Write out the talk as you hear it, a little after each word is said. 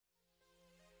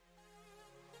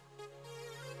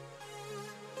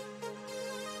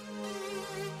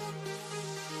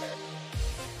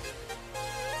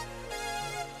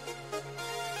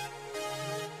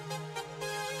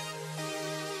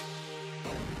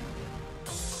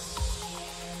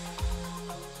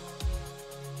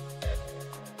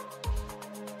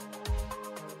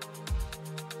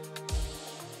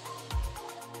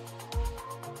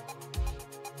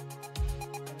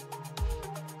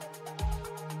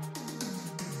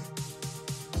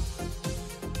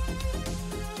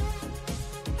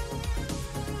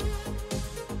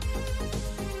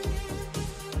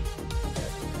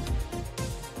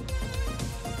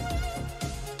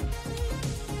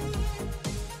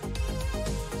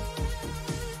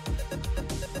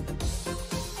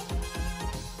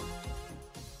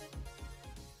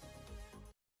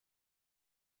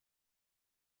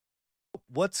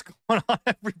What's going on,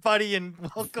 everybody, and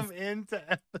welcome into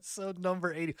episode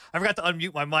number 80. I forgot to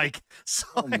unmute my mic. So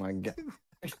Oh my god.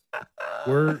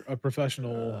 We're a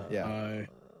professional Yeah.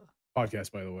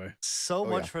 podcast, by the way. so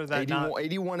much for that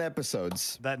 81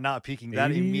 episodes. not peaking.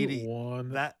 That immediate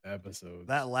 81 episodes.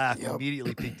 that laugh Yep.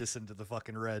 immediately peaked us into the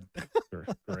fucking red.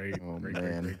 Great. Oh, great,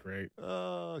 man. great.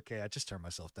 Okay, I just turned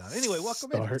myself down. Anyway,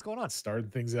 welcome in. What's going on? Starting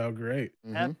things out great.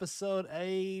 Mhm. Episode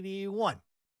 81.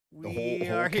 The We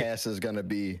whole are here. cast is gonna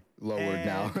be lowered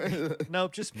now.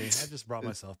 Nope, just me. I just brought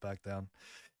myself back down.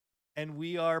 And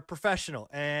we are professional,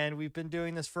 and we've been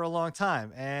doing this for a long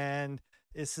time. And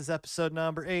this is episode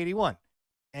number 81.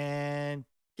 And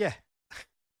yeah,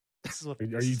 this is what.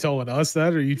 Are you telling us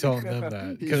that, or are you telling them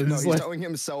that? He's telling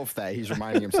himself that. He's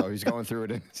reminding himself. He's going through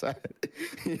it inside.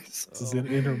 This is an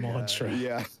inner mantra.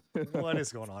 Yeah. What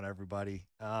is going on, everybody?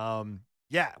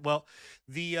 Yeah, well,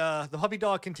 the puppy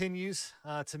dog continues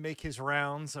to make his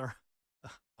rounds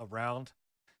around.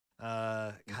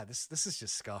 God, this is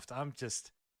just scuffed. I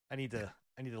need to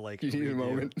like. You need a redo.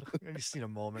 moment. I just need a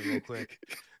moment real quick.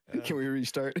 Can we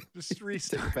restart? Just Take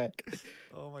restart. it back.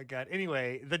 Oh my god.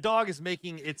 Anyway, the dog is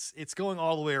making it's going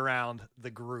all the way around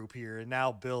the group here, and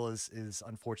now Bill is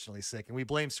unfortunately sick, and we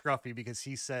blame Scruffy because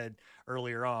he said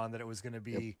earlier on that it was going to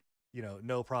be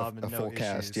no problem, A and no full issues,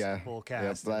 cast, yeah. full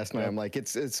cast. Yep. Last night I'm like,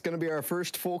 it's gonna be our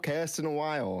first full cast in a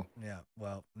while. Yeah,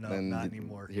 well, no, And not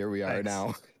anymore. Here we are Thanks.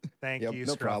 now. Thank Yep, you,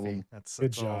 no Scruffy. problem.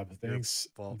 Good all job. your Thanks.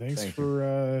 fault. Thanks Thank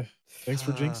for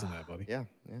jinxing that, buddy. Yeah.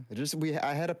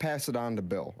 I had to pass it on to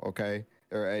Bill, okay?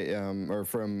 Or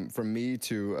from me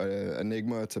to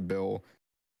Enigma to Bill.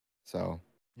 So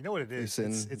You know what it is?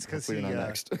 listen, It's because hopefully you're not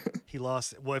next. he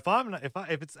lost. Well, if I'm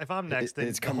next, then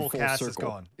it's the come whole full cast is circle.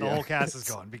 gone. The Yeah. whole cast is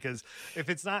gone because if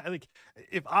it's not like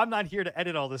if I'm not here to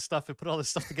edit all this stuff and put all this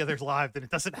stuff together live, then it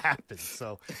doesn't happen.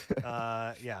 So,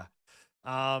 yeah.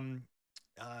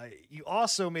 You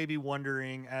also may be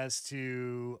wondering as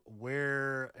to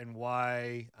where and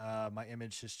why my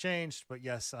image has changed, but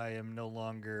yes, I am no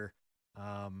longer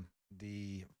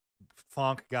the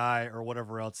Fonk guy or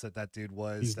whatever else that dude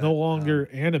was. He's that, no longer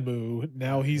Animu.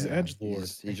 Now he's Yeah,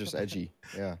 Edgelord. He's just edgy.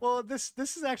 Yeah. Well, this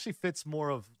is actually fits more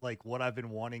of like what I've been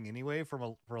wanting anyway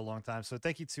for a long time. So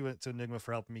thank you to Enigma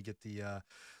for helping me get the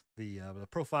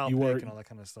profile You pic are- and all that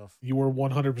kind of stuff. You were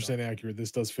 100% accurate.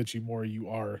 This does fit you more. You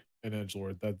are an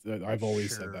Edgelord. That I've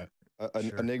always said Sure. that. An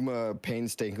Sure. Enigma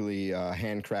painstakingly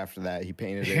handcrafted that. He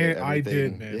painted it. I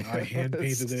did, everything. man. Yeah. I hand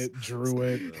painted it, drew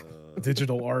it,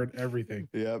 digital art, everything.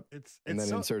 Yep. It's And then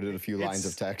so, inserted a few lines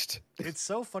of it's- text. It's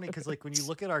so funny because like when you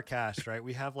look at our cast, right,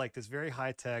 we have like this very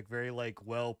high tech, very like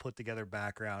well put together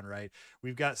background, right?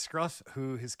 We've got Scruff,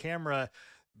 who his camera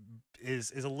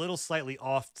is a little slightly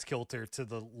off kilter to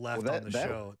the left on the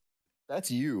show. That's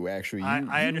you, actually. I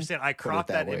You understand. I put it cropped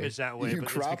that way. image that way. You but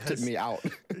it's cropped because, me out.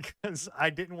 because I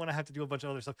didn't want to have to do a bunch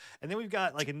of other stuff. And then we've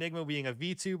got like Enigma being a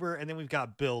VTuber, and then we've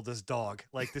got Bill, this dog,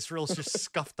 like this real just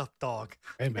scuffed up dog.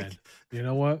 Hey, man. You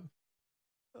know what?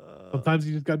 Uh, Sometimes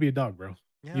you just gotta be a dog, bro.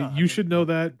 yeah, You should know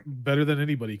that better than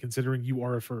anybody, considering you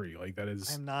are a furry. Like that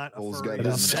is. I'm not a Bull's furry. got I'm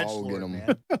an his dog in edgelord, him.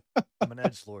 man. I'm an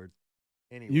edgelord.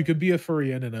 Anyway, You could be a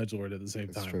furry and an edgelord at the same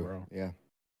That's time, true. bro. Yeah.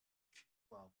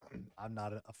 Well, I'm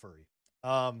not a furry.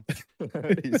 I'll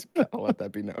let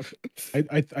that be known.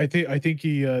 I think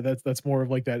he that's more of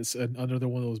like that. It's another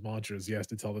one of those mantras. He has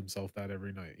to tell himself that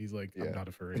every night. He's like, Yeah. I'm not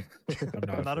a furry. I'm not,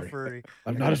 I'm not a a furry. furry.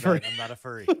 I'm not a furry. I'm not a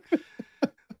furry.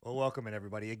 Well, welcome in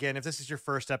everybody. Again, if this is your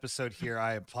first episode here,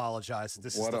 I apologize.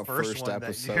 This What is the a first first one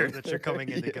episode. that you're coming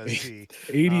in to go Yeah. see.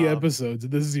 80 episodes.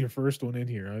 This is your first one in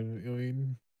here. I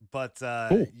mean, But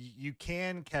Cool. you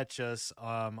can catch us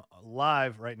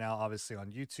live right now, obviously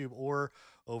on YouTube or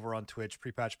over on Twitch,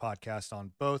 Pre-Patch Podcast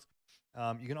on both.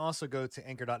 You can also go to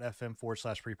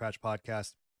anchor.fm/Pre-Patch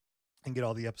Podcast and get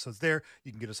all the episodes there.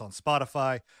 You can get us on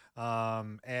Spotify.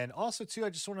 And also, too,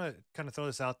 I just want to kind of throw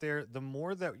this out there. The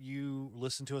more that you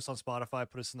listen to us on Spotify,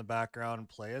 put us in the background and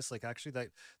play us, like actually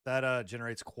that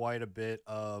generates quite a bit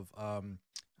of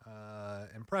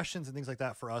impressions and things like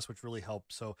that for us, which really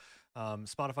helps. So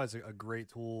Spotify is a great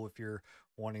tool if you're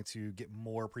wanting to get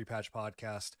more Pre-Patch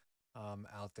Podcast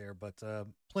out there, but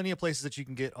plenty of places that you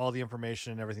can get all the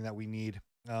information and everything that we need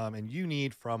and you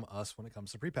need from us when it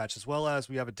comes to Pre-Patch, as well as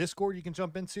we have a Discord you can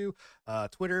jump into,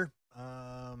 Twitter,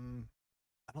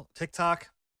 TikTok,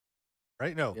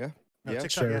 right? No, Yeah. no, Yeah.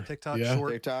 TikTok, Sure. TikTok, Yeah.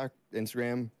 short. TikTok,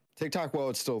 Instagram. TikTok, well,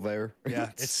 it's still there.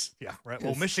 Yeah, it's right.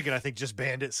 Well, Michigan, I think, just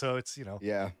banned it, so it's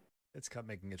yeah. it's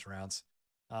making its rounds.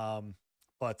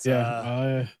 But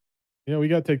yeah, we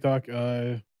got TikTok.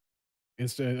 I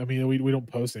mean, we don't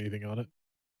post anything on it.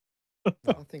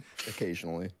 I think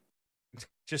occasionally.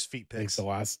 just feet I think pics. the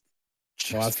last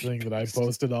Last thing that I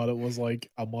posted on it was like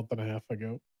a month and a half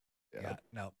ago. Yeah,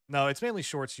 no, it's mainly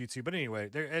shorts, YouTube. But anyway,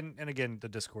 there and again, the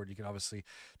Discord, you can obviously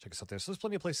check us out there. So there's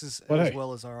plenty of places But as hey,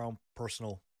 well as our own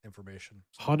personal information.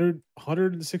 So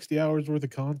 160 hours worth of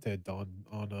content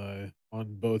on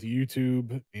both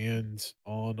YouTube and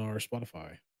on our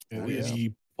Spotify. Oh, And yeah.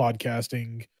 any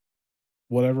podcasting,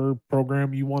 whatever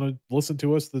program you want to listen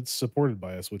to us that's supported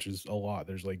by us, which is a lot.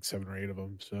 There's like 7 or 8 of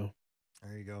them. So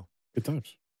there you go. good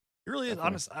times. It really is Definitely.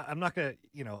 honest. I'm not gonna,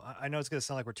 I know it's gonna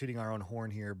sound like we're tooting our own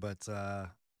horn here, but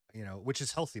which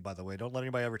is healthy, by the way. Don't let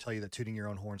anybody ever tell you that tooting your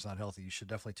own horn's not healthy. You should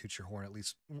definitely toot your horn at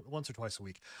least once or twice a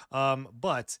week.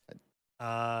 But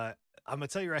I'm gonna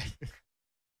tell you right.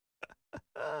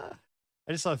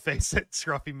 I just saw a face that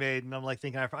Scruffy made, and I'm like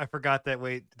thinking, I forgot that.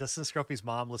 Wait, doesn't Scruffy's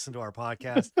mom listen to our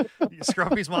podcast?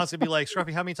 Scruffy's mom's gonna be like,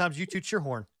 Scruffy, how many times you toot your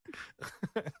horn?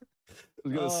 I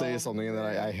was gonna say something and then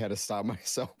I had to stop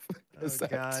myself. Oh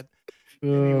God.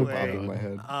 Oh, Popped in Anyway, my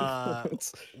head.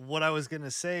 what I was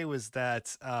gonna say was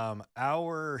that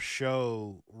our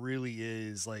show really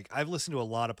is like, I've listened to a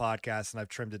lot of podcasts and I've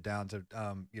trimmed it down to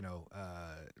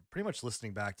pretty much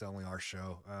listening back to only our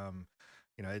show.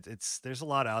 It's there's a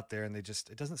lot out there, and it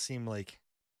doesn't seem like,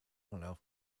 I don't know,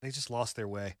 they just lost their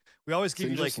way. We always give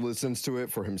He you like, just listens to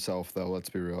it for himself, though. Let's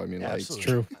be real. I mean, yeah, like, absolutely.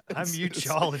 true. I mute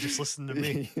y'all and just listen to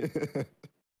me. yeah.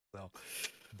 So,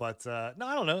 but no,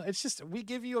 I don't know. It's just, we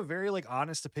give you a very like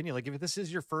honest opinion. Like if this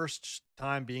is your first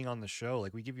time being on the show,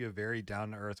 like we give you a very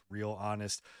down to earth, real,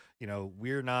 honest.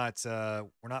 We're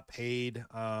not paid.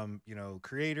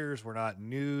 Creators. We're not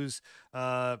news.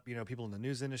 People in the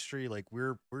news industry. Like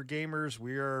we're gamers.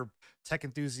 We are tech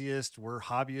enthusiasts. We're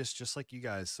hobbyists, just like you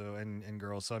guys. So and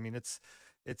girls. So I mean, it's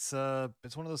one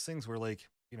of those things where like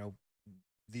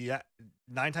the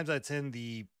 9 times out of 10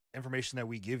 the information that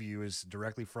we give you is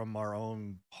directly from our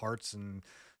own hearts and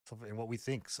stuff and what we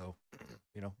think. So,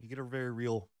 you get a very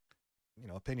real,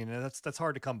 opinion, and that's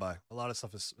hard to come by. A lot of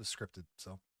stuff is scripted.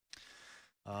 So,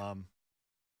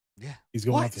 yeah, He's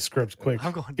going off the script quick.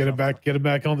 I'm going. Get him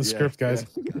back on the script, guys.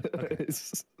 Okay.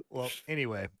 Well,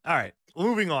 anyway, all right.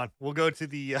 Moving on, we'll go to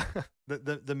the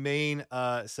the main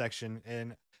section.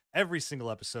 In every single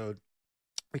episode,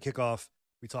 we kick off.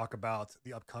 We talk about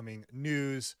the upcoming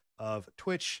news of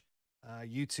Twitch,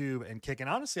 YouTube, and Kick. And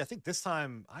honestly, I think this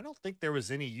time I don't think there was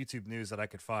any YouTube news that I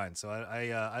could find. So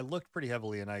I looked pretty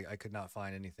heavily, and I could not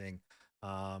find anything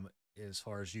as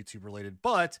far as YouTube related.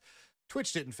 But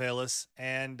Twitch didn't fail us,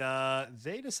 and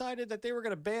they decided that they were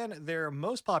going to ban their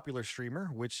most popular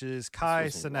streamer, which is Kai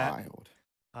Cenat.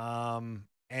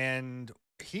 And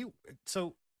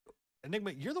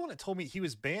Enigma, you're the one that told me he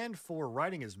was banned for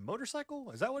riding his motorcycle.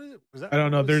 Is that what it was? That I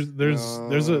don't know. There's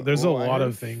a well, I lot heard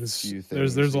of things. few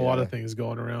There's things, a lot yeah. of things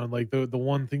going around. Like the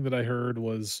one thing that I heard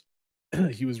was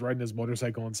he was riding his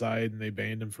motorcycle inside and they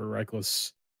banned him for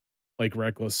reckless behavior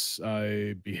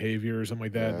or something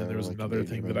like that. And then there was like another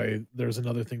thing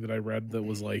that I read that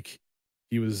was like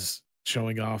he was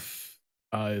showing off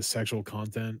his sexual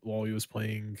content while he was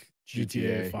playing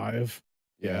GTA 5.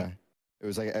 Yeah. It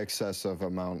was like excessive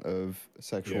amount of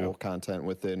sexual content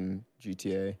within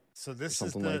GTA. So this is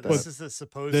something the like this that. is the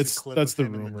supposed clip That's of the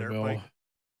him in the rumor dirt mill. bike.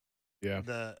 Yeah.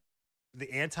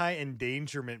 The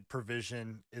anti-endangerment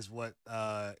provision is what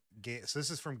so this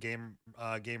is from Game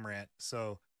Rant.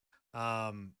 So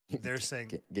they're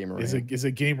saying Game Is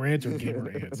it Game Rant or Game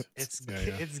Rant? it's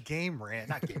Yeah. Game Rant,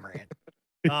 not Game Rant.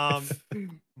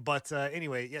 But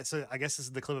anyway, yeah, so I guess this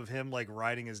is the clip of him like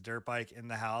riding his dirt bike in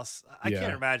the house. I Yeah.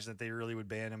 can't imagine that they really would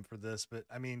ban him for this, but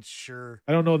I mean, sure.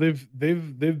 I don't know. They've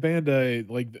banned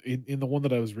in the one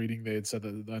that I was reading, they had said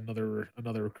that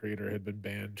another creator had been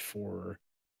banned for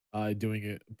doing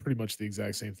it pretty much the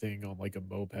exact same thing on like a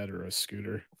moped or a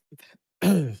scooter.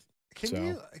 Can So,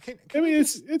 you I mean,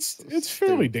 it's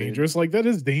fairly stupid. dangerous. Like that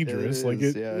is dangerous. Like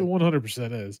is, it yeah.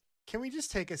 100% is. Can we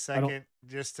just take a second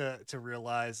just to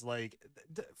realize, like,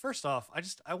 first off,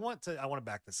 I want to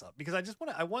back this up because I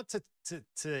want to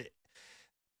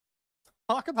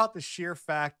talk about the sheer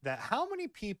fact that how many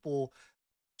people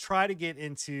try to get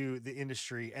into the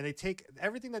industry and they take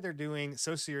everything that they're doing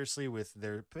so seriously with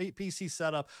their PC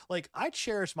setup. Like, I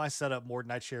cherish my setup more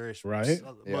than I cherish Right?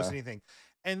 most anything.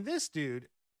 And this dude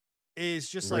is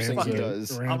just First like, thing fuck he it.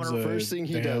 does. I'm gonna First thing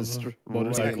he does,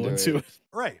 motorcycle right into it.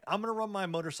 Right. I'm gonna run my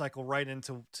motorcycle right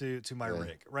into my Yeah.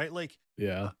 rig. Right. Like,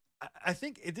 Yeah. I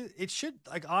think it should,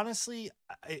 like, honestly,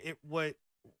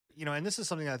 and this is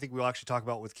something I think we'll actually talk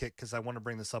about with Kick because I want to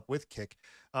bring this up with Kick.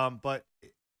 But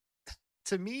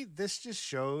to me, this just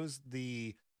shows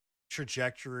the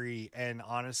trajectory and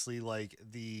honestly, like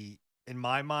in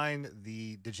my mind,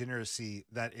 the degeneracy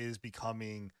that is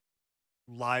becoming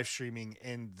live streaming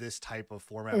in this type of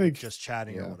format, I like think just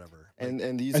chatting or Yeah. whatever. Like,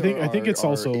 And these I think it's are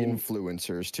also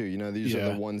influencers too. You know, these are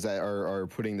the yeah. ones that are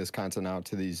putting this content out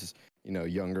to these, you know,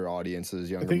 younger audiences,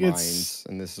 I younger think it's minds,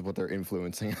 and this is what they're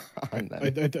influencing on them.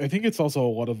 I think it's also a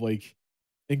lot of like,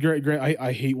 and great.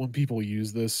 I hate when people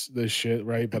use this shit,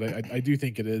 right? But I do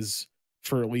think it is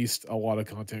for at least a lot of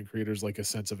content creators like a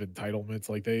sense of entitlement.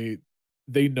 Like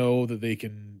they know that they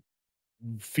can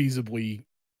feasibly,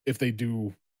 if they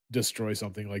do destroy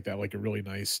something like that, like a really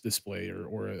nice display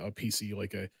or a PC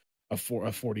like a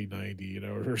 4090, you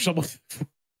know, or something,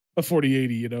 a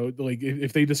 4080, you know, like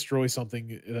if they destroy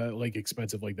something like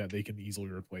expensive like that, they can easily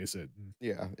replace it. And,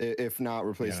 Yeah, if not you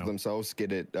replace it know, themselves,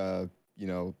 get it, you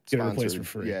know, get it replaced for sponsored.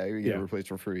 free. Yeah, you get it Yeah, replaced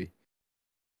for free.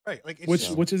 right. Like it's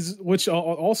which just So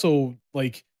also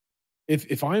like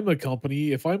if I'm a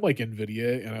company, if I'm like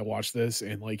Nvidia and I watch this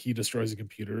and like he destroys a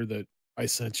computer that I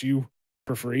sent you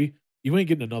for free, you ain't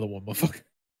getting another one, motherfucker.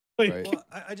 Like, right. well,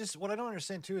 I just what I don't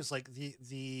understand too is like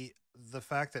the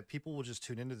fact that people will just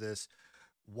tune into this,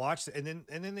 watch, and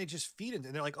then they just feed it,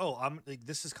 and they're like, oh, I'm like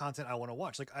this is content I want to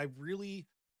watch. Like I really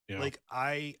yeah, like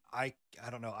I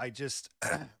don't know. I just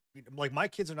like my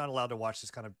kids are not allowed to watch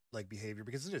this kind of like behavior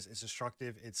because it's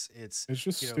destructive. It's it's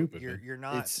just you know stupid, man.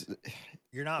 It's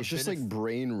you're not it's just like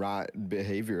brain rot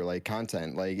behavior, like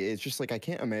content. Like it's just like I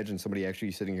can't imagine somebody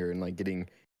actually sitting here and like getting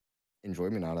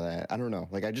enjoyment out of that. I don't know.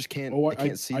 Like I just can't. Oh, I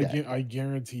can't see that. I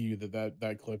guarantee you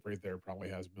that clip right there probably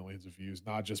has millions of views,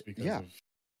 not just because Yeah, of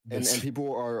and this.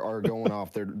 people are going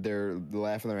off. They're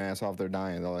laughing their ass off. They're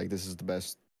dying. They're like, this is the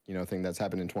best, you know, thing that's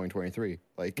happened in 2023.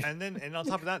 Like, and on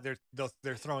top of that,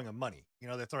 they're throwing them money. You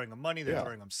know, they're throwing them money. They're yeah,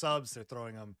 throwing them subs. They're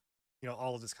throwing them, you know,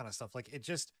 all of this kind of stuff. Like it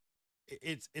just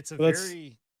it's a But that's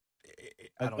very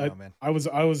I don't know, man. I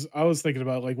was thinking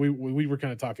about like we were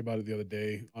kind of talking about it the other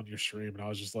day on your stream, and I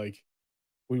was just like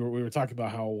we were talking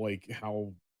about how like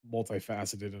how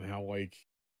multifaceted and how like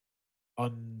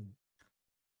un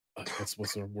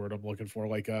what's the word I'm looking for?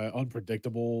 Like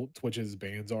unpredictable Twitch's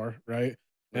bans are, right?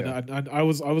 And yeah. I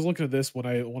was looking at this when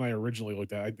I originally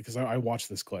looked at it because I watched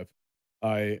this clip.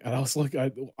 I was like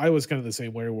I was kind of the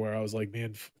same way where I was like,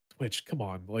 man, Twitch, come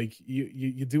on, like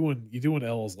you doing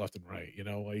L's left and right, you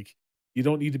know, like you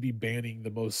don't need to be banning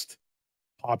the most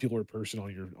popular person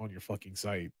on your fucking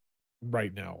site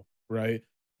right now, right?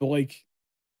 But like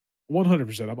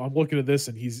 100%. I'm looking at this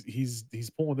and he's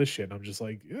pulling this shit, and I'm just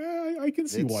like, yeah, I can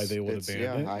see why they would have It's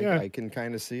banned yeah. it. Yeah, I can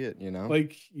kind of see it. You know.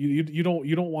 like you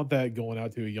don't want that going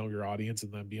out to a younger audience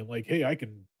and then being like, hey, I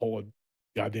can pull a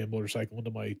goddamn motorcycle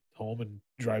into my home and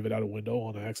drive it out a window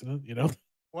on accident. You know?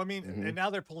 Well, I mean, Hmm. and now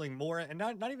they're pulling more, and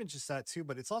not even just that too,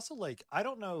 but it's also like I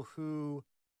don't know who,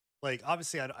 like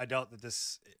obviously I doubt that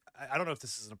this. I don't know if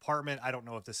this is an apartment. I don't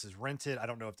know if this is rented. I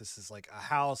don't know if this is like a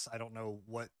house. I don't know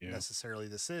what Yeah, necessarily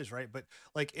this is, right? But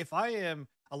like if I am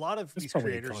a lot of it's these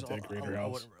probably a creators, content creator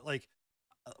house. like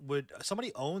would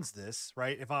somebody owns this,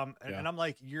 right? If I'm Yeah, and I'm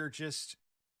like you're just,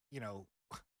 you know,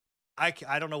 I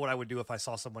don't know what I would do if I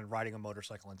saw someone riding a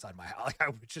motorcycle inside my house. Like I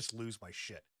would just lose my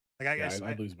shit. Like I yeah, guess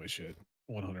I'd lose my shit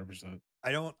 100%.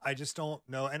 I just don't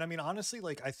know. And I mean, honestly,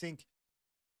 like I think,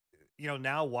 you know,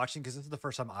 now watching, because this is the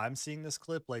first time I'm seeing this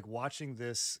clip, like watching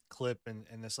this clip and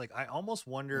this, like, I almost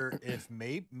wonder if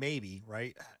maybe,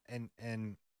 right.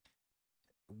 And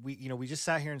we, you know, we just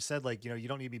sat here and said, like, you know, you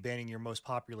don't need to be banning your most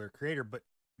popular creator, but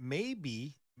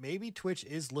maybe Twitch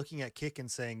is looking at Kick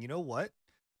and saying, you know what,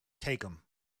 take them.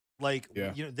 Like,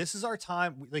 Yeah, you know, this is our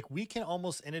time. Like, we can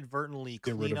almost inadvertently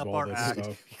get rid clean of up all our this act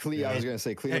stuff. I was Yeah, gonna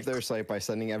say clean up and their site by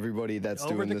sending everybody that's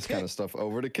over doing the this kind Kick. of stuff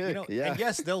over to You Kick. know, and Yeah.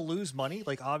 yes, they'll lose money.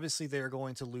 Like obviously they're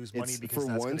going to lose money It's because for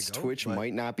that's going to once go. Twitch But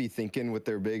might not be thinking with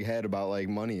their big head about like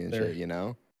money and they're shit. You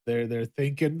know. they're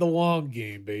thinking the long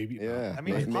game, baby. No, Yeah. I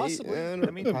mean, possibly. I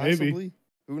mean, maybe. Possibly.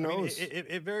 Who I mean, knows?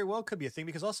 it very well could be a thing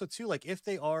because also too, like if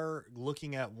they are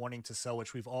looking at wanting to sell,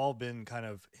 which we've all been kind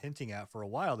of hinting at for a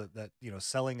while, that you know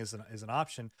selling is an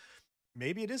option.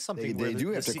 Maybe it is something where They do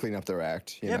have to the clean up their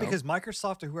act. You yeah, know. because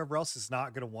Microsoft or whoever else is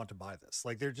not going to want to buy this.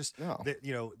 Like they're just No.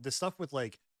 you know the stuff with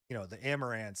like you know the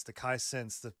Amarants, the Kai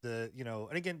Sense, the you know,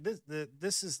 and again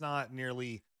this is not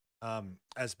nearly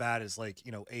as bad as like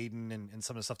you know Aiden and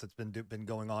some of the stuff that's been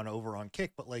going on over on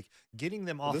Kick, but like getting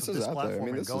them But off this of is this out there. I platform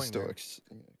mean, and this is going still there.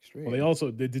 extreme. Well, they also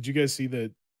did you guys see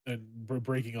that and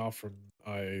breaking off from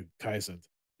Kaisen?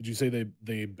 Did you say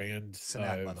they banned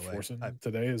Sinat, by the way. Forsen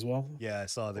today as well? Yeah, I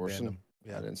saw they banned Orson? them. I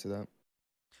Yeah. didn't see that.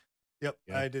 Yep.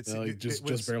 Yeah, I did see like it just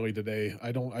was barely today.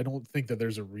 I don't think that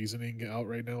there's a reasoning out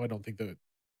right now. I don't think that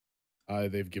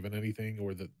they've given anything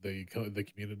or that the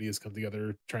community has come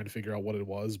together trying to figure out what it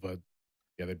was. But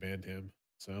yeah, they banned him.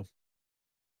 So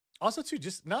Also, too,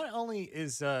 just not only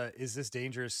is this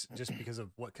dangerous just because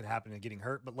of what could happen and getting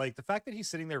hurt, but like the fact that he's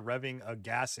sitting there revving a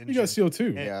gas You got engine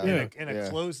CO2. in a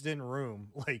closed-in room,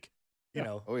 like you Yeah.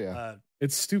 know, Oh yeah.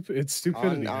 It's stupid. It's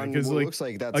stupidity On because what like looks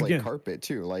like that's again, like carpet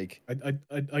too. Like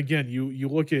again, you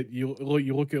look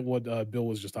at what Bill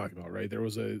was just talking about, right? There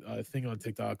was a thing on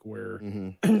TikTok where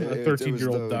mhm. a It was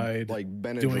 13-year-old the died like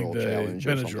doing Benadryl the challenge or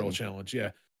Benadryl something. challenge.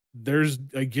 Yeah,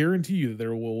 I guarantee you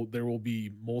there will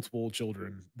be multiple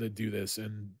children that do this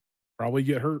and probably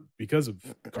get hurt because of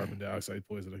carbon dioxide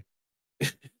poisoning.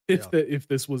 Yeah. If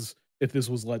this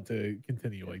was led to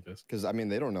continue like this. Because I mean,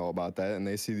 they don't know about that, and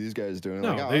they see these guys doing it. No,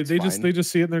 like, oh, they that's they fine. just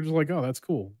see it and they're just like, oh, that's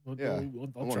cool. Yeah, I'll I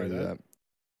try want to do that. that.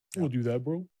 We'll do that,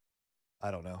 bro.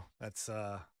 I don't know. That's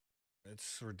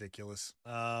it's ridiculous.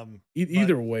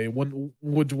 Either way,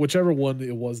 whichever one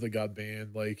it was that got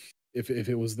banned, like if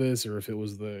it was this or if it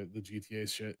was the GTA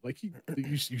shit, like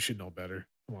you should know better.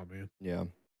 Come on, man. Yeah.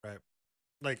 Right.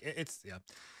 Like it's yeah.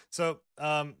 So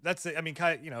that's it. I mean,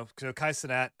 Kai, so Kai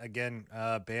Cenat again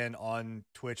banned on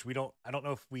Twitch. I don't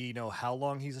know if we know how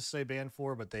long he's to stay banned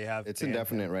for, but they have It's banned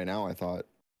indefinite him. right now. I thought.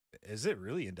 Is it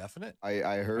really indefinite? I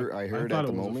heard I at thought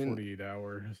the it was moment. 48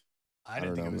 hours. I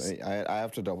don't didn't think know. it was. I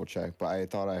have to double check, but I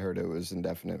thought I heard it was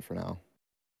indefinite for now.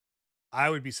 I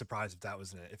would be surprised if that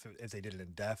was if they did an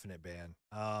indefinite ban.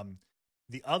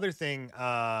 The other thing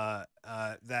that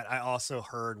I also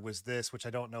heard was this, which I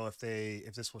don't know if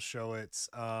this will show it.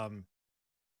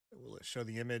 Will it show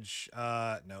the image?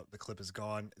 No, the clip is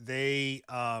gone. They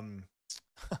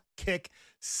Kick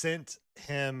sent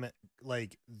him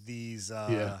like these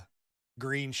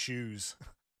green shoes.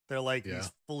 They're like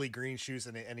these fully green shoes,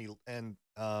 and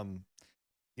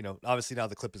obviously now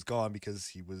the clip is gone because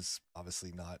he was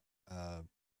obviously not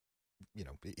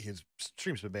his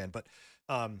stream's been banned, but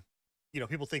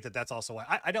people think that that's also why.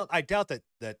 I doubt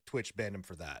that Twitch banned him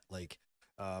for that. Like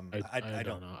I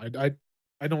don't know.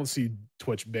 I don't see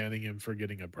Twitch banning him for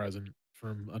getting a present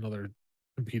from another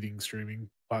competing streaming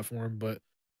platform, but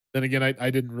then again, I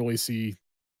didn't really see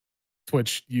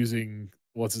Twitch using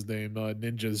what's his name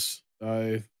Ninja's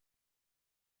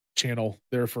channel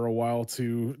there for a while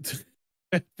to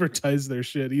advertise their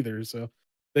shit either. So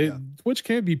Twitch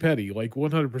can be petty, like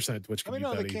 100%. Twitch can be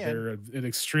petty. They're an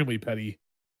extremely petty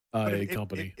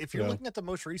company. If you're looking at the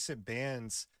most recent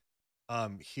bans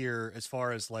here, as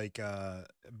far as like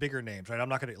bigger names, right? We're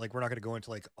not gonna go into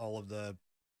like all of the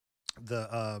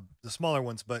smaller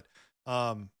ones, but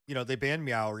they banned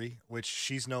Meowry, which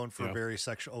she's known for very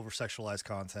over sexualized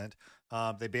content.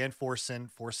 They banned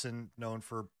Forsen known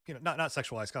for not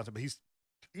sexualized content, but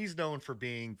he's known for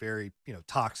being very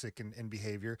toxic in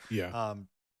behavior.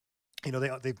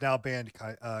 They've now banned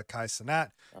Kai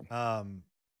Cenat.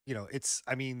 It's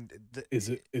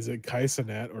is it Kai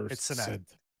Cenat or it's Cenat?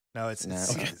 No, it's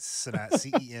Cenat. Cenat.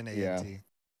 CENAT. Yeah.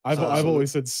 I've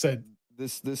always said Cent.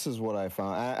 This is what I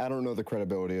found. I don't know the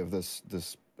credibility of this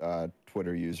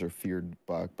Twitter user Feared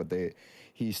Buck, but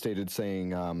he stated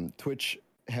saying Twitch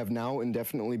have now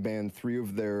indefinitely banned 3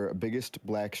 of their biggest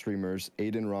black streamers,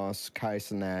 Aiden Ross, Kai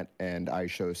Cenat, and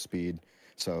iShowSpeed.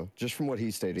 So just from what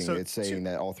he's stating, it's saying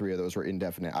that all 3 of those were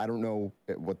indefinite. I don't know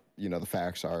what the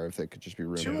facts are, if they could just be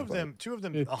rumors. Two of them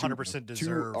 100%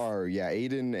 deserve. 2 are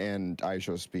Aiden and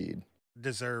iShowSpeed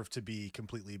deserve to be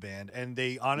completely banned, and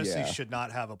they honestly should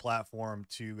not have a platform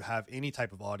to have any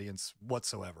type of audience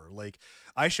whatsoever. Like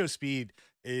iShowSpeed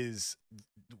is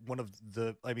one of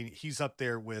the, he's up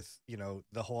there with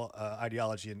the whole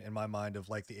ideology in my mind of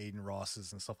like the Aiden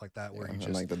Rosses and stuff like that, where he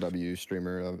just like the W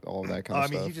streamer, all of that kind of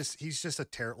stuff. He's just a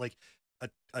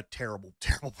terrible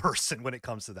person when it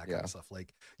comes to that kind of stuff,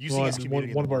 like using his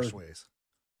community in the worst ways.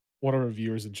 One of our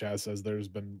viewers in chat says there's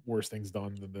been worse things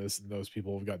done than this, and those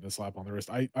people have gotten a slap on the wrist.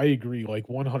 I agree, like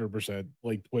 100%.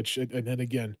 Like Twitch, and then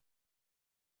again,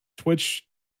 Twitch,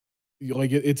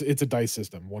 like it's a dice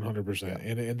system, 100%,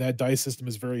 and that dice system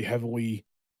is very heavily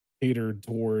catered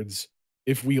towards,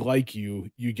 if we like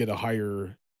you, you get a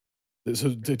higher.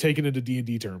 So to take it into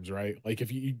D&D terms, right? Like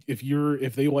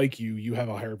if they like you, you have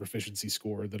a higher proficiency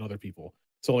score than other people.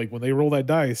 So like when they roll that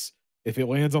dice, if it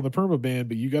lands on the permaban,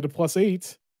 but you got a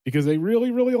 +8 because they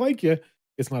really, really like you,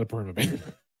 it's not a permaban.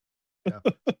 I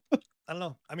don't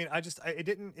know. It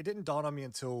didn't dawn on me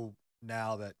until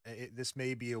now that this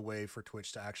may be a way for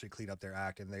Twitch to actually clean up their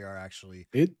act, and they are actually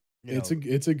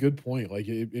it's a good point. Like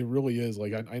it really is.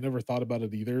 Like I never thought about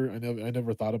it either. I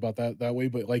never thought about that way.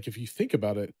 But like if you think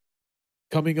about it,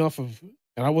 coming off of,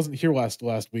 and I wasn't here last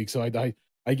week, so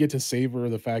I get to savor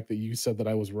the fact that you said that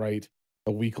I was right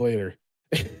a week later.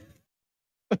 They're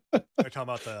talking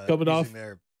about coming off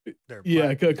their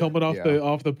coming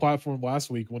off the platform last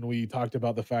week when we talked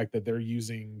about the fact that they're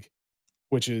using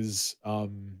which is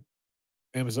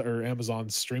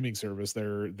Amazon's streaming service,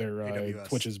 their AWS.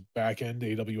 Twitch's backend,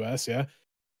 AWS. Yeah,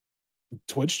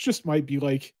 Twitch just might be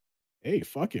like, hey,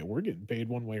 fuck it, we're getting paid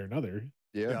one way or another.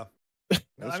 Yeah, No,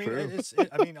 that's I mean true.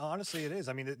 I mean honestly it is.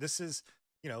 I mean this is,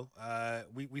 you know,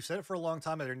 we've said it for a long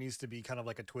time that there needs to be kind of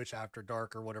like a Twitch after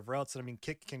dark or whatever else. And I mean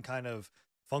Kick can kind of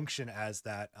function as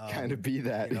that, Kind of be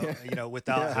that.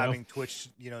 without Yeah. having Twitch,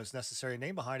 its necessary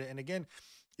name behind it. And again,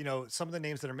 some of the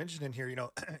names that are mentioned in here,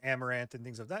 Amaranth and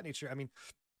things of that nature. I mean,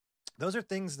 those are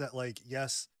things that, like,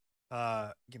 yes,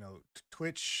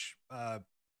 Twitch,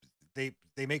 they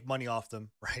make money off them,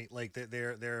 right? Like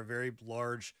they're a very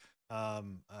large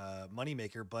money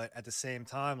maker, but at the same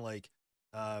time, like,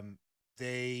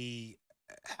 they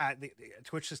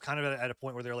Twitch is kind of at a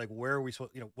point where they're like, where are we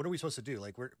supposed, what are we supposed to do?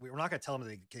 Like, we're not going to tell them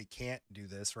that they can't do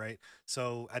this, right?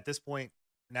 So at this point,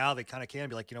 now they kind of can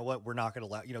be like, you know what, we're not going to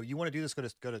allow, you want to do this, go to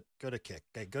Kick,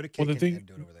 okay, go to Kick and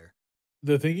do it over there.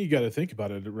 The thing you got to think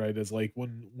about it, right, is like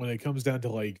when it comes down to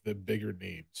like the bigger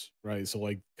names, right? So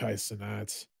like Kai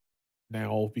Cenat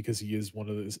now, because he is one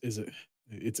of those, it's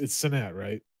Cenat,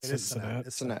 right? It is Cenat.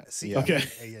 It's Cenat.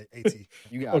 Okay.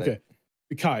 You got it.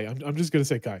 Kai, I'm just gonna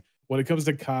say Kai. When it comes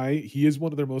to Kai, he is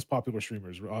one of their most popular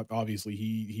streamers. Obviously,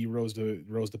 he rose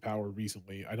to power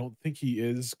recently. I don't think he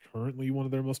is currently one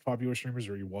of their most popular streamers,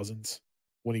 or he wasn't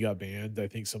when he got banned. I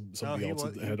think somebody else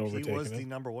had overtaken He was it. the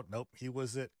number one. Nope, he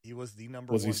was it. He was the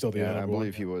number Was one. he still the Yeah, number I one?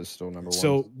 believe he was still number one.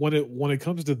 So when it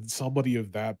comes to somebody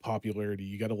of that popularity,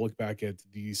 you got to look back at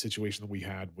the situation that we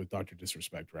had with Dr.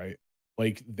 Disrespect, right?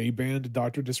 Like they banned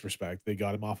Dr. Disrespect, they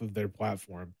got him off of their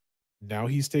platform. Now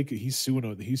he's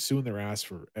suing their ass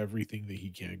for everything that he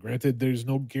can. Granted, there's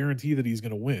no guarantee that he's going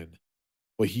to win,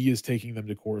 but he is taking them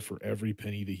to court for every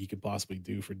penny that he could possibly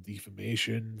do, for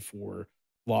defamation, for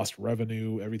lost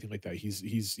revenue, everything like that.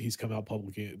 He's come out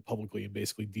publicly and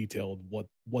basically detailed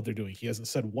what they're doing. He hasn't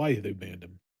said why they banned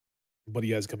him, but he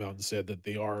has come out and said that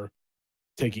they are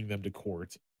taking them to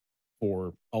court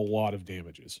for a lot of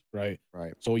damages, right?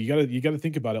 Right. So you gotta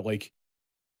think about it, like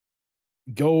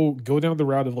go down the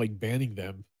route of like banning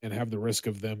them and have the risk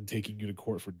of them taking you to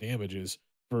court for damages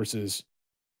versus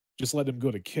just let them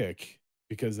go to Kick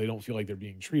because they don't feel like they're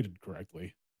being treated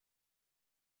correctly.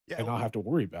 Yeah, and not have to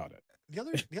worry about it. The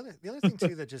other thing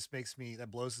too that just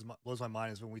blows my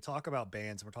mind is when we talk about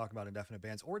bans and we're talking about indefinite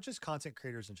bans or just content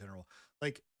creators in general.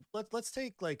 Like let's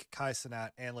take like Kai Cenat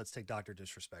and let's take Dr.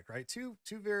 Disrespect, right? Two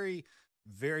very,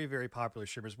 very, very popular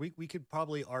streamers. We could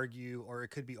probably argue, or it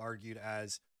could be argued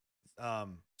as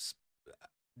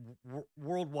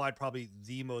worldwide probably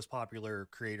the most popular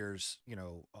creators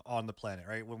on the planet,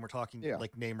 right? When we're talking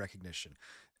like name recognition.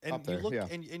 And you look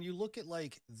and you look at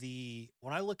like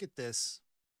when I look at this,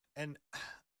 and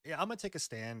yeah, I'm gonna take a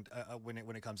stand when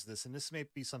it comes to this, and this may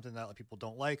be something that people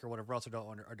don't like or whatever else,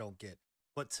 or don't get.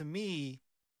 But to me,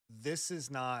 this is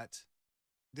not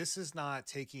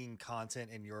taking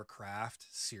content in your craft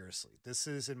seriously. This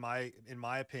is, in my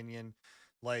opinion,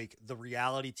 like the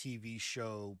reality TV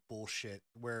show bullshit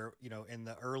where, in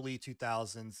the early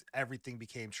 2000s, everything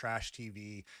became trash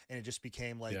TV and it just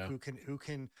became like, who can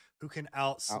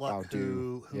out slut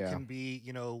who can be,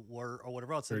 or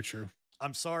whatever else. Very true.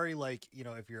 I'm sorry, like,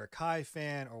 if you're a Kai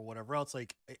fan or whatever else,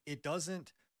 like it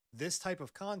doesn't, this type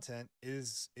of content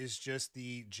is just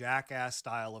the jackass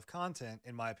style of content,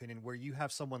 in my opinion, where you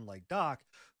have someone like Doc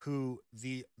who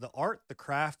the art, the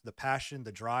craft, the passion,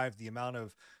 the drive, the amount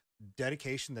of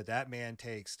dedication that man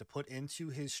takes to put into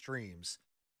his streams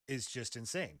is just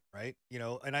insane, right?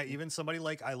 And I even somebody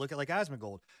like, I look at like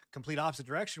Asmongold, complete opposite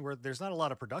direction, where there's not a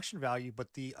lot of production value,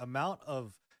 but the amount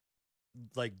of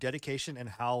like dedication and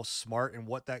how smart and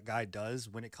what that guy does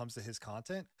when it comes to his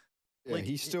content. Yeah, like,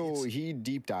 he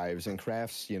deep dives and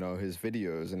crafts, his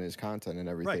videos and his content and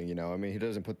everything, right. I mean, he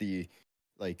doesn't put the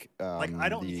the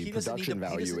production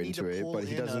value into it, but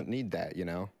he doesn't need that, he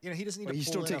doesn't need to he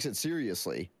still takes it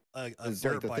seriously. A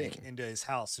dirt bike into his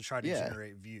house to try to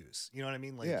generate views. You know what I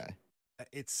mean? Like,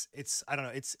 it's I don't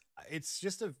know. It's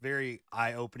just a very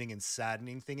eye-opening and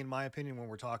saddening thing, in my opinion, when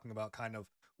we're talking about kind of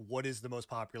what is the most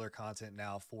popular content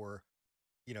now for,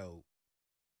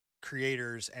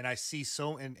 creators. And I see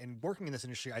and working in this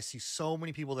industry, I see so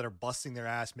many people that are busting their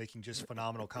ass making just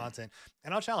phenomenal content.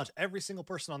 And I'll challenge every single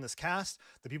person on this cast,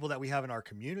 the people that we have in our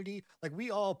community. Like, we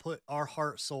all put our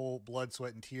heart, soul, blood,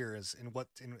 sweat, and tears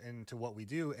into what we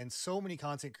do. And so many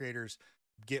content creators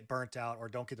get burnt out or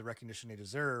don't get the recognition they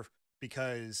deserve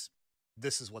because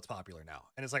this is what's popular now.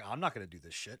 And it's like, I'm not going to do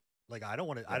this shit. Like, I don't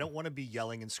want to be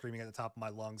yelling and screaming at the top of my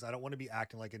lungs. I don't want to be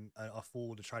acting like a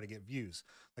fool to try to get views.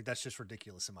 Like, that's just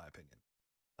ridiculous, in my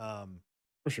opinion.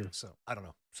 For sure. So I don't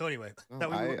know. So anyway,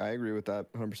 I agree with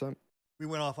that 100%. we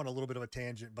went off on a little bit of a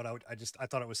tangent, but I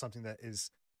thought it was something that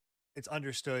it's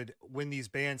understood when these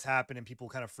bans happen and people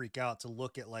kind of freak out to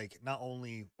look at like not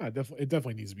only it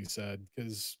definitely needs to be said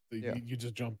because Yeah. you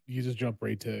just jump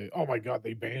right to, oh my god,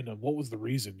 they banned him. What was the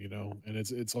reason? And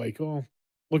it's like, oh,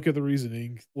 look at the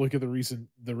reasoning. Look at the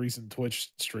recent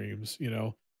Twitch streams.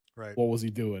 right. What was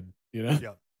he doing?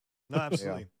 Yeah. No,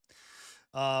 absolutely.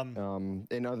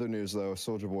 In other news, though,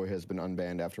 Soldier Boy has been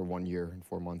unbanned after 1 year and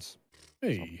 4 months.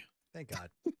 Hey, Thank God.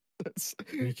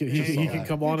 he can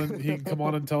come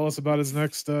on and tell us about his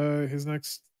next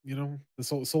the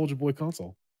Soldier Boy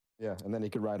console. Yeah, and then he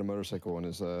could ride a motorcycle in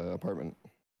his apartment.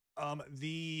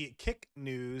 The Kick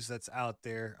news that's out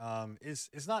there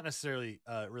is not necessarily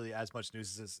really as much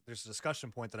news as there's a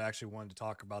discussion point that I actually wanted to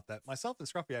talk about that myself and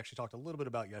Scruffy actually talked a little bit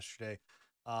about yesterday.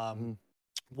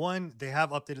 One, they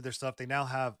have updated their stuff. There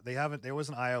was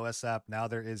an iOS app. Now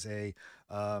there is an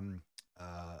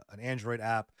Android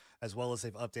app, as well as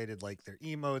they've updated like their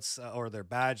emotes or their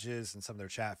badges and some of their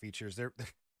chat features.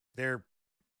 They're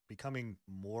becoming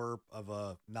more of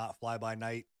a not fly by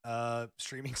night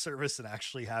streaming service and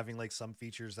actually having like some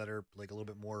features that are like a little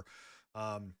bit more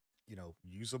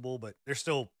usable, but they're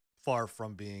still far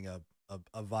from being a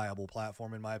viable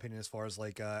platform in my opinion, as far as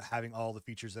like having all the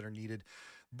features that are needed.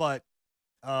 But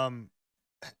Scruffy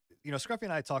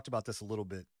and I talked about this a little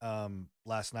bit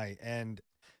last night, and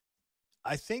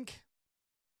I think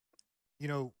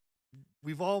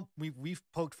we've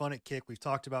poked fun at Kick. We've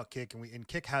talked about Kick, and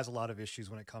Kick has a lot of issues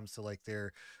when it comes to like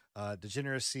their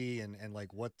degeneracy and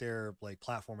like what their like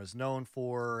platform is known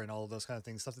for and all of those kind of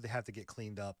things, stuff that they have to get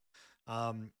cleaned up.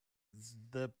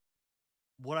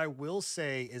 What I will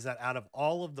say is that out of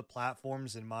all of the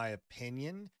platforms, in my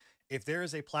opinion, if there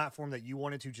is a platform that you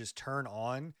wanted to just turn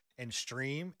on and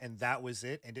stream and that was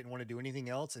it, and didn't want to do anything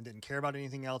else and didn't care about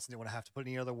anything else and didn't want to have to put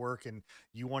any other work, and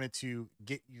you wanted to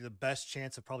get you the best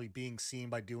chance of probably being seen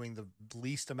by doing the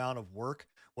least amount of work,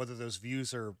 whether those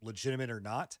views are legitimate or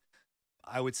not,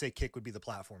 I would say Kick would be the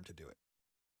platform to do it.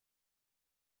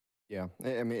 Yeah,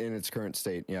 I mean, in its current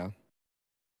state, yeah.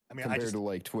 I mean, compared to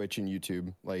like Twitch and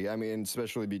YouTube, like, I mean,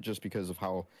 especially just because of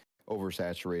how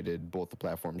oversaturated both the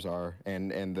platforms are, and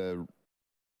the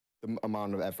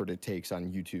amount of effort it takes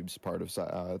on YouTube's part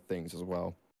of things as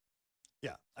well.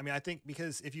 Yeah, I mean, I think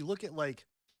because if you look at like,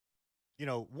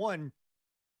 one,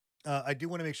 I do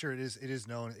want to make sure it is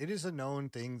known. It is a known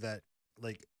thing that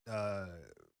like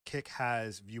Kick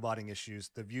has viewbotting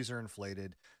issues. The views are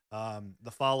inflated.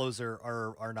 The follows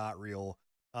are not real.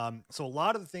 So a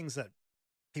lot of the things that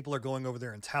people are going over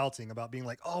there and touting about being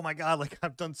like, oh my God, like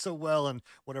I've done so well and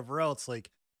whatever else, like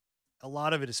a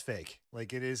lot of it is fake.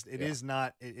 Like it is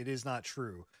not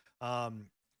true.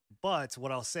 But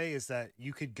what I'll say is that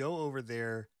you could go over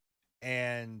there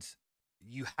and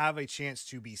you have a chance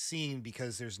to be seen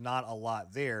because there's not a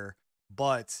lot there,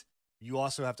 but you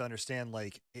also have to understand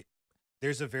like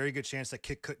there's a very good chance that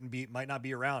Kick might not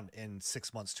be around in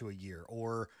 6 months to a year,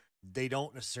 or they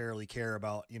don't necessarily care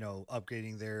about,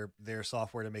 upgrading their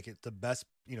software to make it the best,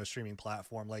 streaming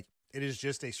platform. Like it is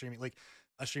just a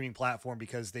streaming platform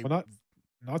because they not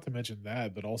to mention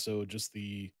that, but also just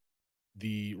the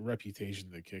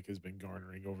reputation that Kick has been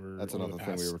garnering over. That's another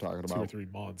thing we were talking about. 2 or 3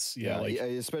 months. Yeah, like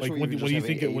especially like when you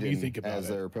think about as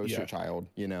it, their poster child,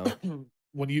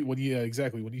 when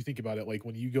exactly when you think about it, like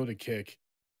when you go to Kick,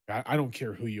 I don't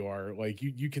care who you are. Like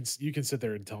you can sit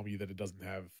there and tell me that it doesn't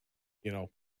have,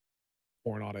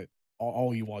 porn on it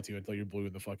all you want to until you're blue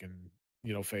in the fucking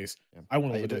face. Yeah. I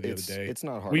went over there the other day. It's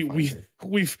not hard.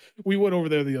 We went over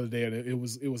there the other day and it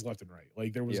was left and right.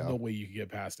 Like there was no way you could get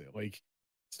past it. Like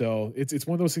so it's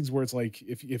one of those things where it's like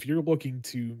if you're looking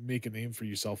to make a name for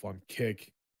yourself on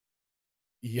Kick,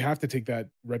 you have to take that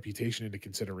reputation into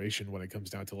consideration when it comes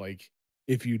down to like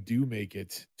if you do make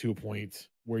it to a point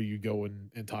where you go and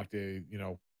talk to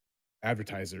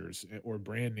advertisers or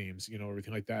brand names,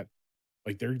 everything like that.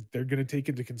 Like they're going to take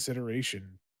into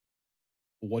consideration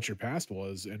what your past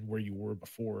was and where you were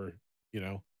before,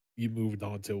 you moved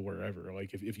on to wherever.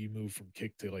 Like if you move from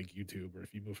Kick to like YouTube, or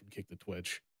if you move from Kick to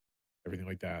Twitch, everything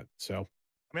like that. So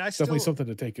I mean, definitely something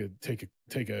to take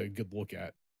a good look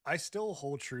at. I still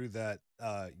hold true that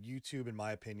YouTube, in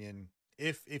my opinion,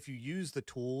 if you use the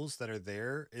tools that are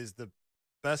there, is the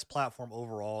best platform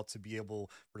overall to be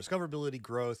able for discoverability,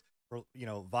 growth, for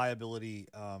viability,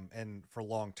 and for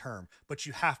long term. But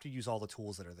you have to use all the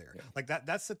tools that are there. Yeah. Like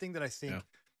that's the thing that I think.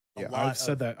 Yeah, I've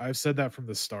said that from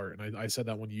the start, and I said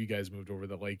that when you guys moved over,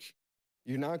 that like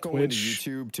you're not going to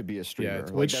YouTube to be a streamer. Yeah,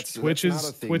 Twitch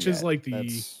is like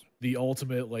the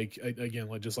ultimate, like again,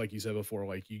 like just like you said before,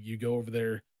 like you go over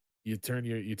there, you turn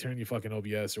your fucking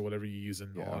OBS or whatever you're using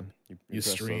on, you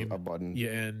stream a button,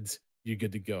 and you're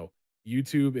good to go.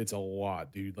 YouTube, it's a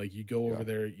lot, dude. Like you go Yeah. over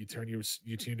there, you turn you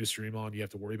tune to stream on, you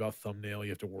have to worry about thumbnail, you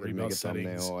have to You worry gotta about make a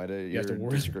settings, thumbnail, edit you have to your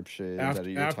worry descriptions, edit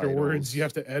your afterwards, you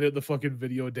titles. have to edit the fucking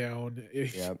video down.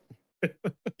 Yep.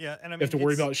 Yeah, and I You have mean to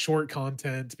worry it's about short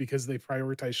content because they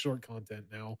prioritize short content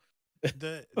now.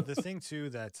 the thing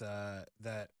too that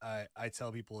that I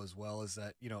tell people as well is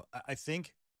that, you know, I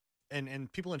think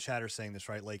and people in chat are saying this,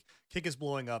 right? Like Kick is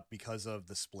blowing up because of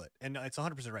the split. And it's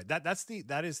 100% right.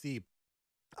 That is the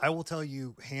I will tell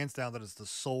you hands down that is the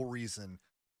sole reason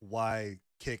why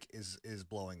Kick is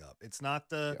blowing up. It's not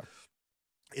the Yeah.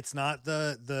 it's not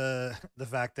the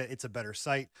fact that it's a better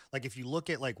site. Like if you look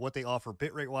at like what they offer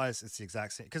bitrate wise, it's the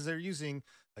exact same because they're using,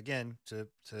 again, to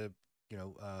you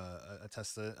know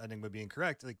attest to Enigma being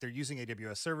correct. Like they're using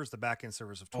AWS servers, the backend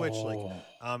servers of Twitch. Like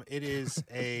it is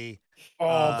a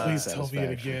please tell me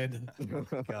it satisfaction.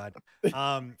 again. God.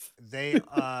 They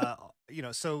you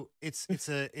know, so it's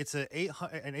a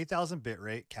 8,000 bit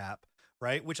rate cap,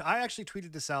 right? Which I actually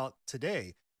tweeted this out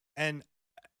today, and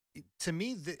to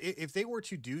me, if they were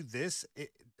to do this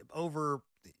over,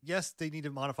 yes, they need to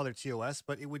modify their TOS,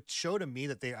 but it would show to me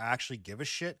that they actually give a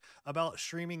shit about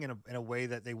streaming in a way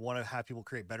that they want to have people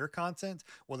create better content,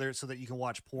 whether it's so that you can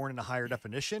watch porn in a higher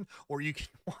definition, or you can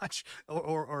watch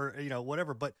or you know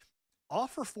whatever. But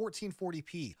offer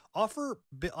 1440p, offer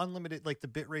unlimited, like the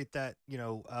bit rate that you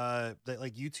know that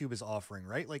like YouTube is offering,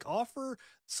 right? Like offer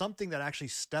something that actually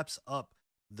steps up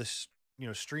this, you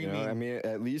know, streaming. You know, I mean,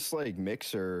 at least like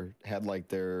Mixer had like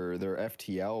their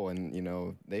FTL, and you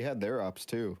know they had their ups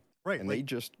too, right? and like, they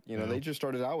just they just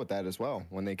started out with that as well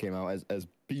when they came out as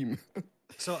Beam.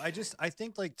 so I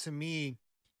think like to me,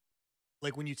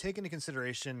 like when you take into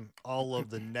consideration all of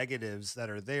the negatives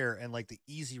that are there and like the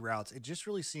easy routes, it just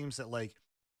really seems that like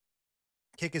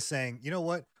Kick is saying, you know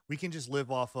what, we can just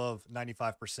live off of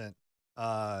 95%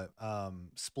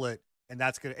 split, and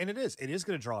that's good. And it is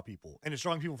going to draw people, and it's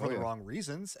drawing people for the wrong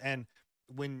reasons. And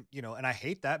when, you know, and I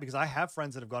hate that because I have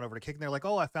friends that have gone over to Kick and they're like,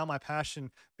 oh, I found my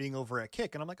passion being over at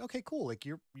Kick. And I'm like, okay, cool. Like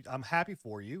I'm happy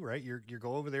for you, right? You're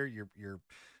go over there, you're, you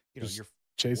know, Just you're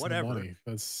chasing whatever. the money.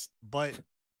 That's but,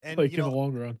 and like you in know, the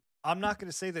long run. I'm not going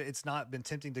to say that it's not been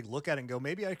tempting to look at it and go,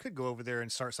 maybe I could go over there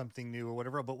and start something new or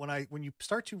whatever. But when you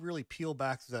start to really peel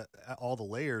back all the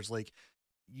layers, like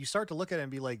you start to look at it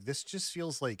and be like, this just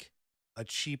feels like a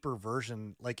cheaper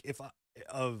version, like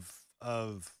of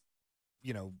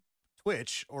you know,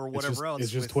 Twitch or whatever else.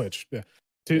 It's just with, Twitch. Yeah.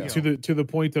 To the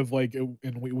point of like, and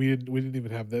we didn't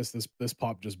even have this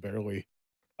popped just barely.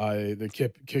 The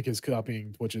Kick is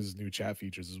copying Twitch's new chat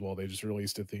features as well. They just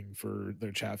released a thing for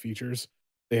their chat features.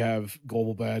 They have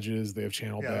global badges, they have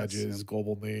channel badges,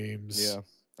 global names. Yeah.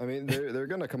 I mean, they're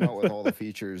gonna come out with all the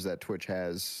features that Twitch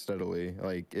has steadily.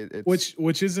 Like it's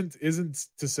which isn't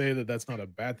to say that that's not a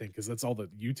bad thing, because that's all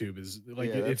that YouTube is. Like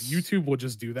if YouTube would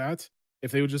just do that,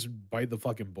 if they would just bite the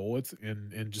fucking bullet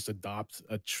and just adopt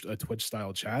a Twitch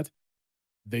style chat,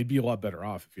 they'd be a lot better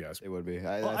off, if you ask me. It would be.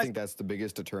 I think that's the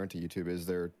biggest deterrent to YouTube is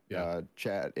their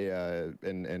chat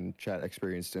and chat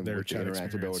experience and their chat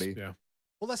interactability. Yeah.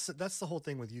 Well, that's the whole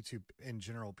thing with YouTube in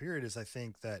general. Period. Is I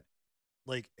think that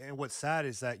like, and what's sad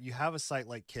is that you have a site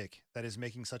like Kick that is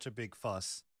making such a big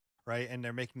fuss, right? And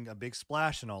they're making a big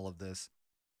splash in all of this.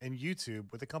 And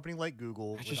YouTube, with a company like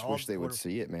Google, I just wish they would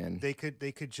see it, man. They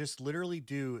could just literally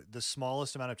do the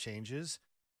smallest amount of changes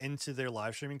into their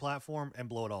live streaming platform and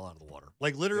blow it all out of the water.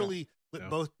 Like literally,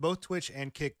 both Twitch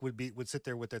and Kick would sit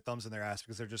there with their thumbs in their ass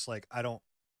because they're just like, I don't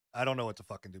know what to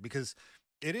fucking do, because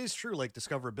it is true, like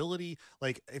discoverability.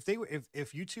 Like if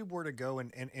YouTube were to go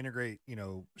and integrate, you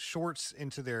know, shorts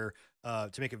into their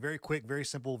to make it very quick, very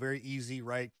simple, very easy,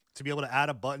 right? To be able to add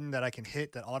a button that I can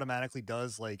hit that automatically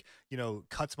does, like, you know,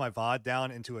 cuts my VOD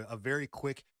down into a very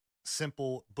quick,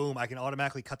 simple boom. I can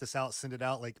automatically cut this out, send it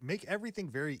out, like make everything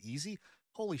very easy.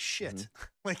 Holy shit. Mm-hmm.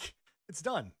 Like it's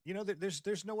done. You know,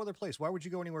 there's no other place. Why would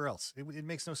you go anywhere else? It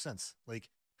makes no sense. Like,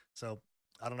 so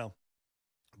I don't know,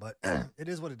 but it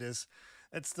is what it is.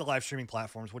 It's the live streaming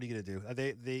platforms. What are you going to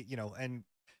do? They, you know, and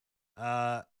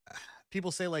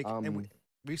people say like, and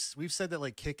we've said that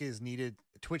like Kick is needed.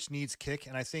 Twitch needs Kick.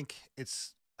 And I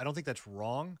don't think that's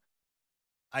wrong.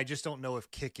 I just don't know if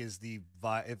Kick is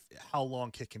how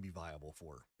long Kick can be viable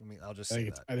for. I mean, I'll just say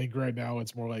that. I think right now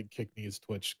it's more like Kick needs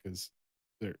Twitch because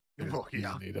they're using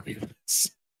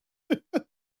AWS.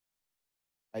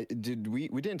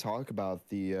 We didn't talk about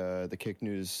the Kick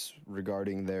news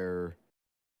regarding their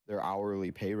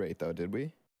hourly pay rate though, did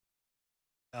we?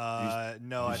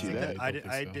 No, I think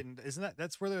I didn't. Isn't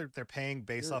that's where they're paying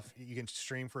based off, you can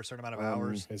stream for a certain amount of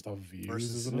hours based off of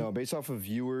views? No, based off of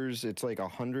viewers. It's like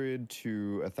 100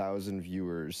 to 1,000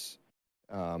 viewers.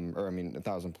 or I mean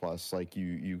 1,000 plus, like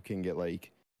you can get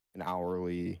like an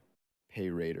hourly pay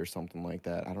rate or something like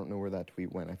that. I don't know where that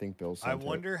tweet went. I think Bill I sent it.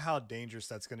 wonder how dangerous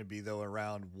that's going to be though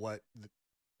around what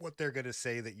they're going to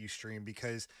say that you stream,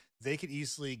 because they could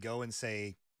easily go and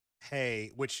say,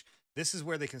 hey, which this is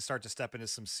where they can start to step into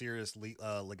some serious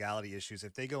legality issues.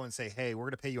 If they go and say, hey, we're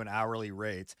going to pay you an hourly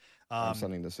rate, I'm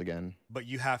sending this again. but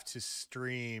you have to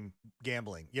stream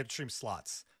gambling, you have to stream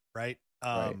slots, right?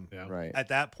 Right. Right. At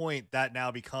that point, that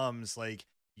now becomes like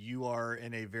you are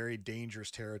in a very dangerous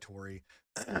territory.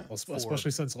 Well,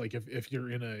 especially since like if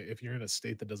you're in a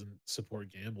state that doesn't support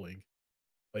gambling,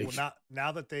 like well,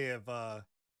 now that they have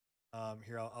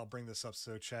here, I'll bring this up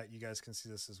so chat, you guys can see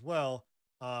this as well.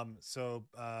 So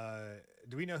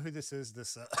do we know who this is?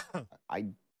 This I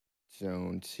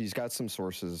don't. He's got some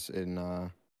sources in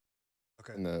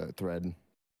okay, in the thread.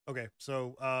 okay.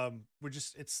 So we're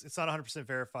just it's not 100%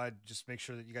 verified. Just make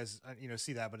sure that you guys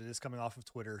see that, but it is coming off of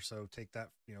Twitter, so take that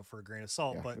for a grain of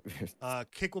salt. Yeah.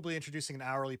 But Kick will be introducing an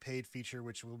hourly paid feature,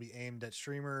 which will be aimed at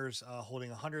streamers holding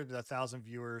 100 to 1,000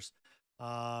 viewers.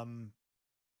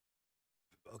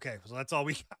 Okay, so that's all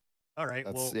we got. All right.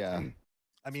 That's, well, yeah.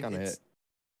 I mean, kinda it's,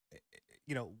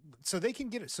 so they can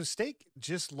get it. So Stake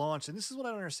just launched, and this is what I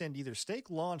don't understand either. Stake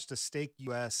launched a Stake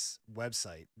US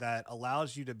website that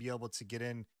allows you to be able to get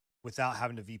in without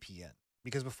having to VPN.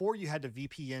 Because before you had to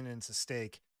VPN into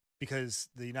Stake because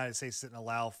the United States didn't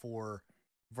allow for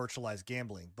virtualized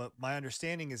gambling. But my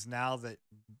understanding is now that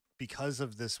because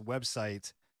of this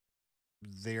website,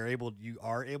 you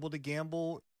are able to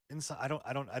gamble inside.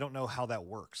 I don't know how that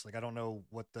works. Like, I don't know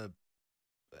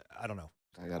I don't know.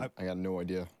 I got no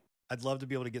idea. I'd love to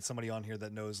be able to get somebody on here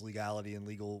that knows legality and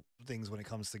legal things when it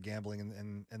comes to gambling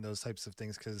and those types of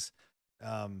things. Cause,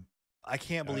 I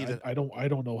can't believe that. I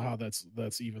don't know how that's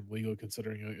even legal,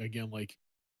 considering again, like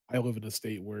I live in a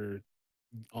state where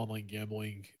online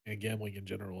gambling and gambling in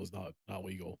general is not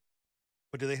legal.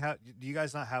 But do you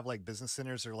guys not have like business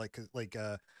centers or like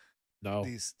No,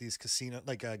 these casino,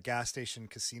 like gas station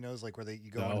casinos, like where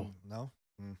you go No. on?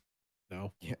 No.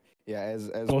 no. Yeah,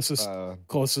 as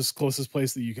Closest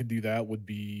place that you can do that would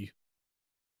be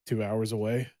 2 hours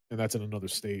away, and that's in another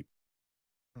state.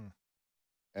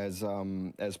 as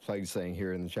Plague saying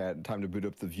here in the chat, time to boot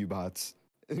up the view bots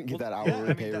and get Well, that yeah, hourly I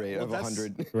mean, pay rate of that's-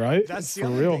 100. Right? That's the For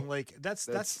other real. thing. Like that's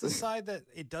the side that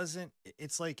it doesn't.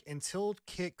 It's like until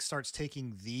Kick starts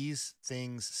taking these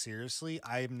things seriously,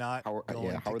 I'm not. How are they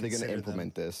going to consider them-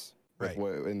 implement this with Right.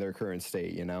 what, in their current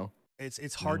state? You know,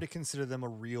 It's hard to consider them a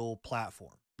real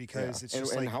platform because it's and,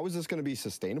 just and like how is this going to be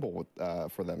sustainable with,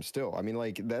 for them still? I mean,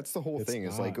 like that's the whole It's thing.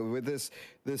 Is like not. with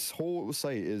this whole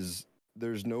site is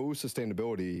there's no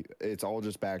sustainability. It's all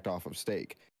just backed off of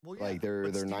Stake. well, yeah, Like they're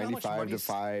but Steve, how much 95 money to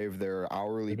 5, their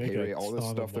hourly They make pay a rate, all this ton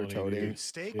of stuff they're money, toting. dude. Dude,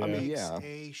 Stake Yeah. I mean, makes yeah.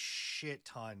 a shit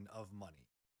ton of money.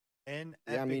 An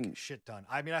Yeah, I epic mean- shit ton.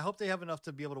 I mean, I hope they have enough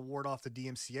to be able to ward off the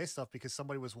DMCA stuff, because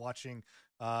somebody was watching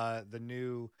the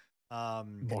new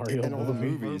Mario And all the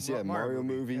movie. movies, yeah, Mario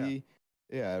movie,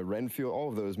 yeah, Renfield, all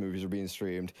of those movies are being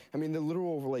streamed. I mean, the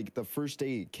literal, like, the first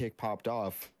day Kick popped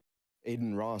off,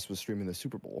 Aiden Ross was streaming the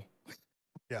Super Bowl.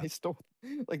 Yeah. They still,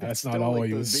 like, That's not still, all like,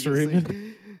 he the was biggest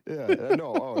thing. Yeah,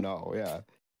 no, oh no, yeah.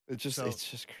 It's So-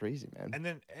 just crazy,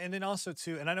 man. And then also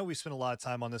too, and I know we spent a lot of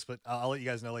time on this, but I'll let you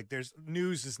guys know, like, there's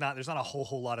not a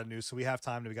whole lot of news, so we have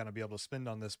time to kind of be able to spend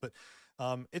on this. But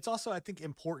it's also, I think,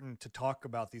 important to talk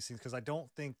about these things, because I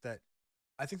think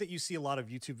that you see a lot of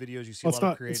YouTube videos, you see Well, a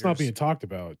lot of creators. it's not being talked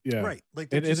about. Yeah. right,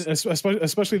 like And, they're just-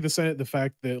 especially the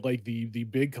fact that like the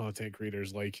big content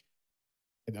creators, like,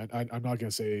 and I'm not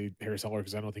gonna say Harris Heller,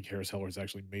 because I don't think Harris Heller has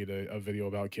actually made a video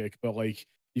about Kick, but like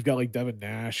you've got like Devin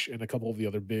Nash and a couple of the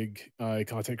other big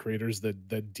content creators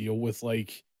that deal with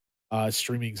like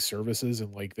streaming services,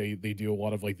 and like they do a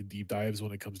lot of like the deep dives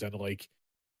when it comes down to like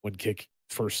when Kick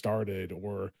first started,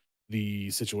 or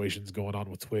the situations going on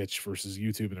with Twitch versus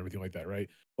YouTube and everything like that, right?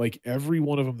 Like every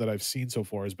one of them that I've seen so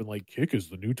far has been like, Kick is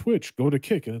the new Twitch, go to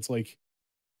Kick. And it's like,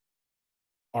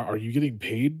 are you getting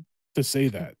paid to say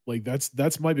that? Like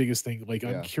that's my biggest thing. Like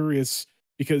I'm Yeah. curious,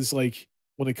 because like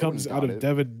when it comes out got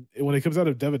of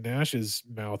it. Devin Nash's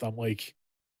mouth, I'm like,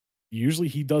 usually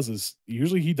he does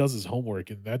his homework,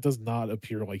 and that does not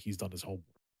appear like he's done his homework.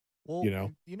 Well, you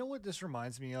know? you know what this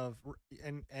reminds me of,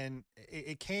 and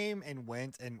it came and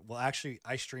went, and well, actually,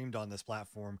 I streamed on this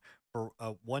platform for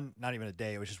not even a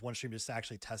day. It was just one stream just to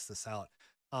actually test this out.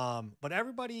 But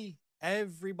everybody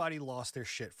lost their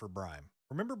shit for Brime.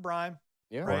 Remember Brime?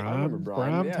 Yeah, Right. I remember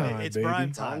Brian. Prime Yeah, time, It's baby.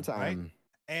 Brime Prime time, right? time.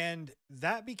 And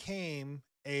that became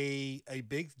a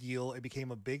big deal. It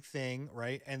became a big thing,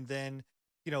 right? And then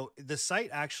the site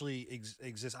actually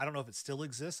exists. I don't know if it still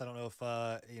exists. I don't know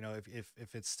if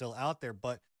if it's still out there,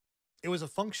 but it was a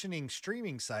functioning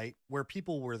streaming site where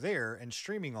people were there and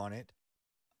streaming on it,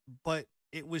 but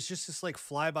it was just this like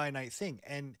fly by night thing.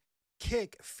 And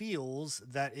Kick feels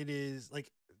that it is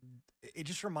like it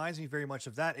just reminds me very much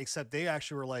of that, except they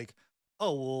actually were like,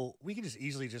 oh well, we can just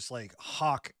easily just like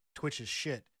hawk Twitch's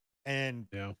shit and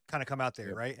Yeah. kind of come out there,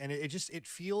 Yep. right? And it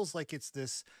feels like it's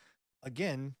this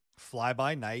again fly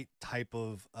by night type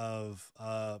of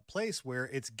place where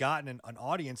it's gotten an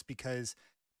audience because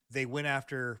they went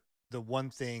after the one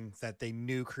thing that they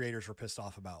knew creators were pissed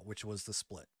off about, which was the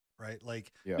split, right?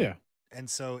 Like, Yeah. Yeah. and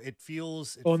so it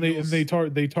feels. Oh, and they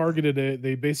targeted it.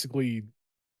 They basically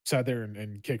sat there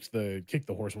and kicked the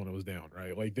horse when it was down,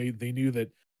 right? Like they knew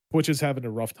that Twitch is having a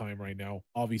rough time right now.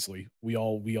 Obviously, we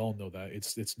all know that.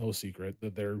 It's no secret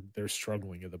that they're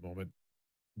struggling at the moment.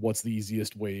 What's the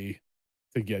easiest way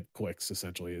to get clicks?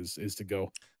 Essentially, is to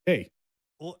go, hey,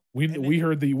 well, we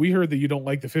heard that you don't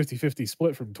like the 50-50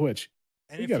 split from Twitch.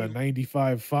 and We if got a you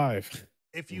 95-5.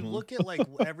 if you Mhm. look at like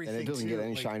everything, And it doesn't too, get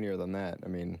any like, shinier than that. I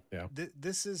mean,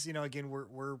 this is again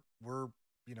we're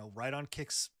right on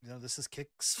Kick's, this is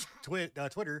Kick's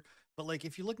Twitter, but like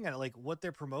if you're looking at it, like what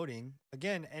they're promoting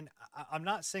again, and I'm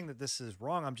not saying that this is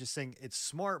wrong, I'm just saying it's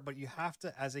smart, but you have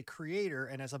to, as a creator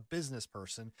and as a business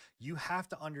person, you have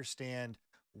to understand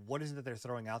what is it that they're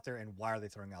throwing out there and why are they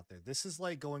throwing out there. This is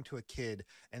like going to a kid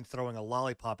and throwing a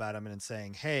lollipop at him and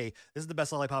saying, hey, this is the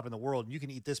best lollipop in the world and you can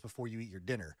eat this before you eat your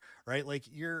dinner, right? Like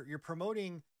you're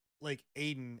promoting like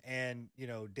Aiden and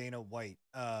Dana White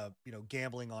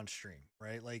gambling on stream,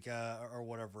 right? Like or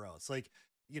whatever else. Like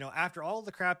after all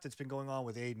the crap that's been going on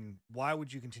with Aiden, why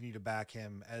would you continue to back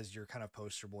him as your kind of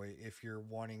poster boy if you're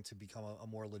wanting to become a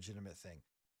more legitimate thing?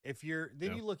 If you're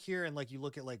then you look here and like you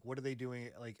look at like what are they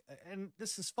doing, like, and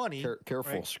this is funny.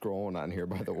 careful right? scrolling on here,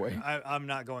 by the way. I'm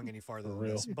not going any farther For than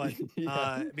real. this, but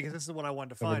Yeah. because this is what I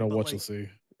wanted to Never find. know But what like, you'll see.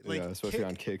 like Yeah, especially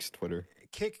on Kick's Twitter.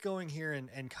 Kick going here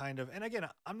and kind of, and again,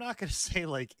 I'm not going to say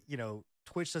like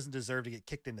Twitch doesn't deserve to get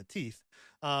kicked in the teeth,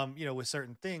 with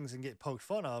certain things and get poked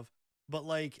fun of, but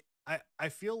like I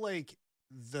feel like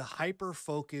the hyper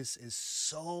focus is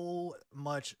so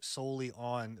much solely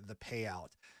on the payout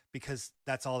because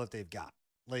that's all that they've got.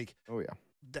 Like, Oh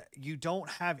yeah. you don't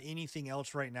have anything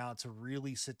else right now to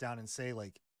really sit down and say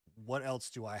like, what else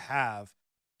do I have?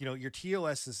 Your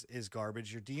TOS is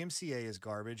garbage. Your DMCA is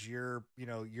garbage. Your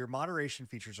moderation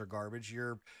features are garbage.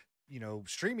 Your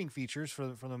streaming features for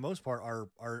the most part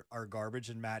are garbage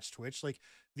and match Twitch. Like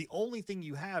the only thing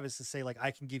you have is to say like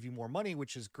I can give you more money,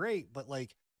 which is great, but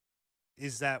like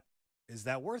is that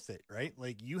worth it, right?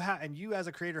 Like you as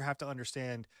a creator have to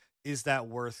understand, is that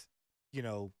worth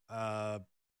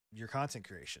your content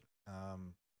creation,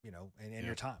 and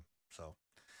your time. So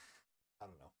I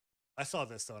don't know. I saw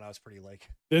this though, and I was pretty like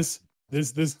This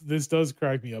does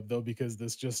crack me up though, because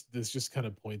this just kind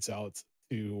of points out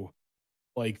to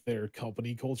like their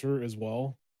company culture as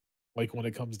well. Like when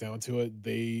it comes down to it,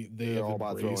 they They're have all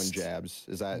about throwing embraced.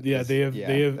 Is that? Yeah, they have.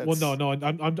 Well, that's- no,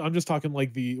 I'm just talking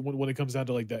like when it comes down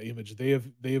to like that image, they have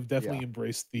definitely Yeah.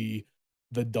 embraced the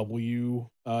W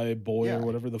boy Yeah. or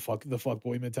whatever, the fuck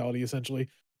boy mentality essentially.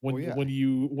 When Well, yeah.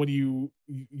 when you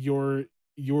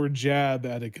your jab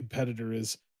at a competitor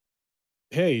is,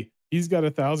 hey, he's got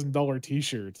 $1,000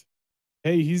 t-shirt.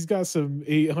 Hey, he's got some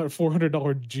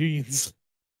 $400 jeans.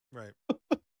 right.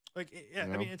 Like yeah,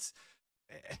 You I mean know? it's,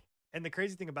 and the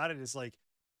crazy thing about it is like,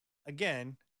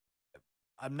 again,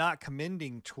 I'm not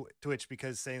commending Twitch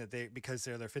because they're their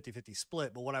 50-50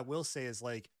 split, but what I will say is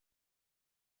like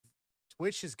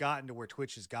Twitch has gotten to where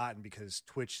Twitch has gotten because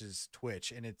Twitch is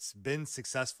Twitch and it's been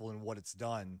successful in what it's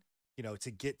done,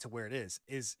 to get to where it is,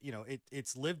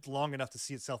 it's lived long enough to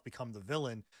see itself become the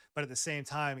villain. But at the same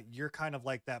time, you're kind of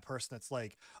like that person that's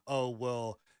like, oh,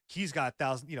 well, he's got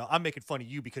 1,000, I'm making fun of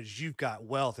you because you've got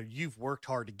wealth or you've worked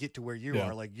hard to get to where you Yeah.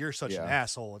 are. Like, you're such an Yeah.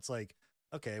 asshole. It's like,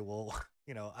 okay, well,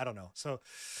 I don't know. So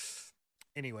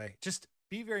anyway, just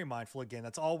be very mindful. Again,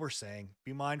 that's all we're saying.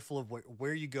 Be mindful of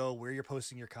where you go, where you're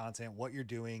posting your content, what you're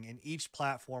doing, and each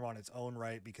platform on its own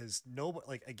right. Because nobody,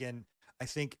 like, again, I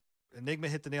think Enigma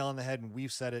hit the nail on the head, and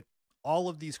we've said it. All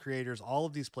of these creators, all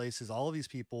of these places, all of these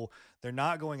people, they're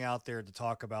not going out there to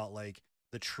talk about like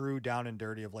the true down and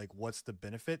dirty of like what's the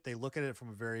benefit. They look at it from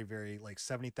a very, very like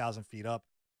 70,000 feet up.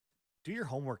 Do your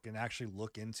homework and actually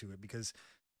look into it, because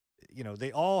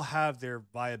they all have their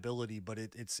viability, but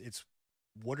it's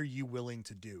what are you willing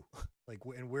to do? Like,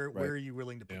 and where are you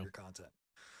willing to put your content?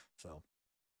 So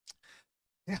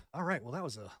yeah. All right. Well, that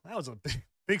was a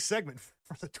big segment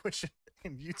for the Twitch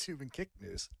and YouTube and Kick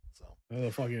news. So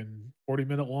A fucking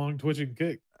 40-minute long Twitch and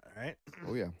Kick. all right?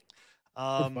 Oh yeah.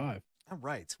 Clip 5. All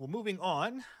right. Well, moving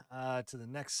on to the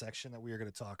next section that we are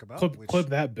going to talk about. Clip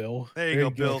that, Bill. There you go,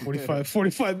 Bill.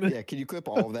 45 minutes. Yeah, can you clip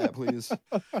all of that, please?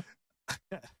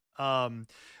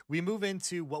 We move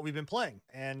into what we've been playing,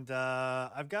 and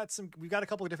we've got a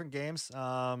couple of different games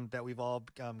that we've all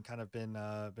kind of been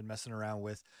messing around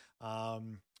with.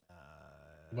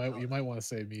 You might want to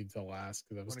save me until last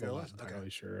because I'm still not entirely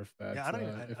sure if that. Yeah,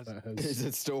 that has. Is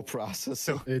it still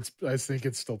processing? I think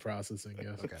it's still processing.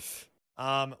 Yes. Okay.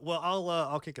 Well,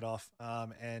 I'll kick it off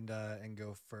and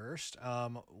go first.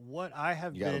 What I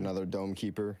have got another Dome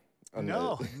Keeper.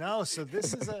 No. So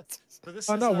this is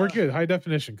oh no, we're good. High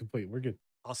definition complete. We're good.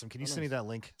 Awesome. Can you send me that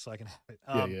link so I can have it?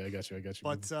 Yeah, I got you.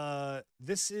 But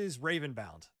this is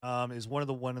Ravenbound. Is one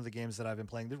of the games that I've been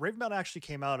playing. The Ravenbound actually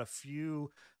came out a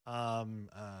few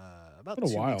about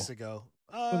 2 weeks ago.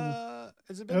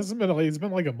 Has it been? It's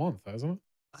been like a month, hasn't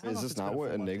it? Is this not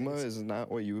what Enigma? Is it not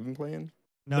what you've been playing?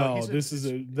 No, this is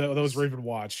that was Raven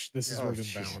Watch. This is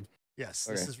Ravenbound. Yes,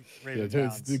 this is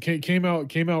Ravenbound. It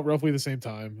came out roughly the same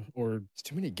time, or it's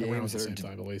too many games at the same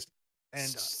time at least. And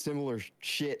similar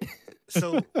shit.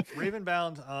 So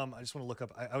Ravenbound, I just want to look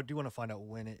up. I do want to find out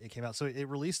when it came out. So it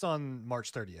released on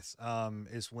March 30th.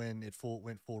 Is when it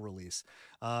went full release.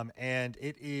 And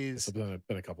it is. It's been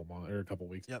a couple months or a couple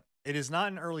weeks. Yep. It is not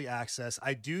in early access.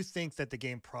 I do think that the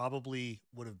game probably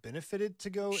would have benefited to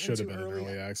go into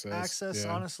early access.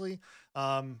 Yeah. Honestly,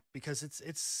 because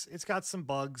it's got some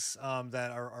bugs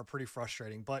that are pretty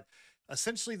frustrating, but.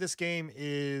 Essentially, this game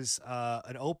is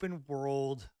an open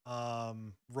world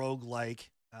roguelike,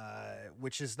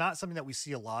 which is not something that we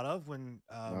see a lot of when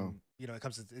it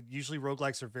comes to usually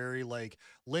roguelikes are very like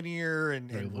linear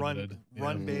and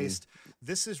run based.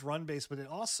 This is run based, but it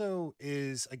also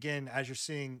is, again, as you're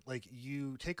seeing, like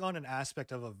you take on an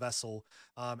aspect of a vessel,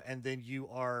 and then you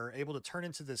are able to turn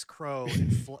into this crow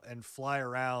and fly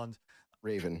around.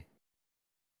 Raven.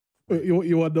 You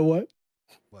want to know what?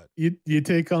 What you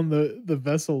take on the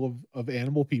vessel of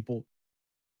animal people.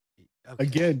 Okay.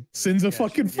 Again, Sin's a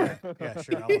fucking furry. Yeah,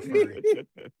 sure. I'm a furry.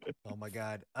 Oh my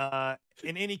god.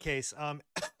 In any case,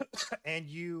 and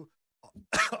you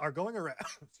are going around.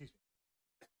 Excuse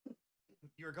me.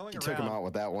 You're going around. Took him out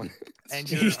with that one.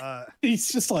 And you're, he's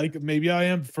just like, maybe I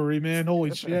am furry, man.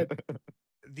 Holy shit.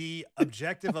 The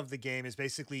objective of the game is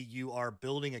basically you are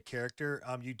building a character.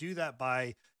 You do that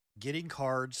by getting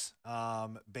cards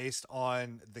based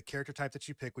on the character type that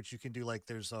you pick, which you can do. Like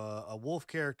there's a wolf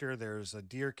character, there's a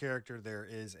deer character, there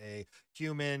is a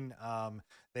human.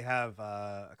 They have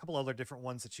a couple other different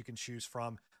ones that you can choose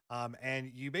from.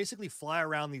 And you basically fly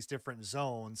around these different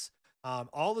zones.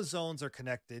 All the zones are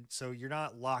connected, so you're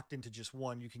not locked into just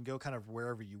one. You can go kind of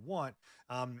wherever you want.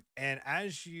 And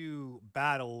as you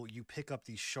battle, you pick up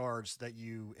these shards that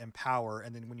you empower.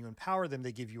 And then when you empower them,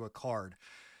 they give you a card.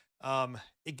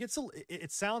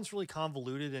 It sounds really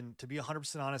convoluted, and to be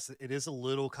 100% honest, it is a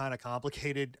little kind of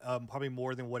complicated, probably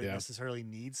more than what it necessarily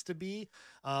needs to be.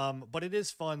 But it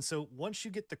is fun. So once you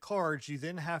get the cards, you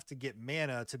then have to get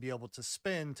mana to be able to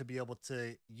spend, to be able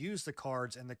to use the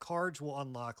cards, and the cards will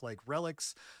unlock like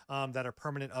relics, that are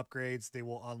permanent upgrades. They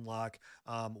will unlock,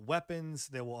 weapons,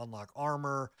 they will unlock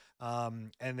armor,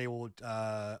 and they will,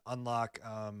 unlock,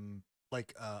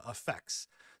 effects.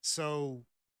 So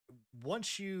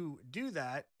once you do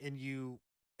that and you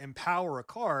empower a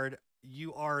card,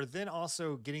 you are then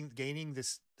also gaining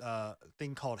this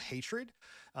thing called hatred.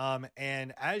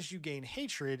 And as you gain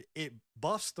hatred, it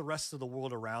buffs the rest of the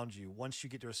world around you once you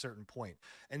get to a certain point.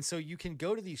 And so you can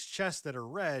go to these chests that are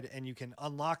red and you can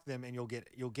unlock them, and you'll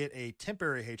get a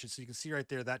temporary hatred. So you can see right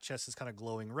there, that chest is kind of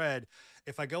glowing red.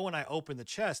 If I go and I open the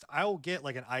chest, I will get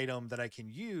like an item that I can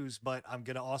use, but I'm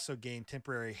going to also gain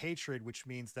temporary hatred, which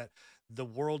means that the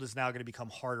world is now going to become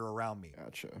harder around me.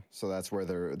 Gotcha. So that's where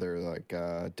their like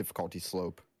difficulty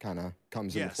slope kind of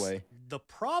comes into play. The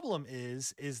problem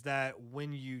is that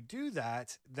when you do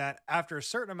that after a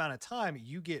certain amount of time,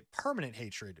 you get permanent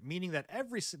hatred, meaning that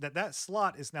that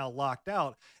slot is now locked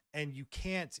out, and you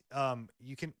can't,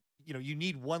 you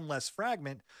need one less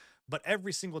fragment. But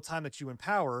every single time that you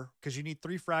empower, because you need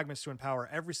 3 fragments to empower,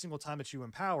 every single time that you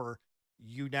empower,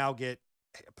 you now get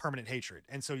permanent hatred.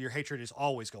 And so your hatred is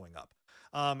always going up.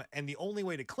 And the only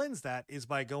way to cleanse that is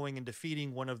by going and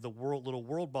defeating one of the little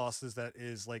world bosses that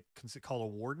is like called a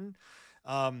warden.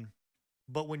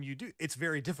 But when you do, it's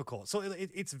very difficult. So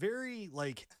it's very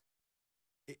like,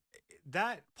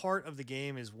 that part of the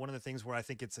game is one of the things where I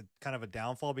think it's a kind of a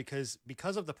downfall because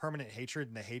of the permanent hatred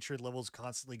and the hatred levels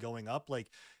constantly going up. Like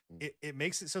it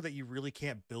makes it so that you really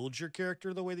can't build your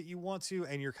character the way that you want to,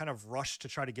 and you're kind of rushed to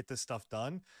try to get this stuff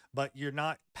done, but you're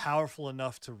not powerful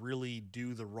enough to really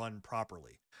do the run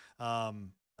properly.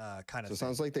 Kind of. So it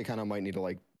sounds like they kind of might need to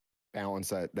like balance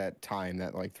that time,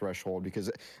 that like threshold,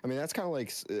 because I mean that's kind of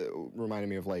like reminding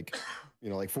me of like, you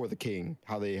know, like For the King,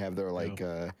 how they have their like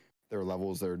their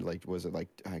levels. They're like, was it like,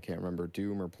 I can't remember,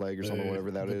 Doom or Plague or something, whatever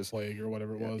that is. Plague or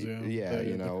whatever it was. You know,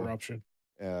 the corruption.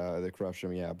 The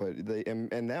corruption, yeah. But they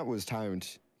and that was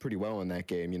timed pretty well in that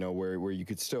game, you know, where you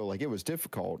could still like, it was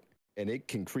difficult and it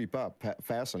can creep up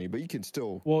fast on you, but you can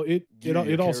still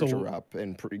it also up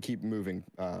and keep moving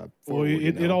forward.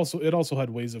 It also had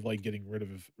ways of like getting rid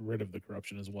of the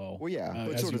corruption as well. Well, yeah,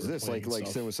 but so does this. Like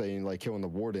Sin was saying, like killing the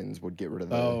wardens would get rid of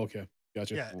that. Oh, okay.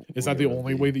 Gotcha. Yeah. Is that the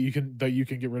only way that you can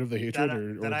get rid of the hatred,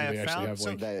 or do they actually have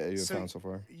like that you've found so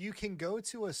far? You can go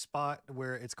to a spot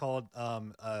where it's called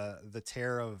the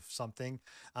Tear of something,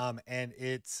 and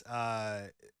it's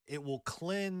it will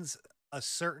cleanse a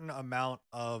certain amount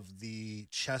of the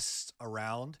chests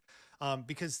around,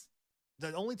 because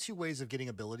the only two ways of getting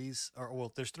abilities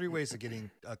there's three ways of getting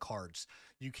cards.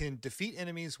 You can defeat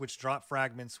enemies, which drop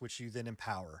fragments, which you then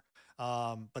empower,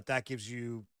 but that gives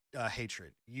you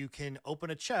hatred. You can open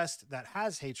a chest that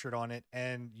has hatred on it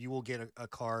and you will get a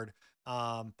card,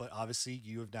 but obviously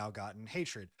you have now gotten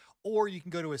hatred. Or you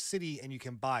can go to a city and you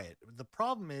can buy it. The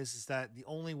problem is that the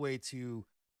only way to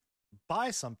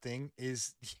buy something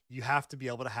is you have to be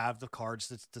able to have the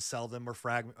cards to sell them or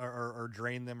fragment or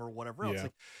drain them or whatever else.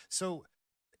 Like, so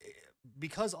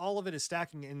because all of it is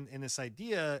stacking in this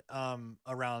idea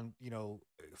around, you know,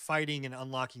 fighting and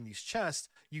unlocking these chests,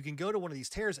 you can go to one of these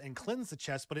tears and cleanse the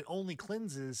chest, but it only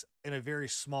cleanses in a very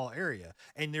small area,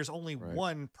 and there's only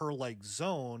one per like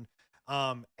zone.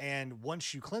 And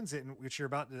once you cleanse it, and which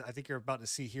I think you're about to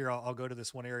see here, I'll go to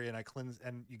this one area and I cleanse,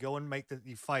 and you go and make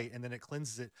you fight, and then it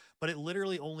cleanses it, but it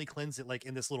literally only cleanses it like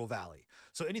in this little valley.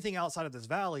 So anything outside of this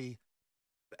valley,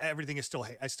 everything is still,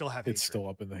 I still have hatred. It's still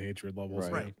up in the hatred levels.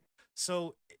 Right.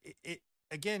 So it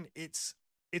again, it's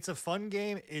a fun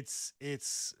game. It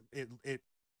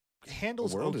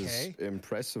handles the world okay. Is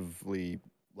impressively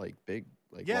like big,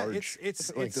 like large.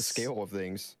 It's like the scale of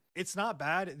things. It's not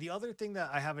bad. The other thing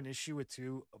that I have an issue with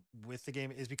too with the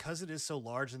game is because it is so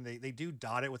large and they do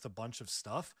dot it with a bunch of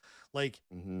stuff. Like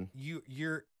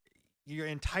you're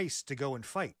enticed to go and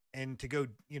fight and to go,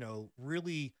 you know,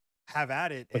 really have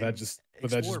at it. But that just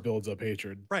builds up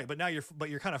hatred. Right. But now you're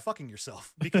kind of fucking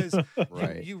yourself because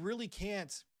you really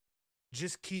can't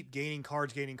just keep gaining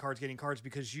cards,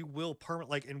 because you will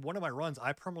like in one of my runs,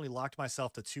 I permanently locked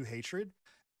myself to 2 hatred,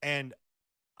 and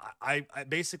I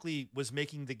basically was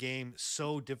making the game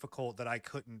so difficult that I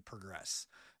couldn't progress,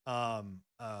 you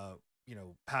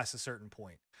know, past a certain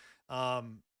point.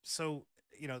 So,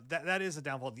 you know, that is a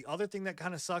downfall. The other thing that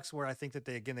kind of sucks, where I think that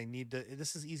they need to,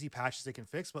 this is easy patches they can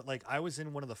fix, but like I was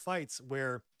in one of the fights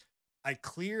where I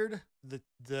cleared the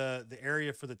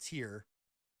area for the tier.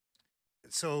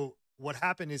 So what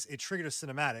happened is it triggered a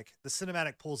cinematic. The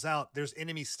cinematic pulls out. There's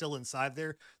enemies still inside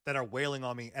there that are wailing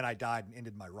on me, and I died and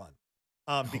ended my run.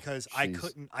 Because I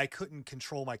couldn't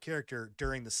control my character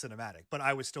during the cinematic, but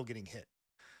I was still getting hit.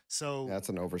 So that's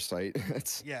an oversight.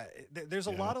 There's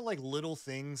a lot of like little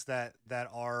things that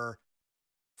are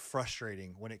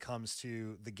frustrating when it comes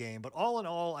to the game, but all in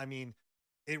all, I mean,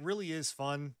 it really is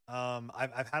fun.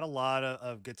 I've had a lot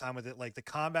of good time with it. Like the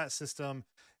combat system,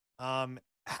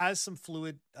 has some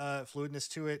fluidness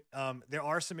to it. There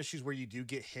are some issues where you do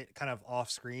get hit kind of off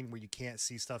screen, where you can't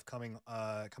see stuff coming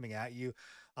at you.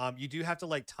 You do have to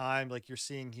like time, like you're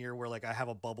seeing here, where like I have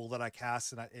a bubble that I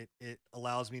cast, and it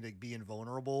allows me to be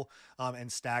invulnerable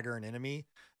and stagger an enemy.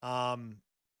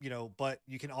 You know, but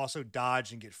you can also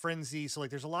dodge and get frenzy. So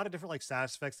like there's a lot of different like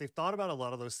status effects. They've thought about a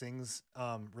lot of those things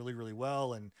really, really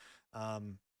well, and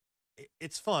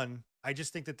it's fun. I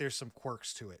just think that there's some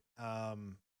quirks to it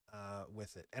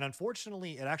with it, and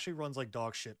unfortunately it actually runs like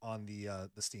dog shit on the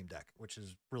Steam Deck, which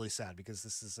is really sad, because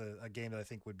this is a game that I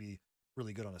think would be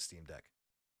really good on a Steam Deck.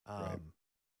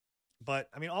 But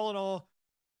I mean, all in all,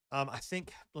 I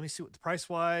think, let me see what the price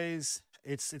wise,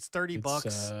 it's $30.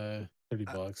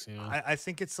 $30, yeah. I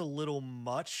think it's a little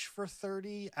much for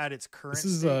 30 at its current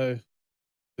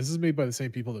this is made by the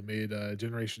same people that made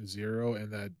Generation Zero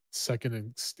and that Second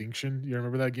Extinction. You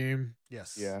remember that game?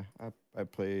 Yes. Yeah, I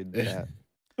played that.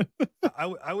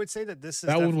 I would say that this is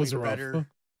that definitely one was better. rough.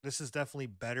 This is definitely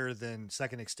better than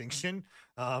Second Extinction,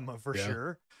 for Yeah.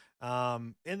 sure.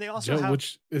 And they also have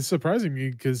Which is surprising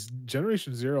me because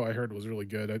Generation Zero I heard was really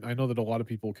good. I know that a lot of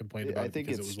people complained about I it think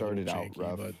because it it was a little started out janky,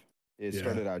 rough. but It yeah.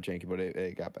 started out janky, but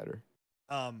it got better.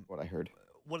 um What I heard.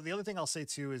 What the other thing I'll say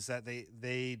too is that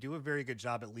they do a very good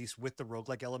job, at least with the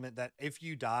roguelike element, that if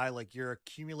you die, like you're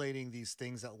accumulating these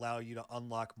things that allow you to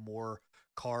unlock more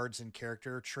cards and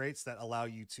character traits that allow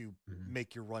you to Mhm.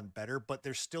 make your run better, but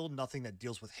there's still nothing that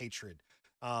deals with hatred,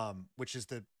 which is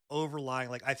the overlying,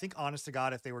 like, I think honest to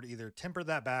God, if they were to either temper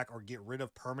that back or get rid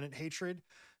of permanent hatred,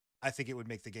 I think it would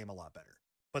make the game a lot better.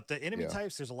 But the enemy Yeah.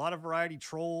 types, there's a lot of variety,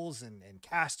 trolls and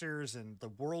casters, and the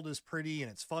world is pretty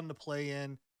and it's fun to play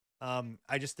in.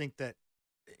 I just think that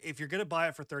if you're gonna buy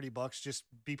it for $30, just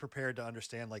be prepared to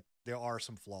understand like there are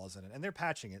some flaws in it, and they're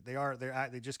patching it.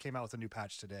 They just came out with a new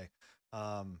patch today,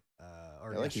 or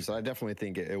Yeah, like you said, I yesterday. definitely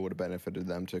think it would have benefited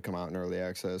them to come out in early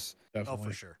access. Oh, for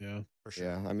Definitely. sure, Yeah. for sure.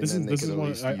 Yeah, I mean, This then is they this could is at one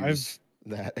least use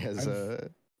that I've as a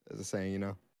saying, you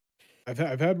know.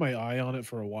 I've had my eye on it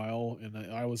for a while, and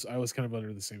I was kind of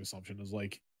under the same assumption as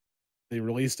like they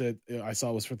released it. I saw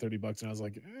it was for $30, and I was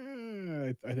like,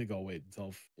 I think I'll wait until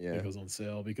it Yeah. goes on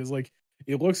sale because like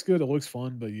it looks good, it looks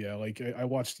fun, but yeah, like I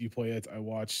watched you play it, I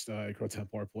watched Crow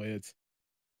Templar play it,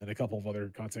 and a couple of other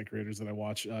content creators that I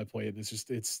watch play it. And it's just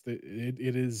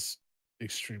it is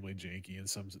extremely janky in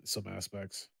some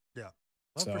aspects. Yeah,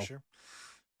 well, for So sure.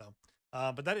 So,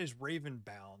 but that is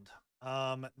Ravenbound.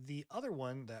 The other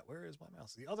one that, where is my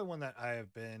mouse? The other one that I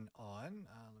have been on,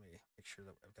 let me make sure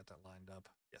that I've got that lined up.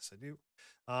 Yes, I do.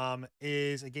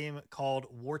 Is a game called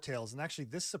War Tales, and actually,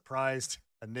 this surprised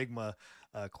Enigma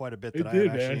quite a bit that it I am did,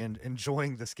 actually man.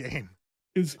 Enjoying this game.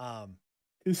 Is Um,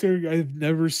 considering I've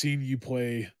never seen you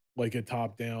play like a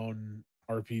top-down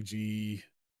RPG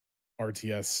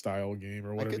RTS style game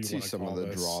or I whatever could you see want to some of call the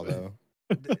this. draw though,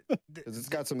 the, because it's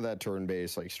the, got some of that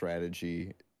turn-based like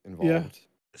strategy Yeah. involved.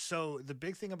 so the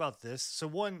big thing about this, so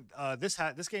one, this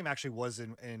game actually was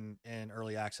in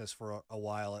early access for a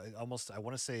while, almost, I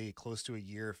want to say close to a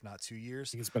year, if not 2 years.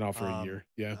 I think it's been out for a um year.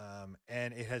 Yeah.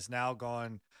 and it has now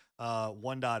gone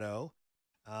 1.0.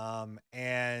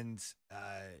 And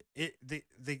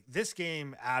this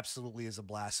game absolutely is a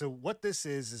blast. So what this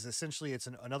is essentially, it's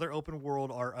another open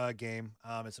world game.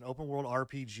 It's an open world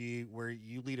RPG where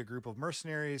you lead a group of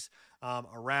mercenaries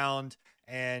around,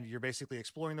 and you're basically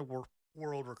exploring the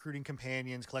world, recruiting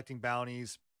companions, collecting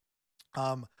bounties.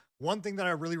 um, One thing that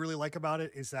I really, really like about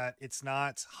it is that it's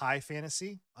not high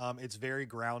fantasy. It's very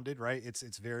grounded, right?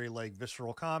 It's very like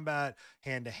visceral combat,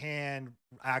 hand to hand,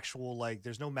 actual, like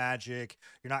there's no magic.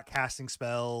 You're not casting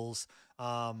spells,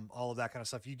 all of that kind of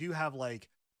stuff. You do have like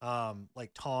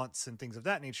taunts and things of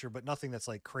that nature, but nothing that's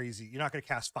like crazy. You're not going to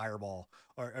cast fireball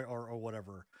or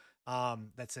whatever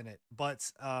that's in it. But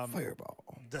Fireball.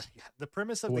 the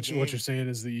premise of the What you're game, saying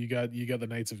is that you got the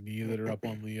Knights of Ni that are Mhm.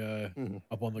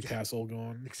 up on the yeah, castle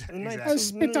going. The Knights I exactly. of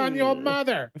spit on your Ni.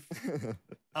 mother.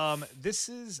 This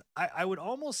is, I would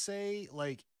almost say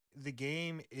like the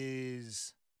game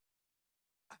is,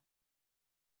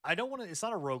 I don't want to, it's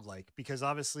not a roguelike because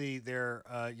obviously you're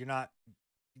not,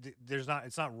 there's not,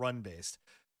 it's not run based.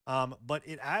 But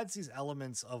it adds these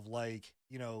elements of like,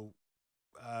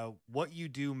 what you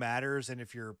do matters. And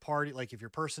if your party, like if your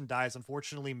person dies,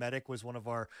 unfortunately, Medic was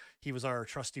he was our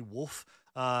trusty wolf.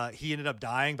 He ended up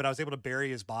dying, but I was able to bury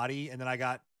his body. And then I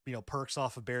got, perks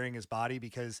off of burying his body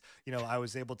because, I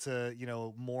was able to,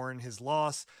 mourn his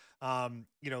loss.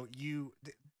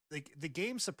 Like the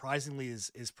game surprisingly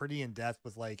is pretty in depth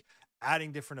with like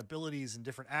adding different abilities and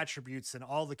different attributes, and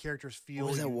all the characters feel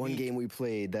What was that one unique. game we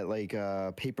played? That like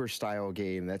paper style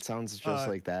game that sounds just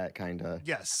like that kind of.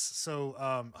 Yes. So,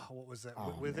 what was that?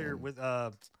 Oh With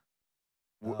man.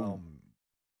 um,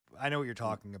 I know what you're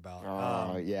talking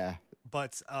about. Yeah.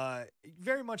 But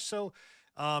very much so.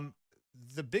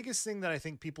 The biggest thing that I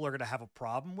think people are going to have a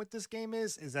problem with this game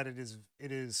is that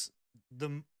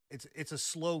it's a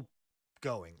slow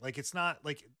going. Like it's not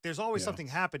like there's always Yeah. something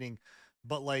happening,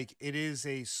 but like it is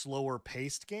a slower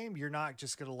paced game. You're not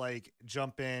just going to like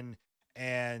jump in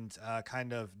and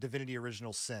kind of Divinity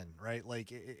Original Sin, right?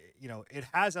 Like it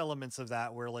has elements of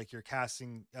that where like you're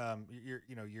casting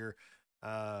your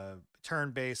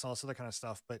turn based, all this other kind of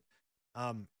stuff. But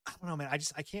I don't know, man.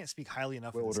 I can't speak highly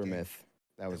enough of this game. Wildermyth.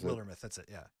 That was it. Wildermyth, that's it.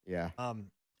 Yeah. Yeah.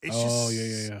 It's Oh,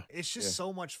 just yeah. it's just Yeah.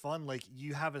 so much fun. Like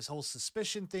you have this whole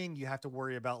suspicion thing. You have to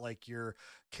worry about like your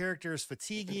characters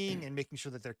fatiguing and making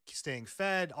sure that they're staying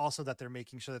fed. Also that they're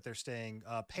making sure that they're staying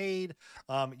paid.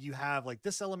 You have like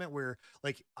this element where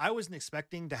like I wasn't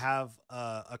expecting to have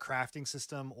a crafting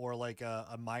system or like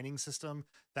a mining system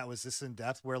that was this in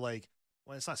depth where like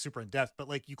well, it's not super in depth, but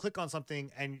like you click on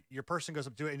something and your person goes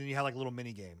up to it and then you have like a little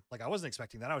mini game. Like I wasn't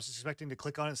expecting that. I was just expecting to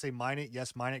click on it and say mine it,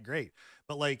 yes, mine it, great.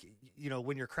 But like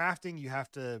when you're crafting, you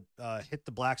have to hit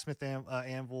the blacksmith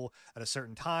anvil at a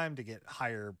certain time to get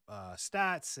higher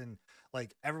stats, and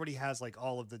like everybody has like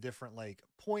all of the different like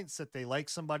points that they like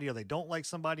somebody or they don't like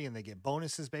somebody, and they get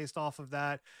bonuses based off of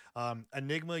that.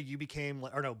 Enigma, you became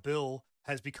or no, Bill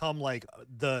has become like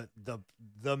the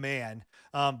man,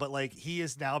 but like he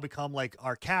has now become like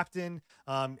our captain,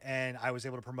 and I was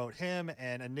able to promote him.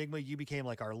 And Enigma, you became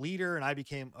like our leader, and I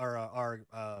became our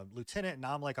lieutenant, and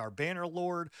now I'm like our banner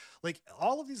lord. Like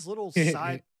all of these little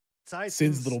side Sin's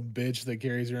things. little bitch that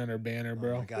carries around her banner,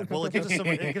 bro. Oh my god! Well, it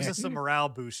gives us some morale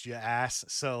boost, you ass.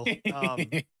 So,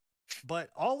 but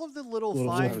all of the little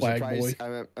fine flag boy.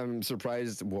 I'm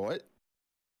surprised. What?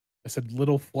 I said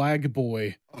little flag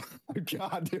boy. Oh my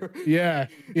god, dude. Yeah,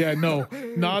 no,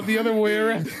 not the other way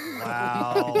around.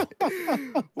 Wow.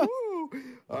 Woo.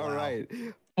 All Wow. right.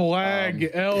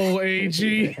 Flag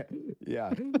LAG.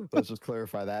 Yeah, let's just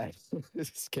clarify that.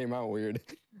 This came out weird.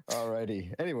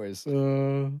 Alrighty. Anyways.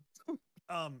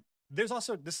 This is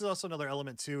also another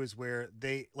element too, is where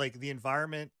they like the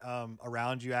environment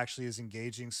around you actually is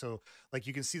engaging. So like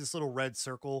you can see this little red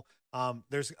circle.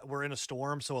 We're in a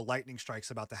storm, so a lightning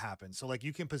strike's about to happen. So like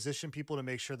you can position people to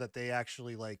make sure that they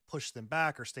actually like push them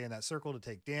back or stay in that circle to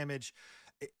take damage.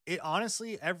 It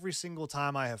honestly, every single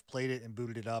time I have played it and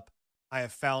booted it up, I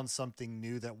have found something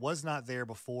new that was not there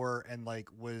before, and like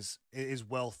is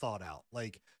well thought out.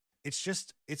 Like it's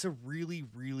a really,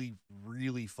 really,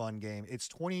 really fun game. It's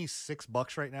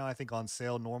 $26 right now, I think, on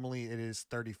sale. Normally it is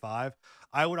 35.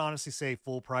 I would honestly say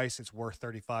full price, it's worth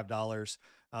 $35.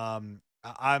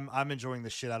 I'm enjoying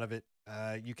the shit out of it.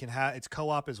 You can have it's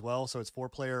co-op as well, so it's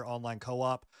 4-player online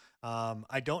co-op.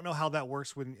 I don't know how that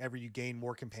works whenever you gain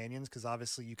more companions, because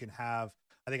obviously you can have.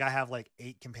 I think I have like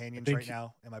 8 companions right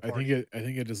now in my party. I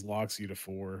think it just locks you to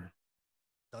 4.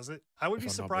 Does it? I would be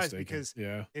surprised, because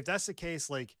if that's the case,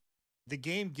 like the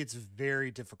game gets very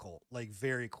difficult, like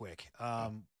very quick.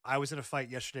 I was in a fight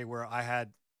yesterday where I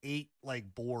had 8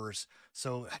 like boars,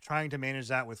 so trying to manage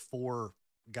that with 4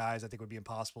 guys I think would be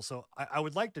impossible. So I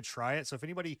would like to try it. So if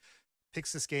anybody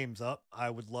picks this games up, I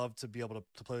would love to be able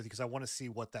to play with you, because I want to see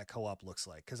what that co-op looks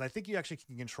like, because I think you actually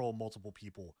can control multiple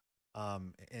people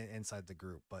inside the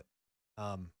group. But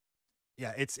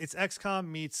yeah, it's XCOM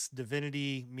meets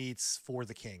Divinity meets For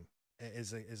the King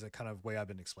is a kind of way I've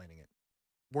been explaining it.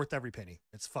 Worth every penny.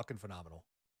 It's fucking phenomenal.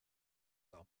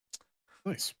 So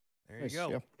nice. There you go.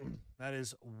 Yep. That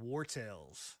is War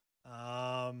Tales.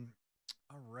 All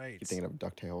right. You're thinking of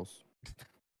DuckTales.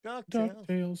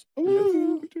 DuckTales.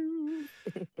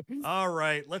 All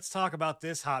right, let's talk about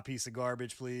this hot piece of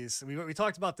garbage, please. We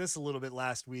talked about this a little bit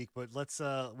last week, but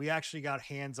we actually got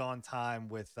hands-on time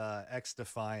with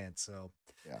XDefiant. So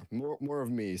yeah, more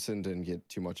of me. Sin didn't get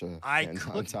too much of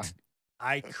hands-on time.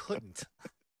 I couldn't.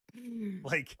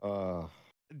 Like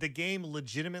the game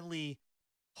legitimately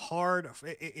hard.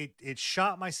 It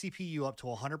shot my CPU up to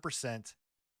 100%.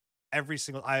 Every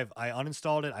single I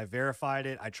uninstalled it, I verified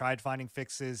it, I tried finding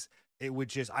fixes. It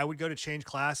would I would go to change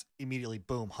class immedially,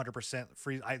 boom, 100%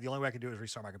 free. The only way I could do it is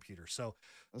restart my computer. So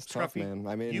that's tough, man.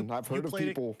 I mean, I've heard of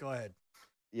people. Go ahead.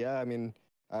 Yeah, I mean,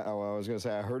 I was gonna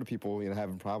say I heard of people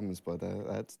having problems, but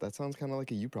that sounds kind of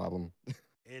like a you problem.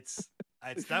 It's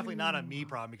definitely not a me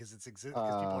problem, because because people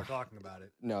are talking about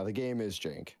it. No, the game is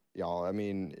jank, y'all. I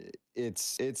mean,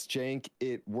 it's jank.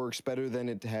 It works better than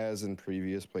it has in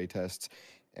previous playtests.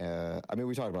 I mean,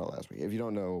 we talked about it last week. If you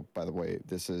don't know, by the way,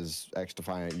 this is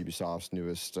XDefiant, Ubisoft's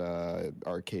newest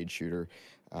arcade shooter,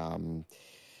 and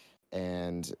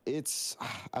it's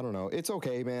I don't know, it's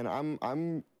okay, man.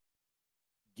 I'm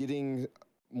getting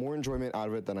more enjoyment out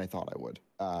of it than I thought I would.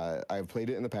 I've played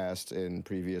it in the past in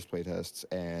previous playtests,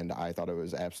 and I thought it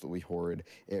was absolutely horrid.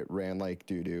 It ran like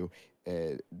doo-doo.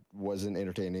 It wasn't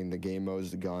entertaining. The game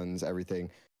modes, the guns, everything.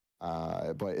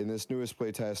 But in this newest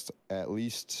playtest, at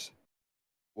least,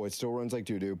 well, it still runs like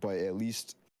doo-doo, but at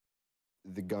least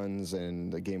the guns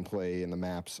and the gameplay and the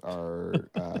maps are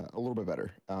a little bit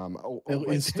better.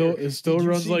 It still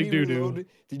runs like doo-doo.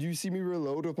 Did you see me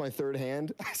reload with my third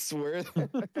hand? I swear.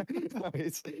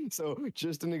 So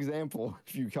just an example,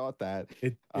 if you caught that.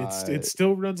 It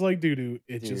still runs like doo-doo.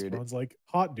 It just runs like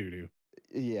hot doo-doo.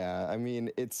 Yeah, I mean,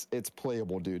 it's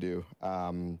playable doo-doo.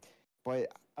 But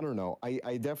I don't know.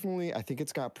 I definitely think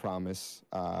it's got promise.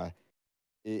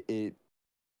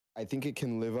 I think it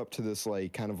can live up to this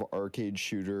like kind of arcade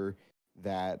shooter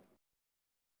that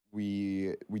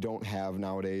we don't have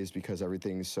nowadays, because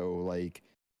everything's so like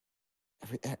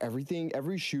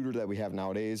every shooter that we have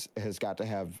nowadays has got to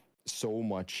have so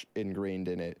much ingrained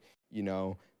in it you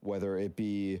know, whether it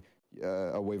be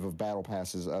a wave of battle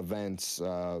passes, events,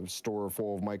 store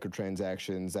full of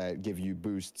microtransactions that give you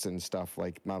boosts and stuff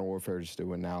like Modern Warfare is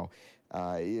doing now.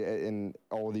 And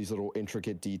all these little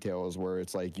intricate details where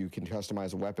it's like you can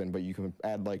customize a weapon, but you can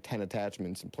add like 10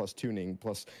 attachments and plus tuning,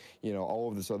 plus, you know, all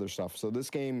of this other stuff. So this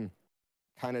game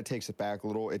kind of takes it back a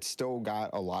little. It's still got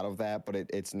a lot of that, but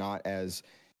it's not as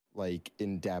like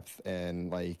in depth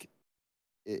and like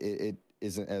it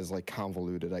isn't as like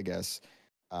convoluted, I guess.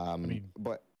 I mean,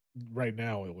 but right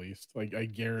now at least, like I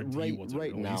guarantee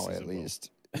right now at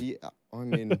least. Yeah, I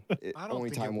mean, only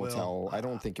time will tell. I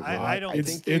don't think it will. I don't.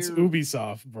 It's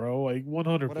Ubisoft, bro. Like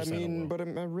 100%. But I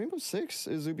mean, Rainbow Six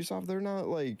is Ubisoft. They're not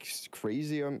like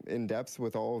crazy in depth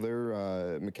with all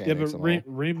their mechanics. Yeah, but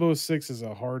Rainbow Six is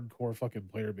a hardcore fucking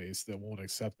player base that won't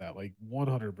accept that. Like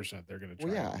 100%, they're gonna try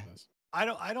this.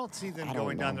 I don't see them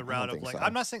going down the route of like,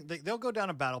 I'm not saying they'll go down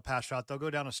a battle pass route, they'll go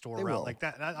down a store route like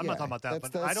that. I'm not talking about that,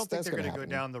 but I don't think they're going to go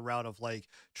down the route of like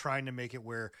trying to make it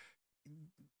where,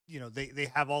 you know,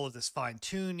 they have all of this fine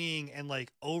tuning and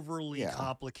like overly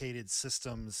complicated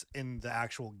systems in the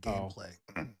actual gameplay.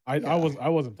 I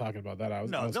wasn't talking about that. I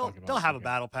was talking about they'll have a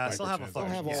battle pass. They'll have a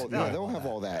fucking they'll have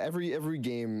all that. Every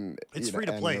game. It's free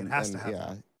to play. It has to have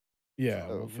that. Yeah,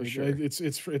 for sure.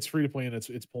 It's free to play and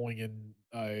it's pulling in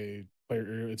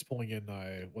it's pulling in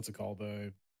what's it called,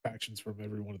 factions from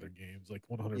every one of their games, like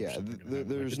 100%. Yeah,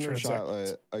 there's no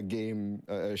shot a game,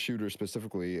 a shooter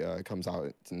specifically, comes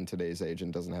out in today's age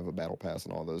and doesn't have a battle pass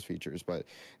and all those features. But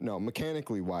no,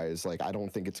 mechanically wise, like I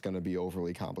don't think it's going to be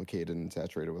overly complicated and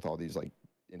saturated with all these like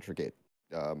intricate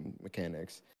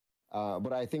mechanics.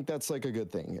 But I think that's like a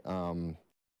good thing,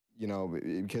 you know,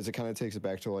 because it kind of takes it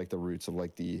back to like the roots of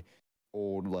like the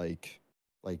old like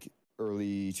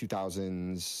early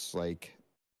 2000s like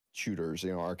shooters,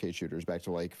 you know, arcade shooters, back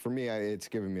to like, for me, it's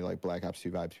giving me like Black Ops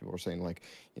 2 vibes. People are saying like,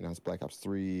 you know, it's Black Ops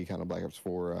 3, kind of Black Ops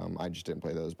 4. I just didn't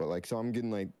play those, but like, so I'm getting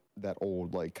like that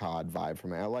old like COD vibe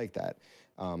from it. I like that.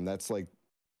 That's like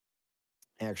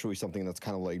actually something that's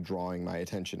kind of like drawing my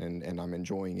attention, and I'm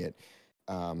enjoying it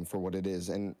for what it is.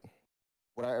 And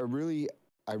what I really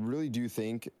do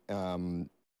think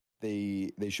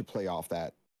they should play off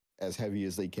that as heavy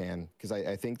as they can, because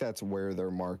I think that's where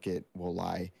their market will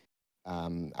lie.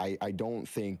 I don't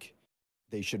think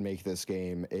they should make this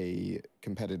game a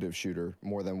competitive shooter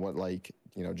more than what, like,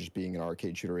 you know, just being an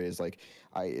arcade shooter is. Like,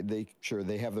 they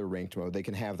have their ranked mode. They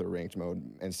can have their ranked mode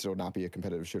and still not be a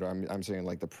competitive shooter. I'm saying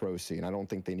like the pro scene. I don't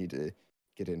think they need to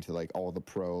get into like all the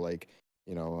pro, like,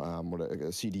 you know,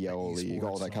 CDL league,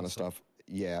 all that kind of stuff.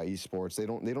 Yeah, esports. They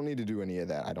don't need to do any of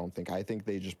that. I don't think. I think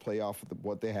they just play off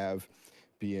what they have,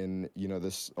 being, you know,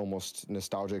 this almost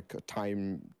nostalgic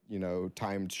timed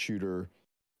shooter,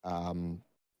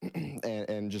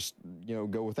 and just, you know,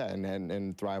 go with that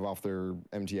and thrive off their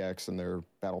MTX and their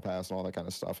battle pass and all that kind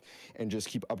of stuff, and just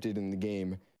keep updating the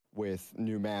game with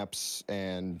new maps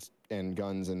and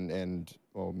guns and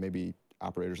well, maybe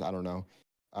operators. I don't know.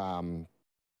 I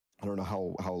don't know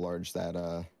how large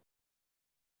that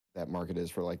market is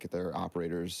for like their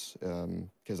operators,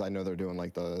 because I know they're doing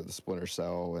like the Splinter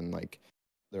Cell and like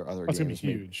their other games. That's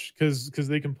gonna be huge because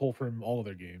they can pull from all of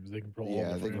their games. They can pull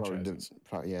all the franchises.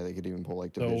 They could even pull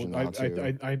like Division.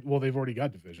 Well, they've already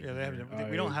got Division. Yeah, they have.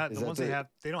 We don't have the ones they have.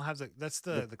 They don't have that's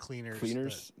the cleaners.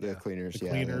 Cleaners, the cleaners. The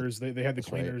cleaners. They had the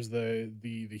cleaners. Right.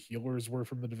 The healers were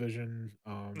from the Division.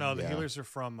 No, the healers are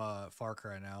from Far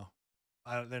Cry now.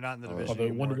 They're not in the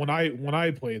Division. When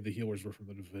I played, the healers were from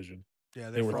the Division. Yeah,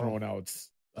 they were throwing out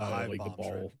like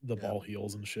the ball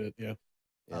heals and shit. Yeah.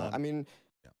 I mean.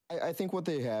 I think what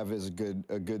they have is a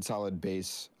good solid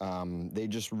base. They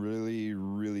just really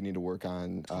need to work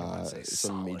on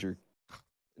some major.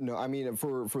 No, I mean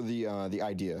for the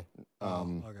idea.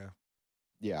 Okay.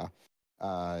 Yeah.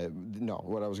 No,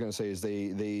 what I was gonna say is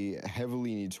they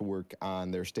heavily need to work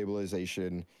on their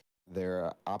stabilization,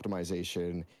 their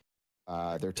optimization,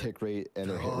 their tick rate, and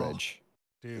their hit reg.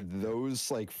 Dude,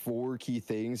 those like 4 key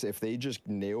things. If they just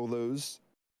nail those,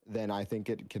 then I think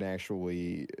it can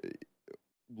actually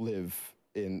live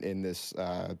in this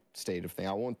state of thing.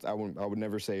 I would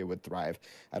never say it would thrive.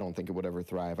 I don't think it would ever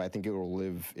thrive. I think it will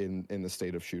live in the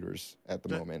state of shooters at the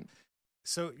moment.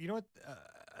 So you know what?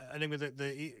 I think with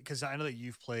because I know that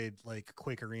you've played like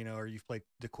Quake Arena, or you've played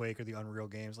the Quake or the Unreal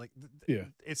games. Like,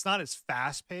 it's not as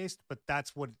fast paced, but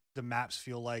that's what the maps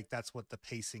feel like. That's what the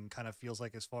pacing kind of feels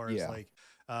like, as far as like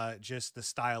just the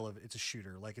style of it's a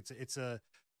shooter. Like it's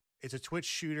a Twitch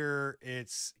shooter.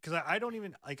 It's because I don't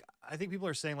even like. I think people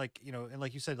are saying like, you know, and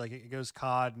like you said, like it goes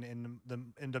COD and the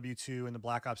MW2 and the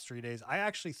Black Ops 3 days. I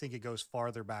actually think it goes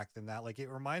farther back than that. Like, it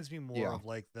reminds me more of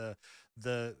like the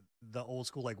old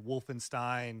school like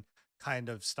Wolfenstein, kind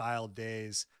of style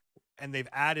days, and they've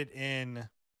added in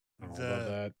I don't know about the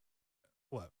that.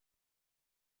 what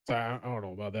So I don't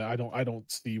know about that. I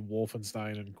don't see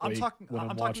Wolfenstein and Quake when I'm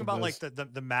I'm talking watching about like this.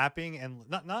 the mapping and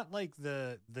not like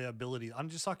the ability. I'm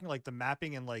just talking like the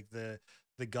mapping and like the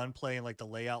gunplay and like the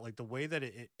layout, like the way that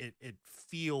it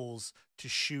feels to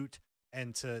shoot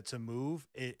and to move.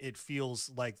 It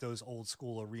feels like those old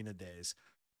school arena days.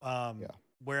 Um, Yeah.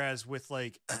 Whereas with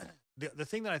like the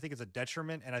thing that I think is a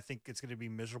detriment, and I think it's going to be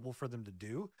miserable for them to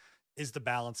do, is the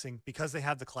balancing, because they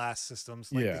have the class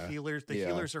systems. Like Yeah. the Yeah.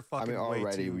 healers are I fucking mean, way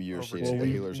already too you're seeing Well, it. The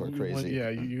overtuned. healers are crazy. yeah,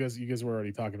 you guys were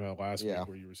already talking about it last Yeah. week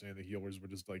where you were saying the healers were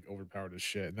just like overpowered as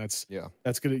shit, and Yeah.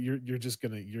 that's gonna you're just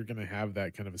gonna have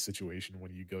that kind of a situation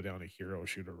when you go down a hero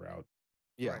shooter route.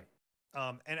 Yeah.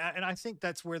 Right. And I think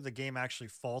that's where the game actually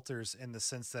falters, in the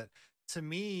sense that, to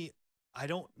me, I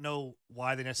don't know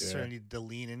why they necessarily need to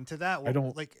lean into that. I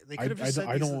don't Like they could have just said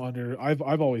I these. don't under I've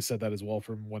always said that as well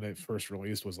from when it first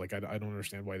released, was like I don't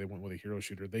understand why they went with a hero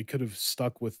shooter. They could have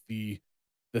stuck with the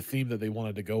theme that they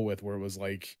wanted to go with, where it was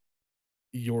like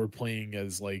you're playing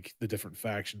as like the different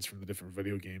factions from the different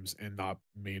video games, and not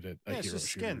made it a Yeah, it's hero just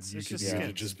shooter. skins. You It's could just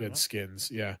skins, just you been know?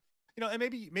 skins. Yeah. And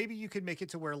maybe you could make it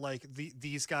to where like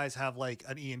these guys have like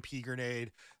an EMP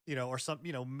grenade, or some,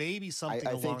 maybe something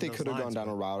I along think they those could have gone lines, down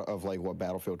a but- route of like what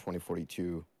Battlefield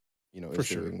 2042, For is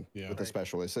sure. doing Yeah. with the Right.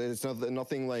 specialists. It's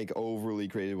nothing like overly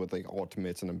created with like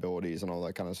ultimates and abilities and all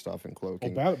that kind of stuff and Well,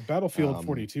 cloaking. Battlefield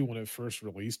 42, when it first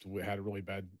released, had a really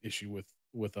bad issue with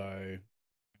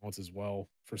once as well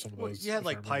for some of Well, those. you had if I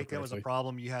like remember Pike, that was a correctly.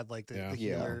 problem. You had like the Yeah. Yeah.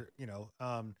 healer,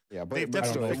 Yeah, they've but I don't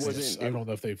still, know it if wasn't. I don't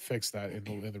know if they've fixed that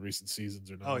in the recent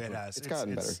seasons or not. Oh, yeah, it but- has. It's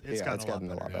gotten better. It's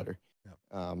gotten a lot better.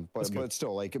 That's But good.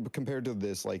 still, like compared to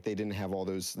this, like they didn't have all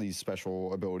these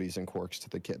special abilities and quirks to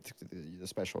the kit, to the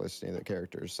specialists, the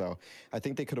characters. So I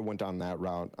think they could have went down that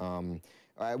route.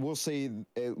 I will say,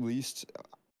 at least,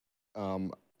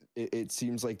 it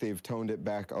seems like they've toned it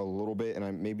back a little bit,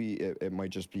 and maybe it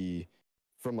might just be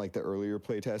from like the earlier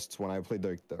play tests. When I played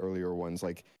the earlier ones,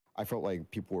 like I felt like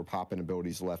people were popping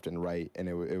abilities left and right, and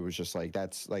it was just like,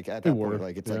 that's like at that point,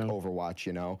 like it's like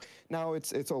Overwatch, Now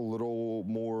it's a little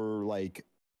more like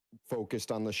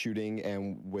focused on the shooting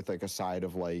and with like a side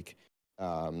of like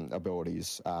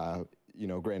abilities.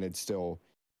 Granted, still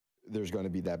there's going to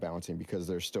be that balancing, because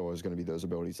there still is going to be those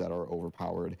abilities that are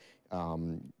overpowered.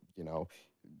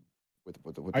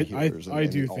 With the healers and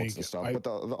do the ults think and stuff, but the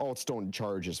ults don't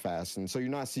charge as fast, and so you're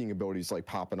not seeing abilities like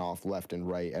popping off left and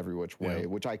right every which way,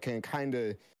 which I can kind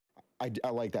of I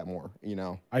like that more.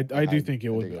 I do think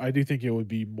it would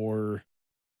be more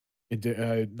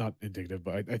not indicative,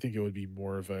 but I think it would be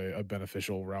more of a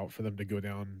beneficial route for them to go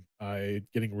down,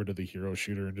 getting rid of the hero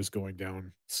shooter and just going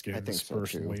down skins. I think so,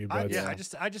 personally, too. but I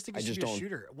just think it should be a don't-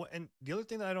 shooter. And the other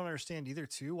thing that I don't understand either,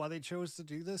 too, why they chose to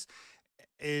do this,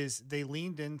 is they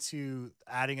leaned into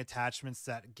adding attachments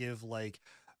that give like,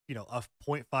 a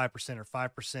 0.5% or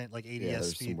 5% like ADS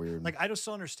there's speed. some weird. Like, I just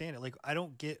don't understand it. Like, I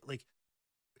don't get, like,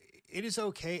 it is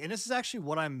okay. And this is actually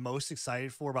what I'm most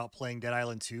excited for about playing Dead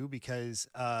Island 2, because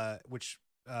which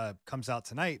comes out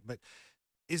tonight, but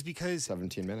is because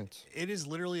 17 minutes. it is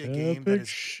literally a game that is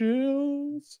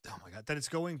chills. oh my god, that it's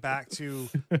going back to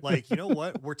like, you know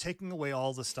what, we're taking away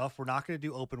all the stuff, we're not going to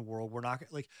do open world, we're not gonna,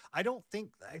 like, I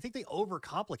think they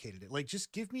overcomplicated it. Like,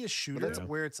 just give me a shooter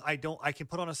where it's I can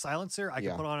put on a silencer, I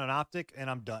can put on an optic, and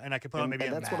I'm done, and I can put on maybe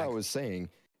and a that's mag. what I was saying,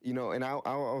 and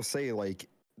I'll say, like,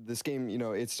 this game,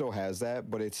 it still has that,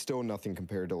 but it's still nothing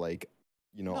compared to like,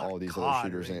 all these other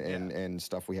shooters and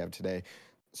stuff we have today.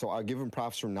 So I'll give them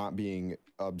props for not being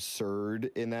absurd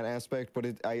in that aspect, but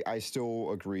I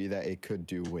still agree that it could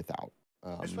do without.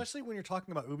 Especially when you're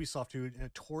talking about Ubisoft, who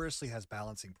notoriously has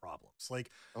balancing problems. Like,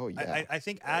 oh yeah, I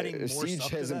think adding more Siege stuff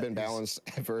to hasn't that been balanced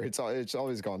ever. It's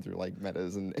always gone through like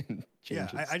metas and changes.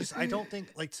 Yeah, I don't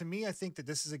think, like, to me, I think that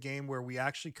this is a game where we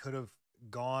actually could have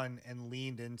gone and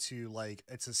leaned into like,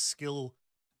 it's a skill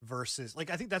versus, like,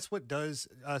 I think that's what does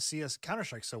CS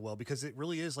Counter-Strike so well, because it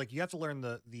really is like you have to learn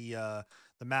the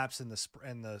maps and the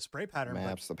spray pattern,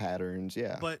 the patterns,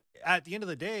 yeah. But at the end of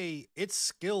the day, it's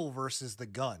skill versus the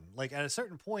gun. Like, at a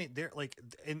certain point, there, like,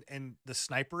 and the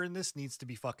sniper in this needs to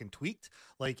be fucking tweaked.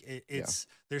 Like, it's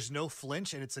there's no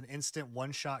flinch, and it's an instant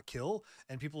one-shot kill.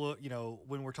 And people,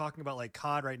 when we're talking about like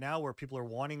COD right now, where people are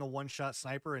wanting a one-shot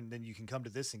sniper, and then you can come to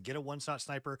this and get a one-shot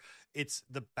sniper, it's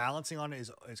the balancing on it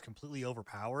is completely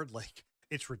overpowered. Like,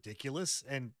 it's ridiculous,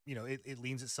 and it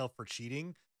leans itself for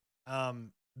cheating.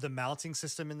 The mounting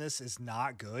system in this is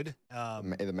not good.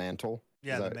 The mantle.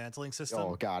 Yeah, the mantling system.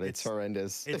 Oh god, it's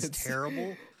horrendous. It's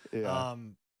terrible. Yeah.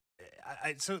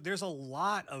 So there's a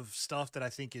lot of stuff that I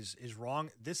think is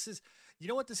wrong. This is, You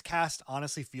know what this cast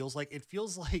honestly feels like? It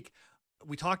feels like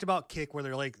we talked about Kick where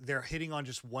they're hitting on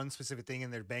just one specific thing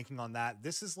and they're banking on that.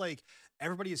 This is like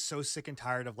everybody is so sick and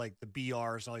tired of like the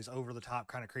BRs and all these over the top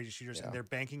kind of crazy shooters, and they're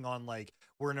banking on like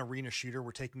we're an arena shooter, we're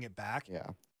taking it back. Yeah.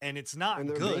 And it's not And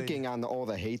they're good. banking on all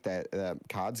the hate that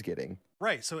COD's getting.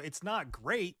 Right. So it's not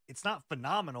great, it's not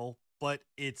phenomenal, but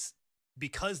it's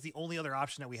because the only other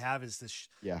option that we have is this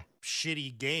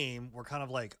shitty game. We're kind of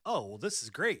like, oh, well, this is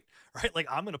great, right? Like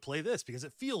I'm going to play this because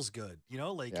it feels good, you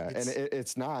know, like, and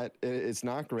it's not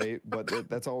great, but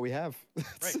that's all we have.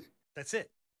 Right. That's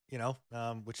it, you know,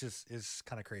 which is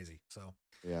kind of crazy. So,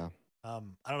 yeah. I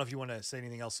don't know if you want to say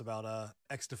anything else about,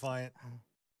 XDefiant.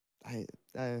 I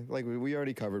like we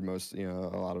already covered most, a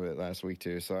lot of it last week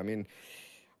too. So, I mean,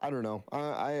 I don't know.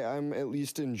 I'm at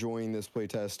least enjoying this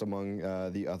playtest among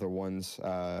the other ones.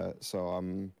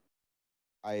 So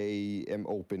I am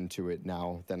open to it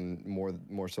now than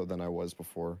more so than I was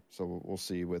before. So we'll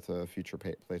see with future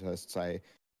playtests. I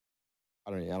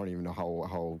don't even know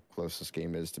how close this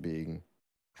game is to being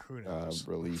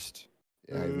released.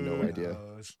 I have no idea.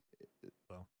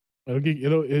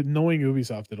 Knowing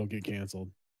Ubisoft, it'll get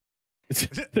canceled.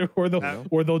 or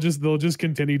they'll just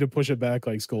continue to push it back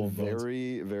like Skull and Bones.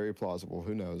 Very, very plausible.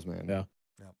 Who knows, man? Yeah.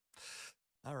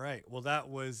 All right. Well, that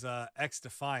was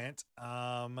XDefiant.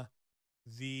 Hold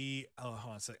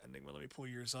on a second, Enigma. Let me pull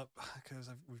yours up because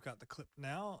we've got the clip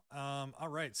now. All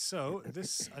right. So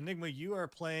this Enigma, you are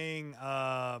playing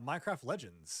Minecraft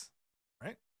Legends,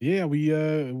 right? Yeah,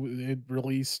 it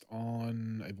released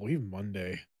on, I believe,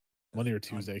 Monday or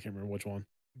Tuesday. I can't remember which one.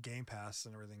 Game Pass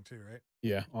and everything too, right?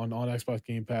 Yeah, on Xbox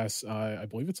Game Pass. I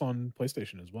believe it's on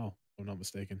PlayStation as well, if I'm not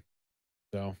mistaken.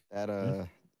 So that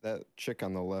chick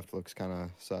on the left looks kind of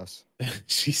sus.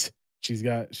 she's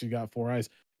got 4 eyes.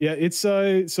 Yeah, it's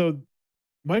so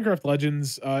Minecraft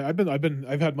Legends. I've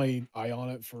had my eye on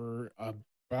it for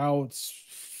about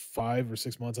 5 or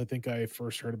 6 months. I think I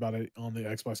first heard about it on the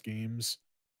Xbox Games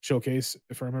Showcase,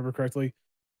 if I remember correctly.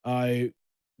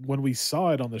 When we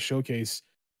saw it on the showcase,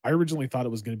 I originally thought it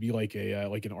was going to be like an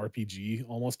RPG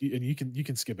almost, and you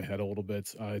can skip ahead a little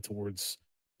bit towards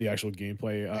the actual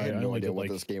gameplay. I had no idea what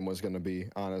this game was going to be,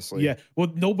 honestly. Yeah,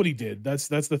 well, nobody did. That's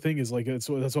the thing is like that's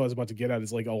what I was about to get at.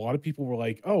 Is like a lot of people were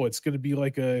like, oh, it's going to be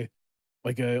like a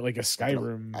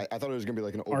Skyrim. I thought it was going to be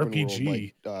like an open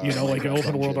RPG, world, like an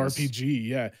open world RPG.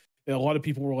 Yeah. And a lot of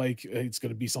people were like, it's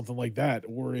going to be something like that,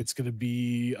 or it's going to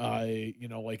be,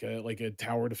 like a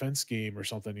tower defense game or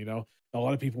something. A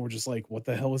lot of people were just like, what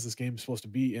the hell is this game supposed to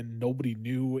be? And nobody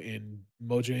knew. And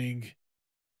Mojang,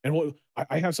 and what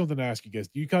I have something to ask you guys.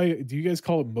 Do you guys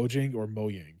call it Mojang or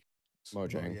Mojang?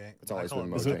 Mojang. It's always been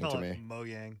Mojang to me.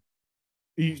 Mojang.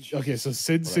 Okay, so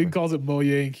Sid calls it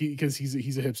Mojang because he's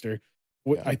a hipster.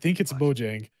 I think it's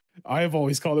Mojang. I have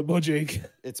always called it Mojang.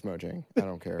 It's Mojang. I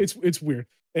don't care. It's weird.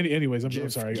 Anyways, I'm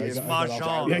sorry. GIF,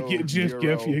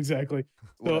 exactly.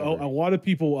 So a lot of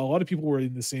people were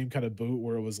in the same kind of boat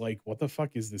where it was like, what the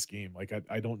fuck is this game? Like,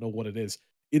 I don't know what it is.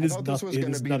 It is not. It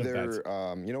is not their.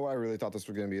 You know what? I really thought this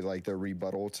was going to be like their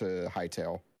rebuttal to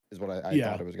Hytale. Is what I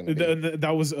thought it was going to be. And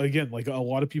that was again like a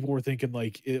lot of people were thinking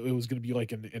like it was going to be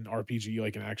like an RPG,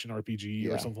 like an action RPG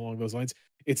or something along those lines.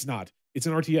 It's not. It's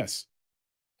an RTS.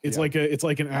 It's like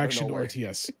an action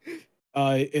RTS.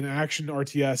 An action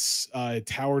RTS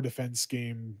tower defense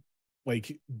game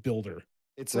like builder.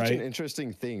 It's such an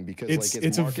interesting thing because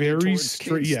it's a very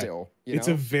strange it's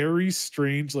a very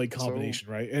strange like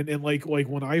combination, right? And like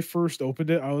when I first opened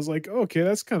it, I was like, okay,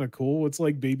 that's kind of cool. It's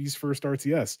like baby's first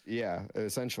RTS. Yeah,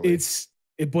 essentially.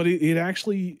 But it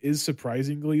actually is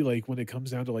surprisingly like when it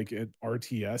comes down to like an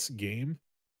RTS game,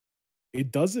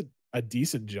 it does a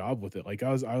decent job with it. Like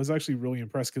I was actually really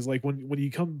impressed because like when you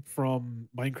come from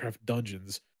Minecraft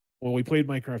Dungeons, when we played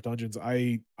Minecraft Dungeons,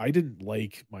 I didn't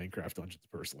like Minecraft Dungeons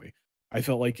personally. I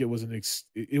felt like it was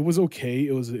it was okay.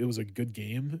 It was a good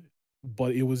game,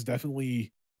 but it was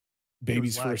definitely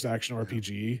baby's first action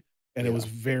RPG, and it was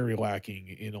very lacking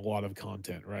in a lot of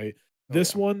content. Right.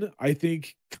 This one, I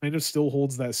think, kind of still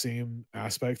holds that same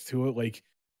aspect to it. Like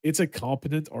it's a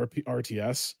competent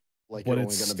RTS. Like but you're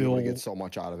only going to be able to get so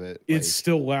much out of it. It's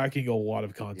still lacking a lot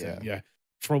of content. Yeah.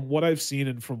 From what I've seen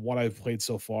and from what I've played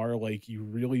so far, like you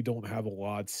really don't have a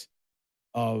lot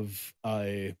of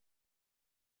a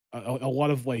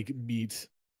lot of like meat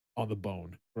on the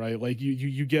bone, right? Like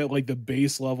you get like the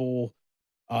base level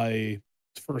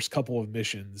first couple of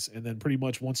missions, and then pretty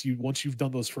much once you've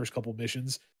done those first couple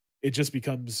missions, it just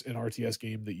becomes an RTS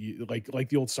game that you like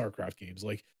the old StarCraft games.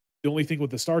 Like the only thing with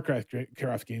the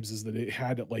StarCraft games is that it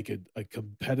had like a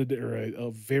competitor, a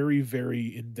very,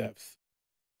 very in-depth,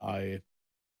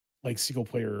 like single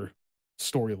player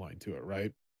storyline to it,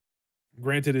 right?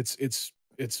 Granted, it's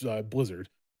Blizzard.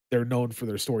 They're known for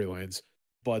their storylines,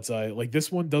 but like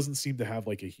this one doesn't seem to have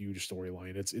like a huge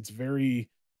storyline. It's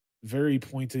very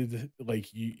pointed.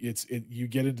 Like you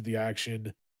get into the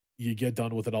action, you get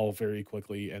done with it all very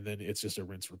quickly, and then it's just a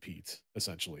rinse repeat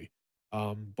essentially.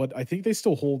 But I think they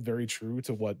still hold very true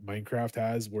to what Minecraft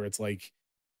has, where it's like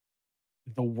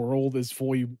the world is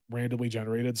fully randomly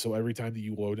generated. So every time that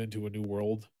you load into a new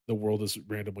world, the world is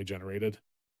randomly generated,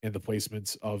 and the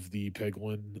placements of the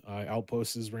piglin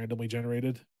outposts is randomly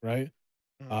generated, right?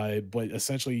 But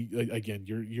essentially, again,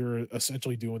 you're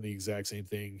essentially doing the exact same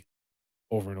thing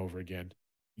over and over again.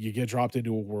 You get dropped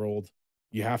into a world,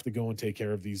 you have to go and take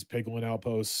care of these piglin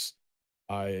outposts.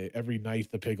 Every night,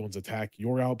 the piglins attack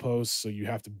your outposts, so you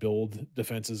have to build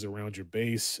defenses around your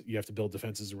base. You have to build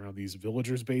defenses around these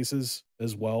villagers' bases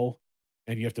as well,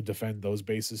 and you have to defend those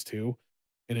bases too.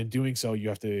 And in doing so, you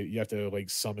have to like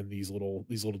summon these little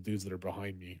dudes that are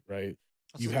behind me, right?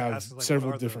 You have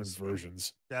several different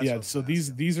versions. Yeah, so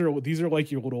these are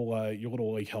like your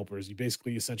little like helpers. You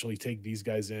basically essentially take these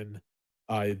guys in.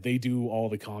 They do all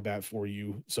the combat for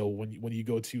you. So when you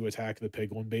go to attack the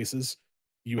piglin bases,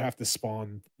 you have to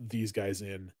spawn these guys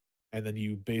in, and then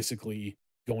you basically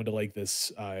go into like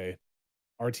this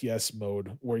RTS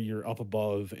mode where you're up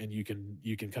above and you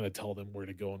can kind of tell them where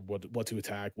to go and what to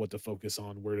attack, what to focus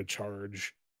on, where to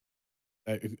charge,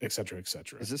 et cetera, et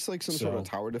cetera. Is this like some sort of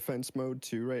tower defense mode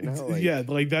too right now? Like, yeah,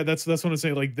 like that's what I'm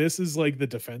saying. Like this is like the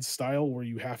defense style where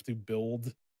you have to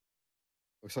build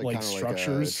looks like kind of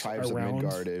structures like Tribes around of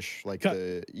Midgard-ish, like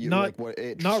not like what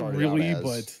it not started really, out as.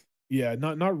 but yeah,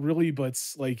 not really, but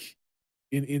like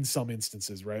in some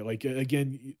instances, right? Like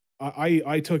again,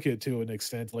 I took it to an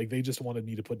extent. Like they just wanted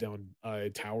me to put down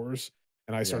towers,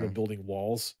 and I started building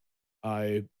walls.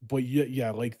 But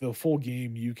yeah, like the full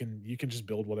game, you can just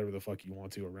build whatever the fuck you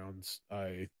want to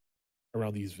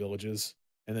around these villages,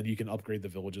 and then you can upgrade the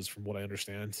villages, from what I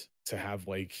understand, to have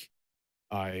like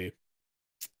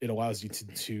it allows you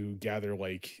to gather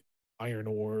like iron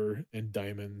ore and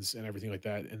diamonds and everything like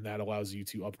that, and that allows you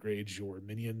to upgrade your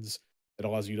minions. It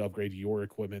allows you to upgrade your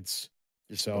equipments.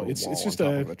 So it's just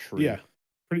a tree. Yeah,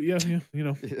 pretty you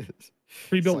know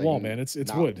pre-built like, wall, man. It's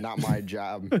wood. Not my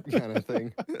job kind of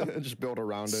thing. Just build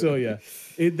around it. So yeah,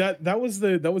 that was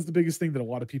the biggest thing that a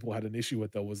lot of people had an issue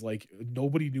with, though, was like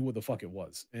nobody knew what the fuck it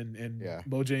was, and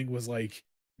Mojang was like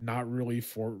not really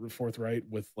forthright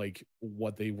with like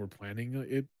what they were planning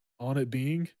it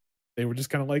being. They were just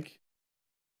kind of like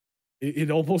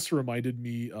it almost reminded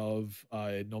me of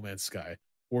No Man's Sky,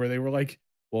 where they were like,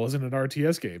 well, isn't it an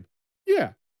RTS game?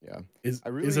 Yeah. Is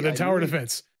it a tower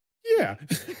defense? Yeah.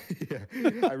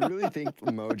 I really think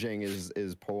Mojang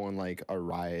is pulling like a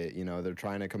riot. You know, they're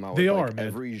trying to come out with like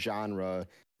every genre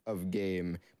of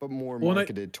game, but more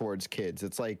marketed towards kids.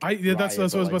 It's like that's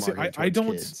what I was about to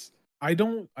say.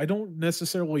 I don't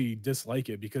necessarily dislike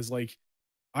it, because like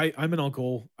I'm an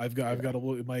uncle. I've got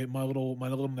my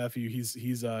little nephew.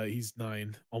 He's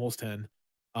 9, almost 10.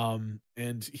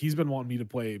 And he's been wanting me to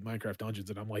play Minecraft Dungeons,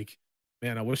 and I'm like,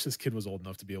 man, I wish this kid was old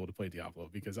enough to be able to play Diablo,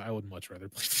 because I would much rather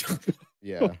play Diablo.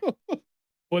 Yeah.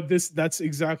 But that's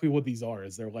exactly what these are.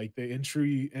 Is they're like the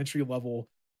entry level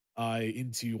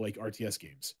into like RTS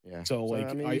games. Yeah. So like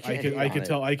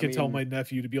I can tell my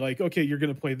nephew to be like, okay, you're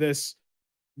gonna play this.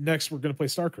 Next, we're gonna play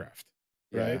StarCraft.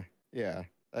 Right? Yeah.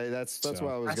 That's what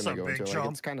I was gonna go into.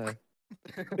 Like, it's kind of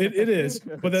it is,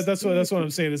 but that's what I'm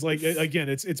saying is like, again,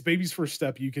 it's baby's first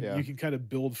step. You can kind of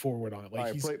build forward on it.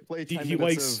 Like play 10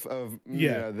 minutes of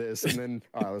this, and then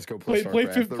let's go play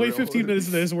 15 minutes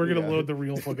of this. And we're gonna load the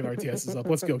real fucking RTSs up.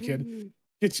 Let's go, kid.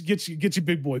 Get your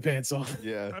big boy pants on.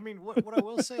 Yeah. I mean, what I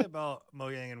will say about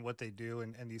Mojang and what they do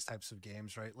and these types of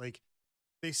games, right? Like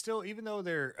they still, even though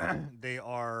they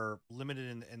are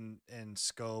limited in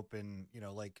scope, and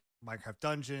like Minecraft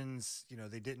Dungeons,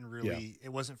 they didn't really, it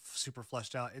wasn't super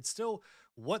fleshed out. It's still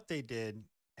what they did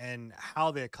and how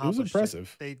they accomplished it. Was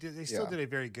impressive. They still did a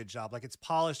very good job. Like, it's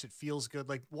polished, it feels good.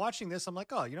 Like watching this, I'm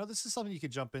like, oh, this is something you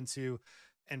could jump into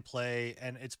and play,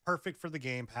 and it's perfect for the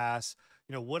Game Pass.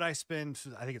 Would I spend,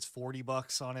 I think it's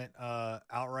 $40 on it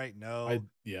outright? No.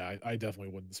 I definitely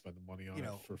wouldn't spend the money on it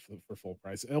for full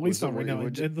price. At least not right now.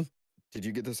 Did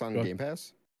you get this on Game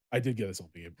Pass? I did get this on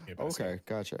Game Pass. Okay,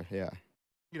 gotcha. Yeah.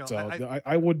 So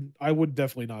I would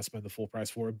definitely not spend the full price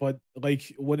for it. But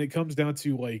like when it comes down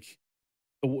to like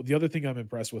the other thing I'm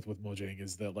impressed with Mojang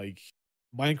is that like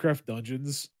Minecraft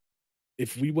Dungeons,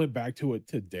 if we went back to it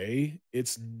today,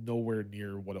 it's nowhere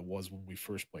near what it was when we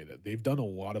first played it. They've done a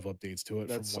lot of updates to it.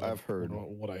 That's from what I've heard.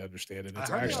 What I understand, and it's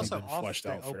actually been fleshed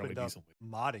out fairly decently.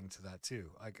 Modding to that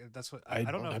too. Like that's what I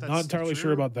don't know. I'm not entirely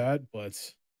sure about that, but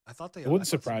I thought they. It wouldn't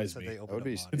I thought someone surprise said me. they That opened would up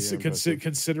be mods. yeah, impressive.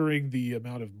 Considering the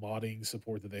amount of modding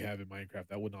support that they have in Minecraft,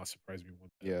 that would not surprise me one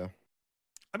bit. Yeah.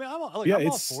 I mean, Yeah, I'm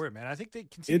all for it, man. I think they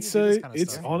continue to do this kind of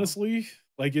it's stuff. honestly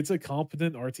like it's a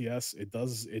competent RTS. It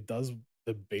does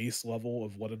the base level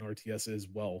of what an RTS is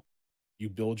well. You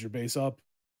build your base up,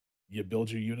 you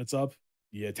build your units up,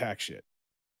 you attack shit.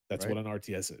 That's Right. what an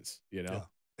RTS is, you know. Yeah.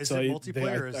 Is So it they-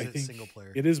 multiplayer or is I it think single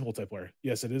player? It is multiplayer.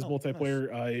 Yes, it is Oh, nice.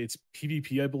 multiplayer. It's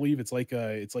PvP, I believe. It's like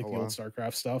the Oh, old wow.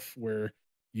 StarCraft stuff where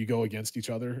you go against each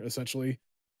other essentially.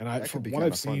 And That from could be what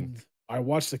I've kinda fun. seen, I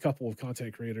watched a couple of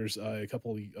content creators, a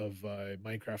couple of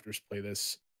Minecrafters play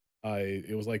this.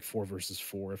 It was like 4 versus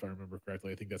 4, if I remember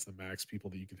correctly. I think that's the max people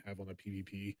that you can have on a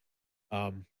PvP.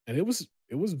 And it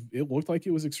looked like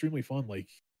it was extremely fun. Like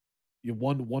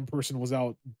one person was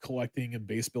out collecting and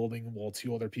base building while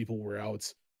 2 other people were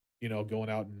out, going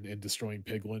out and destroying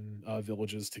piglin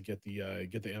villages to get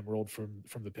the emerald from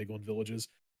the piglin villages.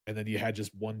 And then you had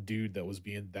just one dude that was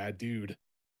being that dude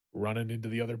running into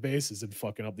the other bases and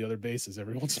fucking up the other bases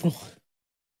every once in a while.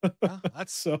 Well,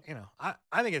 that's So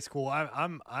I think it's cool.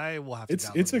 I will have to. it's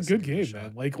download a this good and give it a game, man.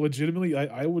 shot. Like legitimately,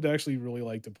 I would actually really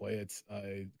like to play it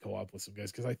co-op with some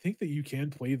guys because I think that you can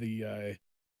play the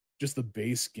just the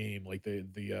base game, like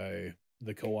the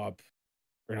co-op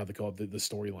or not the co-op, the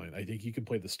storyline. I think you can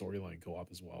play the storyline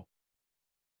co-op as well.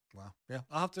 Wow. Yeah,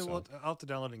 I'll have to. So- I'll have to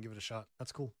download it and give it a shot.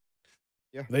 That's cool.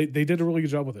 They did a really good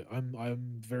job with it.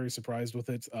 I'm very surprised with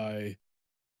it.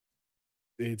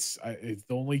 It's the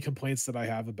only complaints that I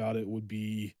have about it would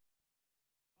be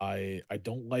I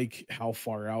don't like how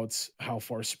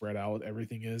far spread out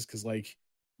everything is because like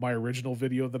my original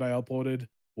video that I uploaded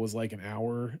was like an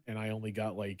hour and I only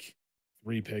got like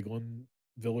 3 piglin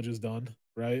villages done,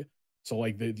 right? So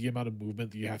like the amount of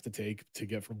movement that you have to take to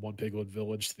get from one piglin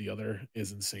village to the other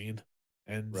is insane.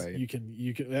 And Right. you can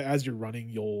as you're running,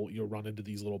 you'll run into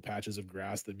these little patches of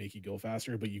grass that make you go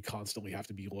faster, but you constantly have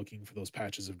to be looking for those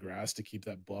patches of grass to keep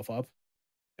that buff up.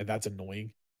 And that's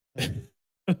annoying.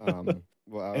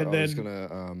 Well, And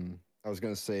I was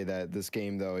gonna say that this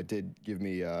game though it did give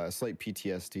me a slight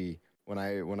PTSD when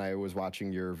I was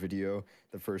watching your video.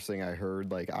 The first thing I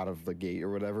heard like out of the gate or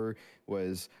whatever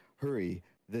was "Hurry,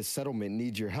 this settlement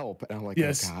needs your help," and I'm like,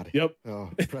 Yes. "Oh God, Yep.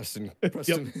 oh Preston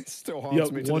still haunts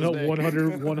Yep. me to this day."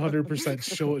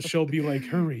 100%. She'll be like,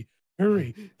 hurry,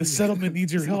 the settlement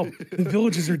needs your help. The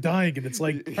villages are dying. And it's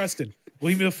like, Preston,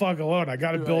 leave me the fuck alone. I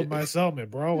got to build Right. my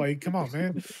settlement, bro. Like, come on,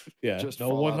 man. Yeah. Just No,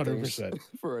 Fallout things 100%.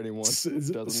 for anyone. So, who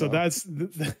doesn't so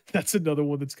know. that's another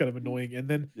one that's kind of annoying. And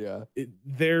then yeah,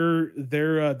 their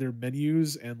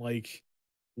menus and like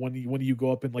when you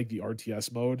go up in like the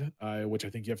RTS mode, which I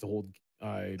think you have to hold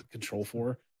control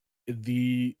for,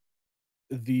 and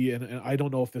I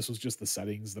don't know if this was just the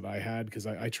settings that I had because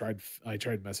I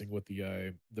tried messing with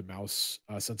the mouse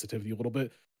sensitivity a little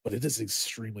bit, but it is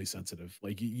extremely sensitive.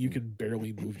 Like you can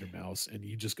barely move your mouse and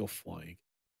you just go flying.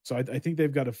 So I think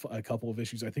they've got a couple of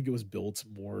issues. I think it was built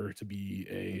more to be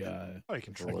a Probably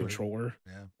controller.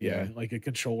 Yeah. Yeah, like a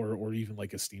controller or even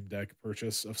like a Steam Deck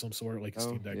purchase of some sort, like a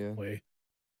Steam Deck yeah. Play.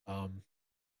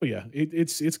 But yeah,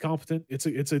 it's competent. It's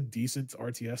a decent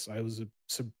RTS. I was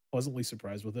pleasantly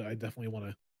surprised with it. I definitely want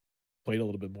to play it a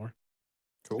little bit more.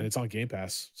 cool. And it's on Game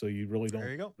Pass, so you really There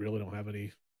you go. don't have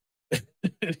any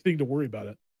anything to worry about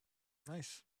it.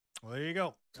 Nice. Well, there you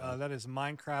go. So- That is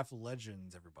Minecraft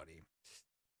Legends, everybody.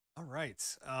 All right.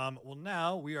 Well,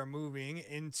 now we are moving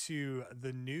into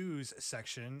the news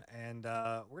section, and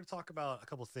we're going to talk about a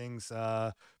couple things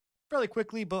fairly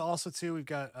quickly, but also too we've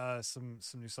got some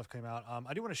new stuff coming out.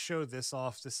 I do want to show this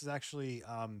off. This is actually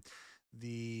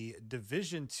the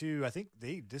Division 2. I think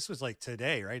this was like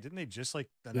today, right? Didn't they just like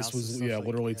announce This was stuff, like,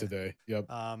 literally today. Yep.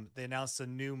 they announced a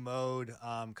new mode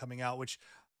coming out, which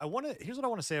here's what I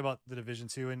want to say about the Division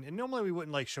 2. And normally we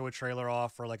wouldn't like show a trailer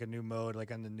off or like a new mode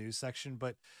like on the news section,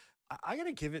 but I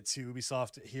gotta give it to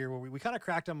Ubisoft here where we kind of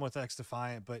cracked them with X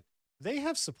Defiant, but they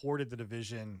have supported the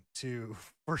Division 2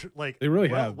 for like They really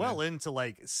have, well man. into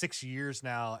like 6 years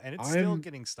now, and it's still I'm-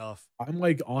 getting stuff. I'm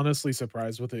like honestly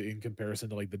surprised with it in comparison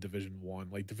to like the Division 1.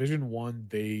 Like Division 1,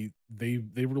 they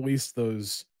released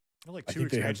those. They're like I 2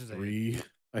 think they had expansions. 3.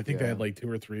 I think they had Yeah. like 2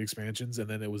 or 3 expansions, and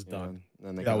then it was done. And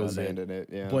then they That kind of was it. abandoned it.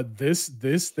 Yeah, But this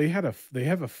they have a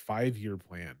 5-year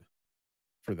plan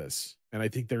for this, and I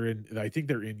think they're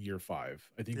in year 5.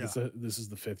 I think this is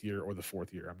the 5th year or the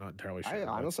 4th year. I'm not entirely sure. I but-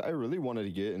 honestly, I really wanted to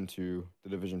get into the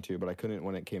Division 2, but I couldn't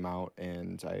when it came out,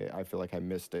 and I feel like I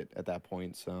missed it at that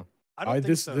point. So I don't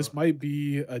think so. This might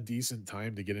be a decent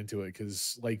time to get into it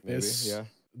because like maybe, this, yeah.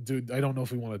 dude. I don't know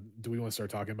if we want to. Do we want to start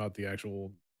talking about the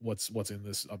actual what's in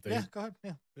this update? Yeah, go ahead.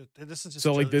 Yeah, this is just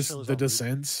So like Chiller- this, Chiller's the own loot.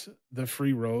 Descent, the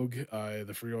free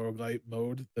roguelite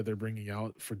mode that they're bringing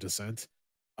out for Descent,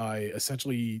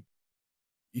 essentially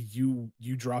you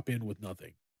drop in with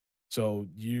nothing. So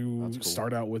you That's cool.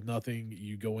 start out with nothing,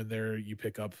 you go in there, you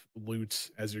pick up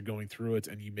loot as you're going through it,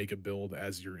 and you make a build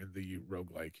as you're in the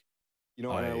roguelike. You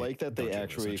know, and I like that they dungeon,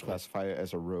 actually essentially. classify it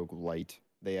as a rogue light.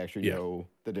 They actually Yeah. know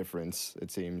the difference,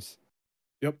 it seems.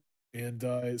 Yep.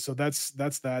 And so that's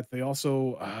that. They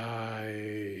also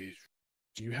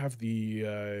do you have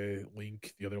the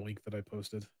link, the other link that I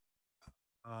posted?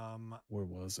 Where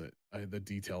was it? The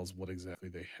details, what exactly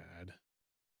they had.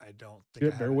 I don't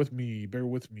think. Yeah, bear with me. Where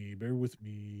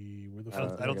the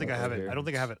fuck? I don't think I have it. here. I don't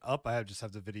think I have it up. I just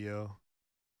have the video.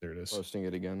 There it is. Posting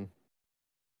it again.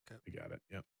 We got it.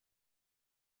 Yep.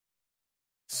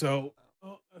 So,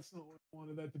 that's not what I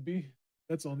wanted that to be.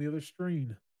 That's on the other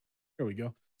screen. There we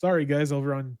go. Sorry, guys,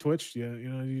 over on Twitch. Yeah,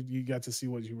 you got to see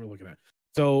what you were looking at.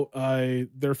 So,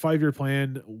 their 5-year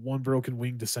plan, One Broken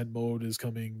Wing Descent mode is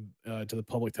coming to the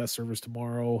public test servers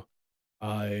tomorrow.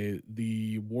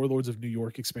 The Warlords of New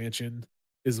York expansion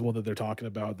is the one that they're talking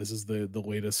about. This is the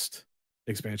latest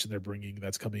expansion they're bringing.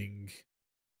 That's coming.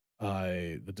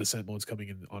 The Descent mode's coming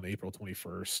in on April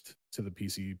 21st to the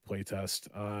PC playtest.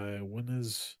 When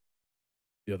is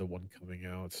the other one coming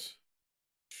out?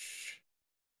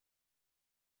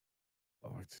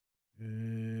 Locked.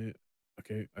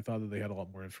 Okay, I thought that they had a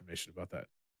lot more information about that.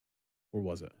 Or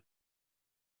was it?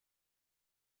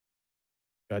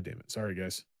 God damn it. Sorry,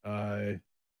 guys.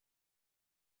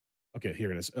 Okay,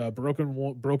 here it is.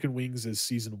 Broken Wings is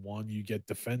season 1. You get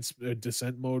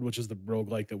Descent mode, which is the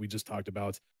roguelike that we just talked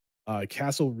about.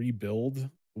 Castle Rebuild,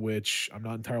 which I'm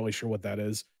not entirely sure what that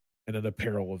is, and an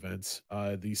apparel event.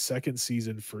 The second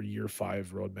season for year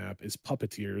 5 roadmap is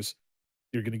Puppeteers.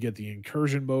 You're going to get the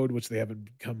incursion mode, which they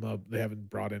haven't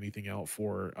brought anything out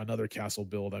for. Another castle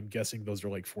build. I'm guessing those are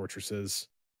like fortresses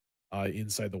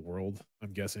inside the world,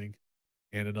 I'm guessing.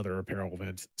 And another apparel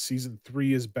event. Season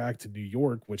 3 is back to New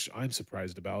York, which I'm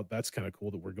surprised about. That's kind of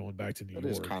cool that we're going back to New York. That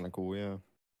is kind of cool, yeah.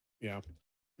 Yeah.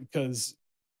 Because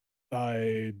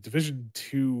Division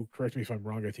 2, correct me if I'm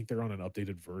wrong, I think they're on an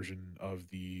updated version of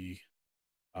the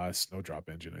Snowdrop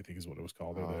engine, I think is what it was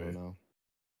called. I don't know.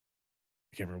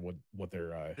 I can't remember what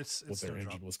their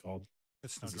engine was called.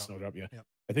 It's Snowdrop. Snowdrop. Yeah. Yep.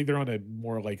 I think they're on a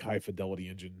more like high fidelity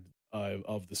engine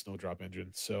of the Snowdrop engine.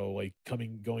 So like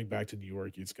going back to New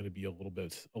York, it's going to be a little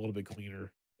bit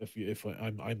cleaner. If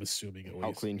I'm assuming at least.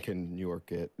 How clean can New York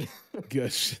get?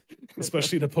 Gosh,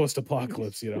 especially in a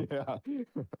post-apocalypse, Yeah.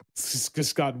 It's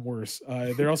just gotten worse.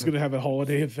 They're also going to have a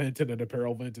holiday event and an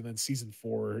apparel event, and then season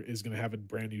 4 is going to have a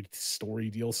brand new story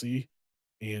DLC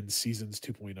and seasons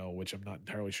 2.0, which I'm not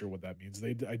entirely sure what that means.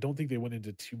 I don't think they went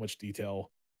into too much detail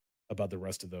about the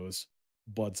rest of those,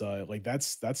 but like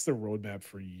that's the roadmap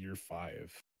for year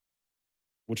 5,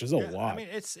 which is a lot. I mean,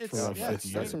 it's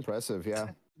that's impressive. Yeah.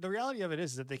 The reality of it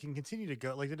is that they can continue to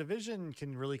go. Like the division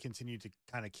can really continue to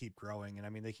kind of keep growing, and I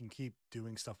mean they can keep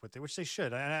doing stuff with it, which they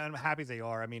should. And I'm happy they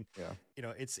are. I mean,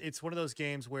 yeah. It's one of those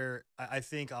games where I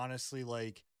think honestly,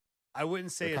 like I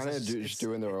wouldn't say they're kind of just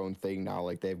doing their own thing now.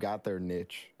 Like they've got their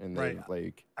niche, and they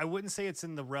like. I wouldn't say it's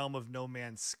in the realm of No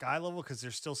Man's Sky level because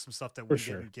there's still some stuff that we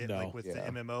didn't get, like with the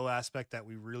MMO aspect that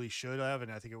we really should have,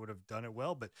 and I think it would have done it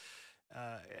well. But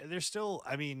there's still,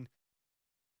 I mean,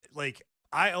 like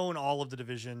I own all of the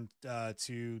Division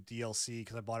 2 DLC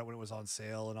because I bought it when it was on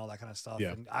sale and all that kind of stuff.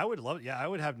 Yeah. And I would love it. Yeah, I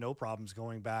would have no problems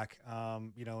going back,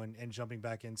 and jumping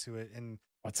back into it and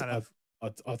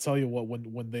I'll tell you what,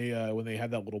 when they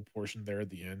had that little portion there at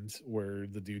the end where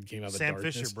the dude came out of the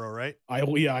darkness, Sam Fisher, bro, right? I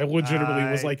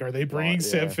legitimately was like, are they bringing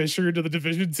Sam Fisher into the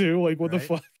Division 2? Like, what the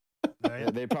fuck? Right?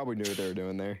 Yeah, they probably knew what they were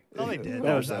doing there. Oh, they did.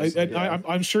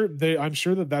 I'm sure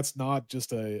that's not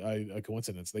just a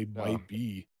coincidence. They might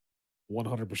be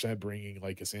 100% bringing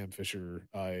like a Sam Fisher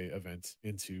event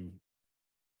into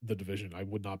the Division. I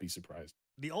would not be surprised.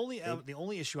 The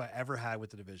only issue I ever had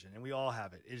with the Division, and we all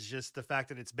have it, is just the fact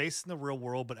that it's based in the real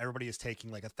world, but everybody is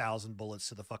taking like 1,000 bullets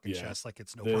to the fucking chest, like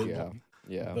it's no problem.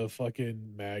 Yeah, the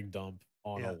fucking mag dump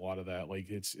on a lot of that,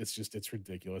 like it's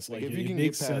ridiculous. Like if you can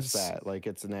get past that, like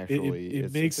it's naturally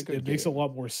it makes a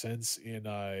lot more sense in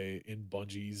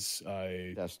Bungie's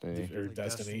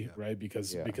Destiny, right?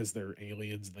 Because they're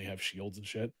aliens and they have shields and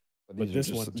shit. But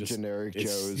this one just generic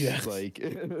Joes, like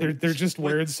they're just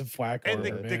wearing some flak armor.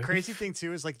 And the crazy thing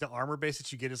too is like the armor base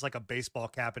that you get is like a baseball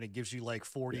cap, and it gives you like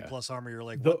 40 plus armor. You're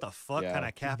like, what the fuck kind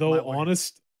of cap? Though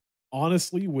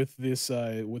honestly, with this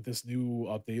new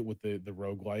update with the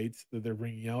roguelite that they're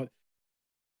bringing out,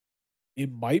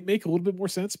 it might make a little bit more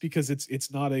sense because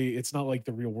it's not like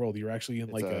the real world. You're actually in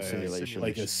It's like a a simulation.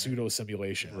 like a right? pseudo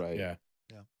simulation. Yeah. Right. Yeah.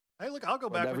 Yeah. Hey, look, I'll go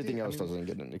But back with everything you. I else mean, doesn't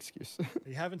get an excuse.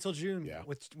 you have until June Yeah.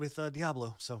 with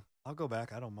Diablo, so I'll go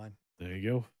back. I don't mind. There you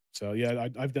go. So yeah,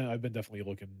 I've been definitely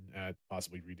looking at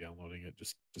possibly re-downloading it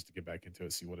just to get back into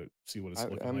it, see what it's I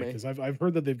looking like. may. Because I've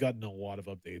heard that they've gotten a lot of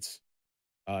updates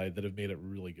that have made it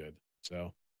really good.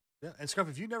 So Yeah, and Scruff,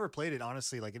 if you've never played it,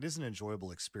 honestly, like it is an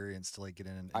enjoyable experience to like get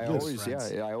in and I play with always,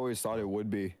 friends. I always thought it would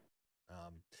be.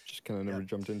 Um, Just kind of never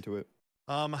jumped into it.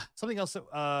 Something else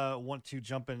that want to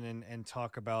jump in and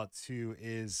talk about too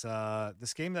is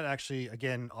this game that actually,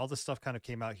 again, all the stuff kind of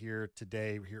came out here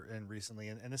today, here and recently,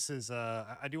 and this is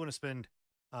I do want to spend,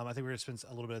 I think we're gonna spend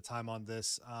a little bit of time on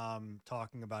this,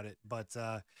 talking about it, but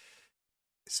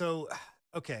so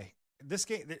okay,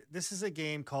 this is a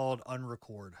game called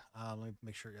Unrecord. Let me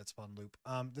make sure it's on loop.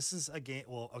 This is a game.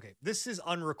 Well, okay, this is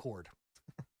Unrecord.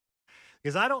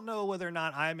 Because I don't know whether or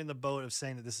not I'm in the boat of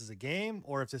saying that this is a game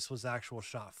or if this was actual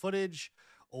shot footage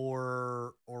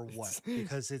or what,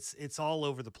 because it's all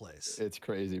over the place. It's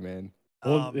crazy, man.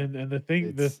 well, and the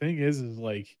thing is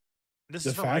like This the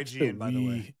is from fact IGN, that by the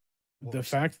way. What the we're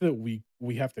saying. fact that we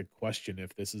have to question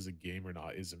if this is a game or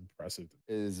not is impressive.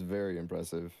 It is very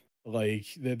impressive. Like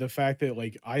the fact that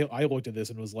like I looked at this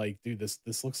and was like, dude,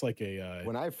 this looks like a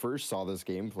When I first saw this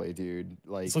gameplay, dude,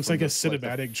 like this looks from like a the- like the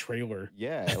cinematic trailer.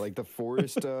 Yeah, like the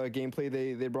forest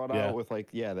gameplay they brought Yeah. out with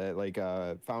like that like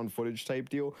found footage type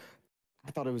deal. I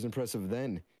thought it was impressive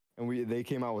then, and they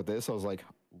came out with this. I was like,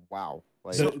 wow.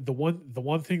 Like The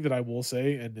one thing that I will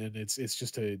say, and then it's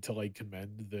just to like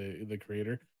commend the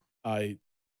creator,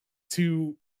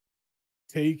 to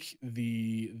take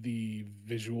the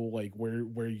visual like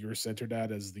where you're centered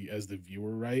at as the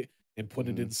viewer, right, and put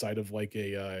it Mhm. inside of like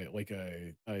a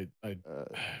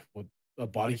what a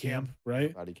body Body cam. cam,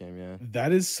 right? body cam, yeah.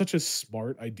 That is such a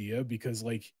smart idea because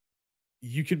like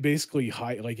you can basically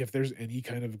hide like if there's any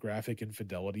kind of graphic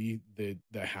infidelity that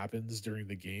happens during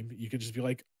the game, you can just be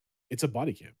like, it's a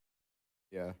body cam.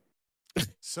 Yeah.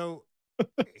 So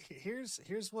here's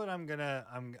what I'm gonna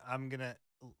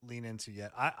lean into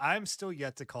yet. I'm still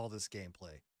yet to call this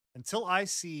gameplay until I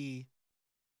see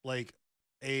like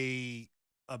a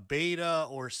beta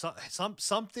or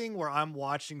something where I'm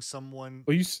watching someone.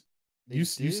 Well, They you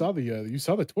did? saw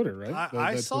the Twitter, right? I That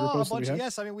Twitter saw a post that we bunch. had?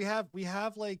 Yes, I mean we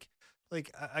have like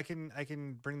I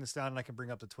can bring this down and I can bring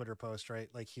up the Twitter post right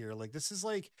like here. Like this is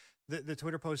like the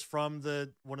Twitter post from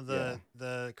one of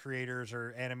the creators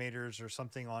or animators or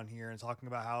something on here and talking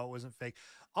about how it wasn't fake.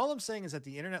 All I'm saying is that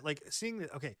the internet, like seeing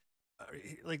that, okay,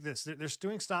 like this, they're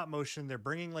doing stop motion, they're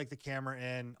bringing like the camera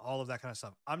in, all of that kind of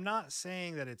stuff. I'm not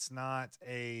saying that it's not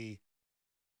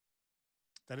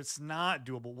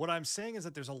doable. What I'm saying is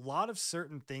that there's a lot of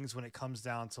certain things when it comes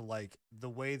down to like the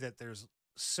way that there's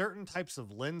certain types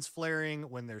of lens flaring,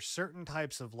 when there's certain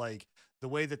types of like the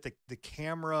way that the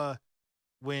camera,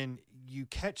 when you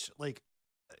catch the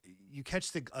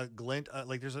glint,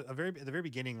 like there's a very at the very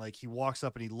beginning, like he walks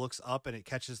up and he looks up and it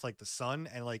catches like the sun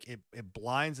and like it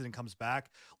blinds and it comes back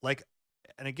like,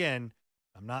 and again,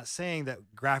 I'm not saying that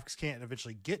graphics can't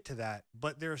eventually get to that,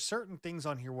 but there are certain things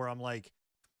on here where I'm like,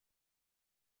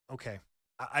 okay,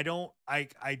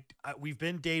 we've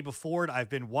been day before it. I've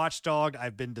been Watchdogged.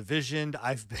 I've been Divisioned.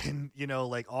 I've been,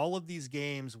 like all of these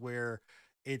games where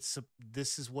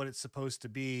this is what it's supposed to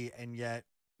be. And yet,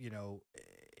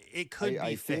 it could be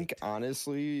I think faked.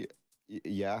 honestly,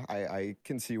 yeah, I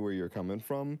can see where you're coming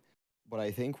from, but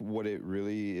I think what it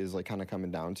really is like kind of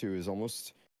coming down to is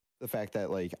almost the fact that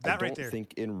like I That right don't there.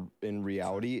 think in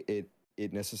reality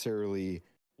it necessarily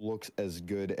looks as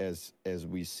good as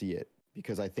we see it,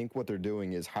 because I think what they're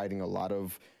doing is hiding a lot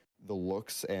of the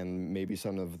looks and maybe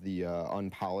some of the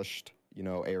unpolished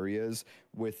areas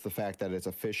with the fact that it's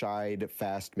a fisheye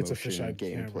fast It's a motion fisheye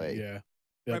gameplay. camera, yeah.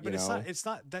 Right, but You know? it's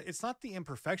not the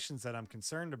imperfections that I'm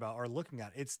concerned about or looking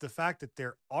at. It's the fact that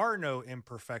there are no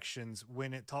imperfections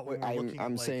when we're looking I'm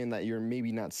at like, saying that you're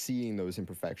maybe not seeing those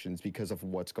imperfections because of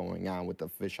what's going on with the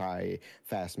fisheye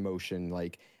fast motion.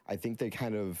 Like I think they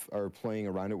kind of are playing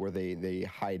around it where they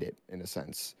hide it in a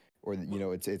sense, or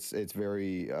it's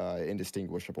very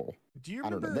indistinguishable. do you I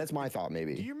don't remember? know. That's my thought.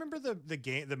 Maybe. Do you remember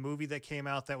the movie that came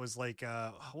out that was like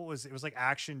what was it? Was like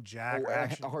Action Jack Oh, or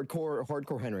Action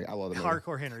hardcore Henry. I love the movie.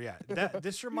 Hardcore Henry. Yeah,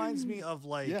 this reminds me of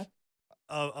like Yeah.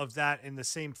 of that in the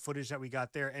same footage that we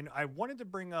got there. And I wanted to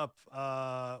bring up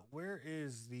where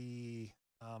is the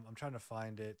I'm trying to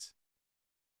find it.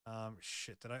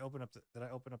 Shit, did I open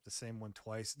up the same one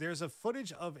twice? There's a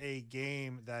footage of a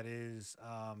game that is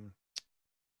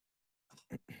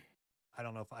I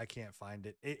don't know if I can't find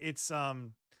it. It's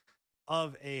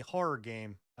of a horror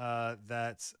game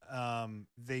that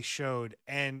they showed,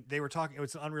 and they were talking. It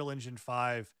was an Unreal Engine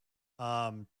 5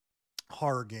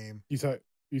 horror game.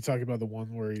 You talking about the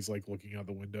one where he's like looking out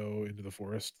the window into the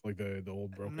forest, like the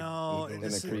old broken No, window in And the a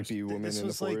this is forest? creepy woman this in the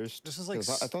was like forest. this was like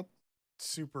 'Cause I thought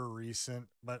super recent,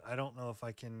 but I don't know if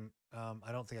I can.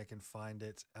 I don't think I can find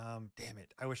it. Damn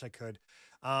it! I wish I could.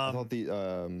 I thought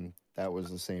that was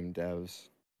the same devs.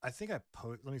 I think I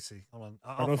Let me see. Hold on.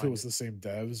 I don't know if it was the same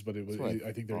devs, but it was. That's what I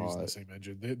I think they're using the thought. same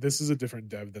engine. This is a different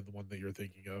dev than the one that you're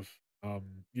thinking of.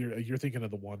 You're thinking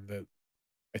of the one that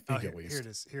I Oh, think at here least. it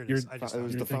is. Here it You're- is. I just It found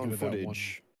was it. the thinking found of that one.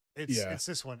 footage. Yeah. It's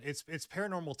this one. It's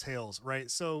Paranormal Tales, right?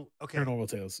 So okay, Paranormal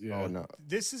Tales. Yeah. Oh no.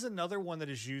 this is another one that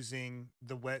is using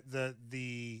the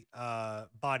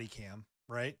body cam,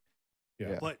 right?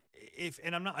 Yeah. But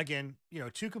and I'm not, again,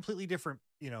 two completely different,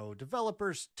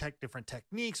 developers, different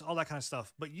techniques, all that kind of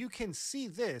stuff. But you can see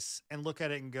this and look at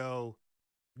it and go,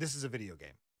 this is a video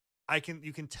game.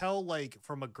 You can tell, like,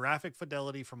 from a graphic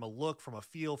fidelity, from a look, from a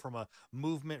feel, from a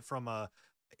movement, from a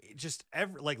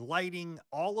like lighting,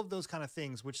 all of those kind of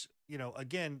things, which,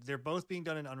 again, they're both being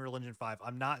done in Unreal Engine 5.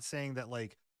 I'm not saying that,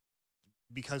 like,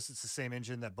 because it's the same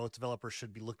engine that both developers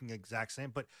should be looking exact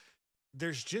same, but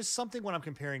there's just something when I'm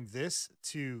comparing this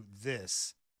to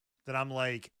this that I'm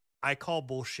like, I call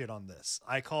bullshit on this.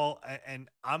 And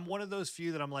I'm one of those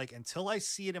few that I'm like, until I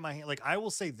see it in my hand, like, I will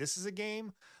say this is a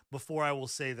game before I will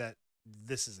say that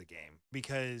this is a game,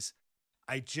 because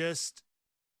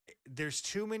there's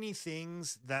too many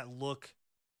things that look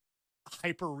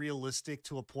hyper realistic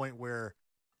to a point where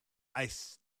I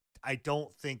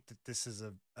don't think that this is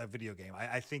a video game.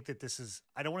 I think that this is,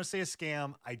 I don't want to say a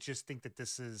scam. I just think that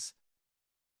this is,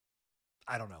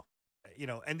 I don't know,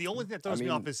 and the only thing that throws me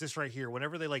off is this right here.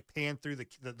 Whenever they like pan through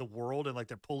the world and like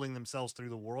they're pulling themselves through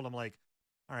the world, I'm like,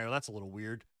 all right, well, that's a little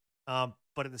weird.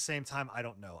 But at the same time, I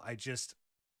don't know. I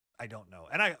don't know.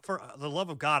 And for the love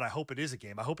of God, I hope it is a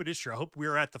game. I hope it is true. I hope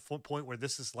we're at the point where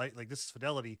this is like this is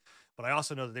fidelity. But I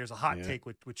also know that there's a hot take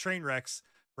with Trainwrecks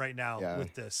right now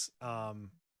with this.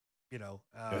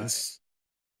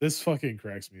 This fucking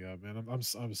cracks me up, man. I'm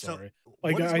sorry. So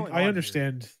like I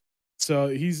understand. Here? So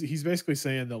he's basically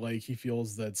saying that, like, he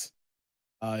feels that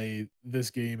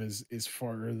this game is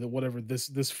far, that whatever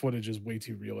this footage is way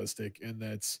too realistic, and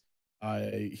that's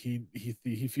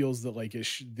he feels that, like,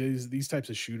 these types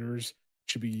of shooters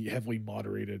should be heavily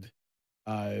moderated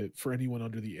for anyone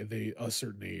under a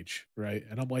certain age, right?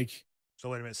 And I'm like, so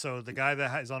wait a minute. So the guy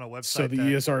that is on a website, so the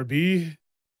ESRB.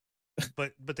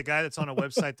 But the guy that's on a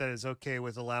website that is okay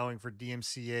with allowing for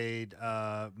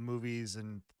DMCA movies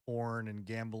and porn and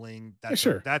gambling, that's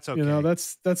that's okay.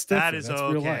 That's different. That is that's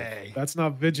okay. Real life. That's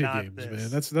not video games, man.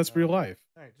 That's real life.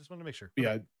 All right, just want to make sure.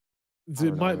 Yeah,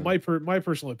 my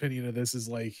personal opinion of this is,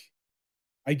 like,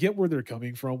 I get where they're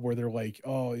coming from, where they're like,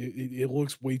 oh, it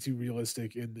looks way too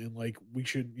realistic, and like, we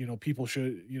should, people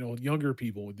should, the younger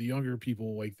people,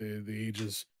 like the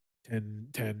ages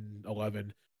 10,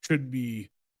 11 shouldn't be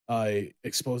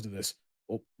exposed to this.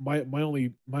 Well, my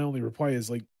only reply is,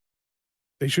 like,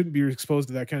 they shouldn't be exposed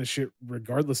to that kind of shit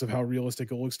regardless of how realistic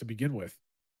it looks to begin with.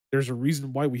 There's a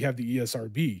reason why we have the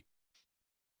ESRB.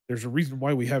 There's a reason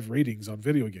why we have ratings on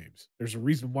video games. There's a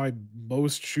reason why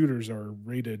most shooters are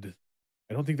rated,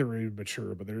 I don't think they're rated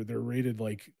mature, but they're rated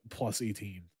like plus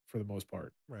 18 for the most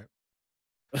part. Right.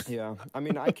 Yeah. I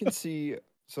mean, I can see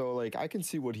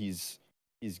what he's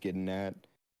getting at.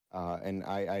 And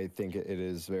I think it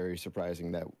is very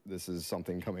surprising that this is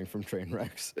something coming from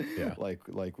Trainwrecks,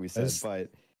 like we said. But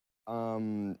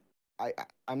I'm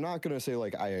not gonna say,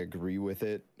 like, I agree with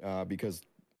it, because,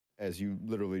 as you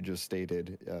literally just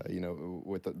stated,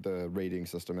 with the rating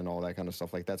system and all that kind of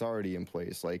stuff, like, that's already in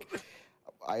place. Like,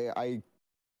 I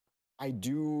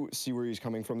do see where he's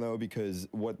coming from, though, because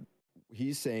what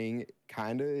he's saying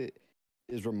kind of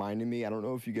is reminding me. I don't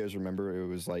know if you guys remember, it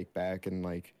was like back in,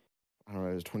 like, I don't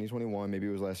know, it was 2021, maybe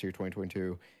it was last year,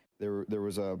 2022. There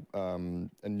was a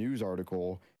news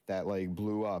article that, like,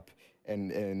 blew up,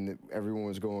 and everyone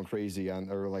was going crazy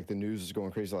or like the news is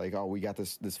going crazy, like, oh, we got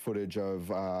this footage of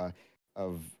a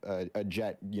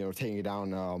jet, taking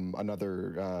down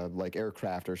another like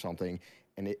aircraft or something,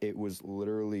 and it was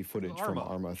literally footage from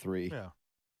Arma 3. Yeah.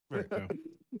 Right. Yeah.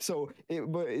 So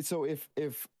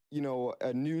if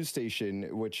a news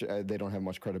station, which they don't have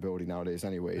much credibility nowadays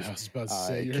anyways, I was about to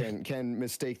say, can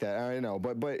mistake that. I know,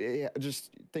 but just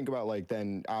think about, like,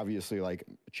 then obviously, like,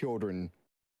 children,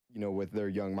 with their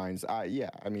young minds. I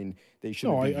mean, they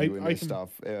shouldn't be viewing this stuff.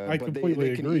 I but completely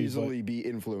they can agree, easily be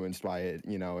influenced by it,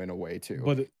 in a way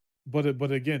too.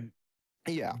 But again,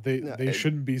 Yeah, no, they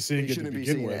shouldn't be seeing it to shouldn't be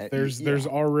begin seeing with. that. There's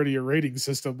already a rating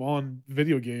system on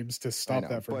video games to I stop know,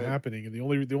 that from but happening, and the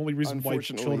only reason why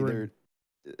unfortunately,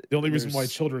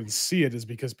 there's children see it is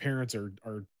because parents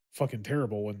are fucking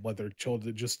terrible and let their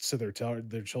children just sit their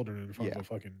children in front yeah. of a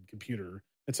fucking computer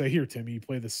and say, "Here, Timmy,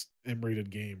 play this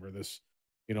M-rated game or this,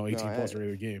 No, 18 plus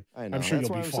rated game." I I'm know. sure That's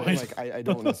you'll why be I'm saying fine. like I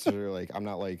don't necessarily like I'm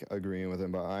not like agreeing with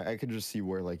him, but I could just see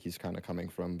where like he's kind of coming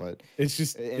from. But It's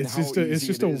just and it's how just a it's easy it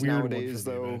just a is weird one nowadays, for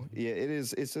me, though. man. Yeah, it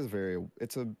is. It's a very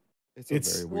It's Well,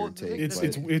 weird the thing, take, the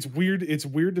but thing, it's weird. It's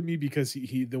weird to me because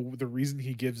the reason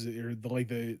he gives it, or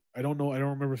the I don't know, I don't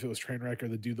remember if it was Trainwreck or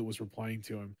the dude that was replying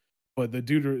to him, but the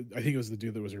dude, I think it was the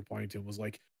dude that was replying to him, was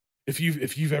like, if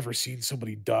you've ever seen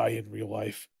somebody die in real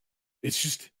life, it's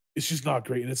just not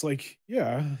great. And it's like,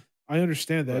 yeah, I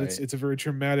understand that. right. It's a very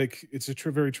traumatic,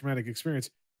 very traumatic experience.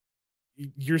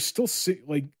 You're still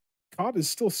like, COD is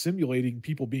still simulating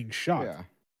people being shot.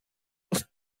 Yeah,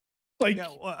 Like, yeah.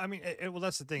 Well, I mean, well,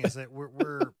 that's the thing is that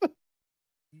we're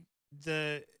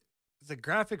the the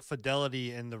graphic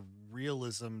fidelity and the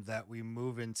realism that we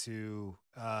move into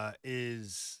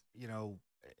is,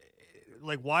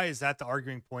 like, why is that the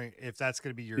arguing point if that's going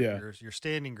to be your yeah. your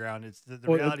standing ground? It's the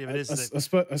Well, reality of it is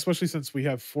that especially since we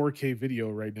have 4K video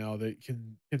right now that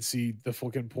can see the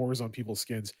fucking pores on people's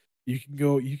skins. You can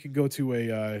go to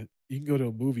a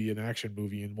movie, an action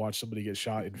movie, and watch somebody get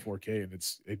shot in 4K, and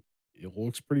it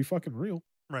looks pretty fucking real.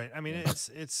 right. I mean, Yeah.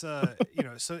 it's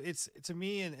so it's to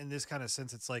me in this kind of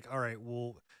sense, it's like, all right,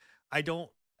 well, I don't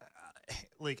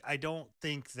I don't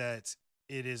think that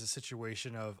it is a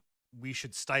situation of we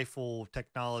should stifle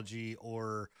technology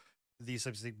or these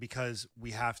types of things because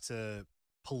we have to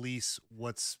police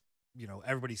what's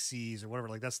everybody sees or whatever.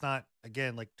 Like that's not,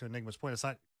 again, like to Enigma's point,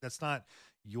 that's not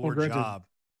Well, your granted, job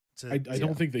I to don't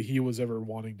yeah. think that he was ever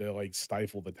wanting to like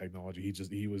stifle the technology.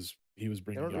 He was I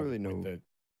bringing don't out really the point know that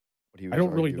what he I was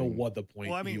don't really know arguing. what the Well,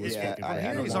 point I he mean, was Yeah, fucking from I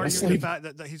here don't he's know. arguing the honestly.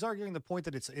 fact that he's arguing the point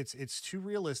that it's too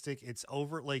realistic. It's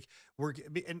over. Like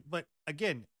but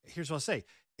again, here's what I'll say: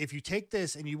 if you take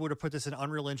this and you would have put this in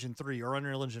Unreal Engine 3 or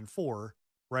Unreal Engine 4,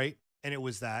 right, and it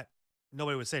was that,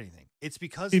 nobody would say anything. It's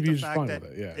because of He'd the be just fact fine that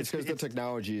with it. Yeah. It's because the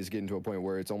technology is getting to a point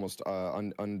where it's almost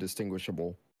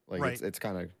undistinguishable. Like right. it's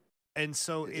kind of And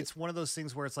so it's one of those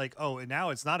things where it's like, oh, and now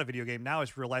it's not a video game. Now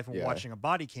it's real life and we're yeah, watching a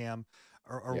body cam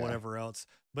or yeah, whatever else.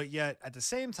 But yet at the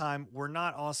same time, we're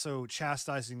not also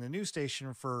chastising the news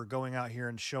station for going out here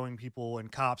and showing people and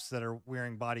cops that are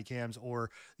wearing body cams or,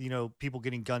 people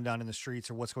getting gunned down in the streets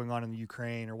or what's going on in the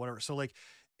Ukraine or whatever. So like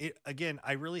it, again,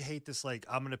 I really hate this. Like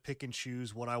I'm going to pick and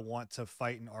choose what I want to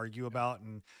fight and argue about.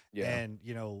 yeah,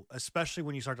 Especially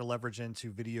when you start to leverage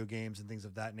into video games and things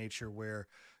of that nature where,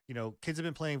 kids have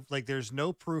been playing, like there's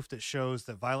no proof that shows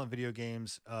that violent video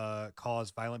games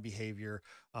cause violent behavior,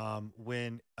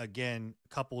 when again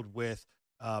coupled with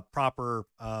proper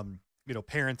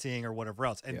parenting or whatever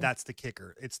else. And yeah. that's the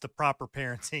kicker, it's the proper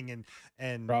parenting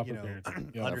and Proper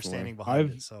parenting. Yeah. understanding Definitely. behind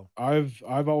it. So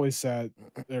I've always sat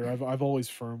there. I've always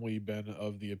firmly been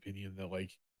of the opinion that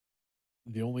like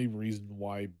the only reason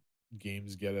why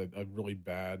games get a really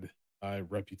bad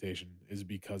reputation is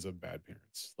because of bad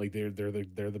parents. Like they're the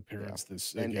Yeah, parents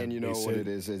that and again you they know what sit it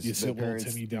is you the sit little parents.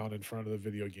 Timmy down in front of the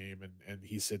video game and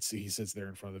he sits there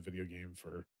in front of the video game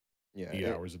for Yeah, 8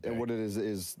 hours a and day. what it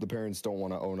is the parents don't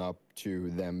want to own up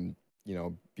to them,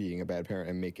 being a bad parent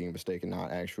and making a mistake and not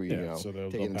actually, Yeah, so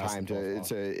they'll taking the pass time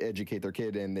themselves off. to educate their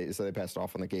kid, and so they pass it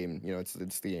off on the game.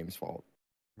 It's the game's fault.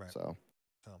 right. So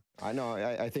So I know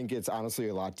I think it's honestly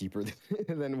a lot deeper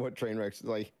than what Trainwreck's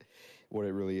like, what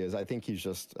it really is. I think he's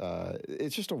just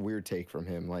it's just a weird take from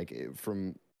him. Like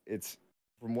from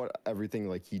what everything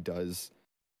like he does.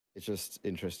 It's just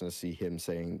interesting to see him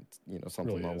saying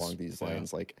something Really is. along these Yeah.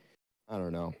 lines. Like I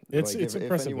don't know. It's Like it's if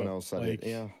impressive anyone though. else said Like it,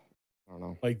 yeah, I don't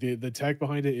know. like the tech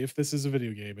behind it, if this is a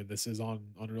video game and this is on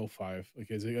Unreal 5,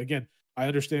 because again, I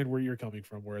understand where you're coming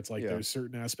from, where it's like Yeah, there's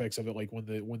certain aspects of it, like when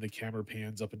the camera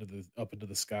pans up into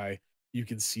the sky, you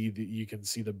can see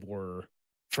the blur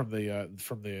from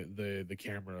the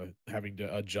camera having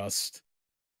to adjust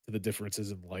to the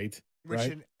differences in light, which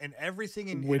right? in everything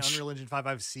in Which Unreal Engine 5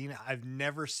 I've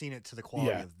never seen it to the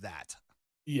quality yeah, of that.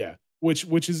 yeah, which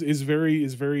is very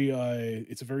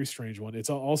it's a very strange one. It's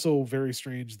also very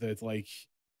strange that like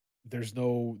there's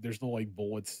no like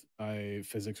bullet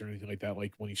physics or anything like that.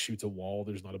 Like when he shoots a wall,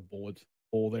 there's not a bullet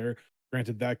hole there.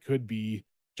 Granted, that could be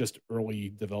just early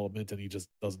development and he just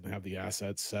doesn't have the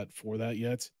assets set for that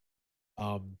yet.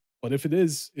 But if it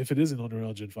is an Unreal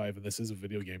Engine 5 and this is a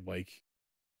video game, like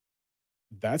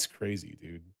that's crazy,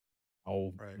 dude.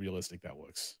 How Right. realistic that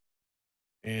looks.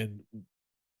 And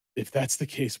if that's the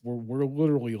case, we're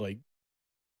literally like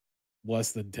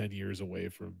less than 10 years away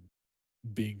from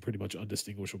being pretty much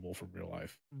undistinguishable from real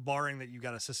life. Barring that you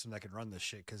got a system that can run this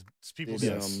shit, because people's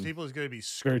Yes. people is going to be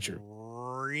Very true.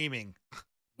 screaming.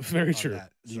 Very on true.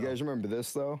 that, Do you so. guys remember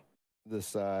this though?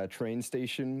 This train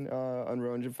station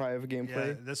Unreal Engine 5 gameplay.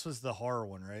 Yeah, this was the horror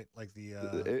one, right? Like the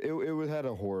It had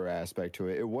a horror aspect to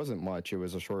it. It wasn't much. It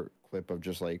was a short clip of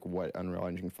just like what Unreal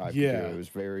Engine 5 could Yeah. do. It was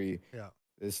very yeah.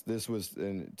 This was,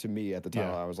 and to me at the time,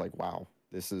 Yeah. I was like, wow,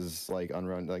 this is like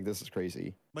Unreal, like this is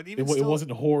crazy. But even It still,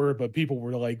 wasn't horror, but people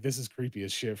were like, "This is creepy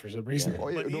as shit" for some reason. Oh,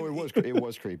 yeah, But no, even- it was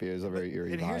creepy. It was a very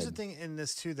eerie And vibe. here's the thing in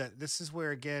this too, that this is where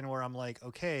again where I'm like,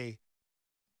 okay,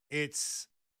 it's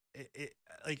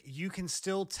like you can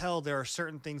still tell there are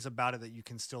certain things about it that you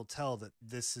can still tell that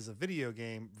this is a video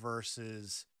game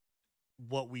versus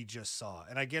what we just saw.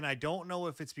 And again, I don't know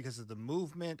if it's because of the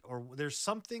movement or there's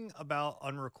something about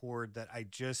Unrecord that I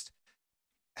just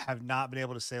have not been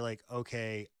able to say like,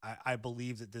 okay, I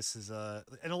believe that this is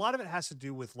and a lot of it has to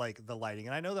do with like the lighting.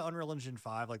 And I know that Unreal Engine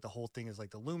 5, like the whole thing is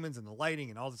like the lumens and the lighting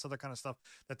and all this other kind of stuff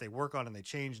that they work on and they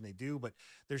change and they do, but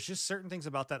there's just certain things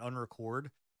about that Unrecord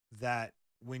that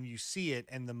when you see it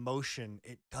and the motion,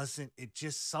 it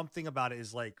just something about it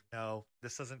is like, no,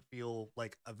 this doesn't feel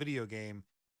like a video game.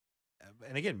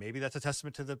 And again, maybe that's a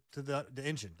testament to the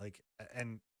engine, like,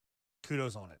 and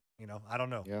kudos on it. You know, I don't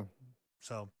know. Yeah.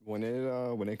 So when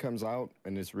it comes out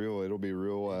and it's real, it'll be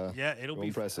real. yeah, it'll real be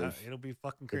impressive. It'll be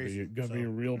fucking crazy. Gonna be a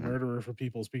real murderer for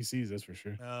people's PCs, that's for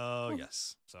sure. Oh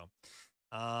yes. So,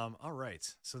 all right.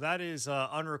 So that is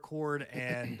Unrecord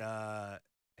and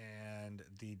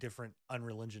the different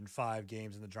Unreal Engine 5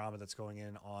 games and the drama that's going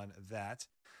in on that.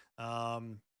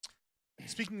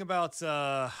 Speaking about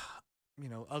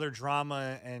other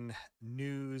drama and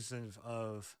news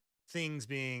of things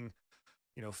being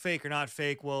fake or not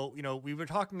fake. Well, we were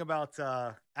talking about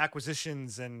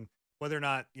acquisitions and whether or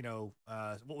not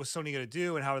what was Sony going to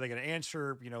do and how are they going to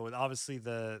answer. With obviously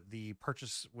the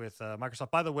purchase with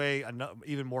Microsoft. By the way,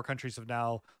 even more countries have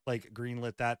now like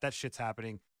greenlit that shit's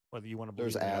happening. Whether you want to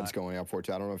believe There's it or ads not. going up for it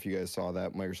too. I don't know if you guys saw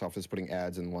that. Microsoft is putting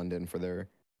ads in London for their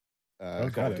Oh, Call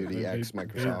got of it. Duty X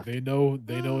Microsoft. They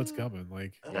know it's coming.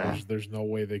 Like Yeah. there's no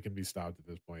way they can be stopped at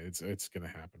this point. It's gonna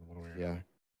happen one way or Yeah.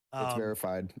 another. It's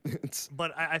verified. It's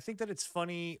But I think that it's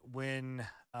funny when,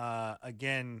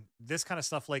 again, this kind of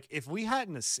stuff, like if we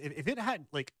hadn't, if it had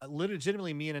like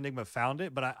legitimately me and Enigma found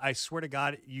it, but I swear to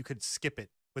God, you could skip it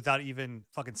without even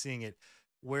fucking seeing it.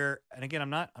 And again, I'm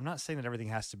not saying that everything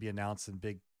has to be announced in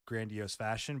big grandiose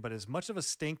fashion, but as much of a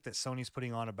stink that Sony's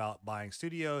putting on about buying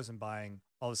studios and buying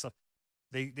all this stuff,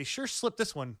 they sure slipped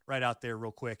this one right out there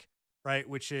real quick, right?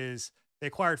 Which is they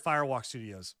acquired Firewalk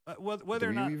Studios. Whether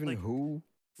or do not you even like, who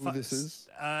this is?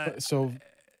 So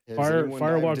Has anyone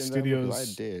Firewalk dived into them?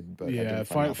 'Cause Studios. I did, but I Yeah, didn't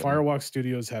find nothing. Firewalk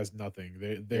Studios has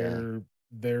nothing.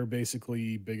 Their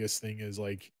basically biggest thing is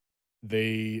like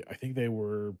I think they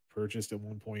were purchased at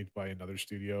one point by another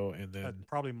studio and then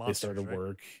probably they Monsters, started right?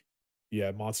 work.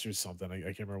 Yeah, Monsters something. I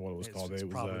can't remember what it was called. It's It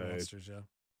was probably Monsters, yeah.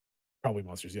 probably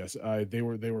Monsters. Yes, they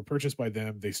were purchased by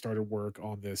them. They started work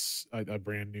on this a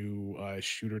brand new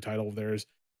shooter title of theirs,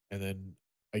 and then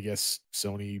I guess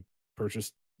Sony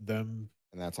purchased them.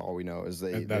 And that's all we know is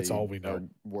And that's they all we know. are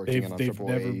working on a They've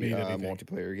never AAA made anything.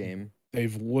 multiplayer game.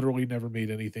 They've literally never made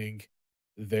anything.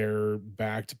 They're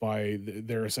backed by.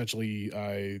 They're essentially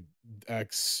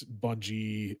ex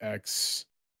Bungie, ex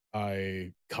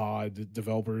COD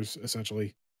developers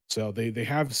essentially. So they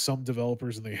have some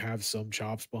developers and they have some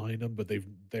chops behind them, but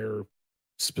their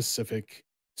specific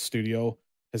studio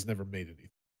has never made anything.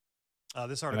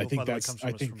 This And I article, think by the way, that's comes I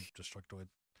from us from think Destructoid.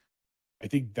 I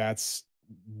think that's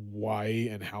why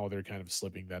and how they're kind of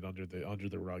slipping that under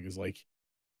the rug is like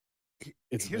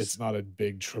it's not a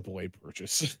big AAA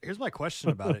purchase. Here's my question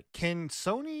about it. Can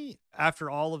Sony, after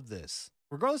all of this,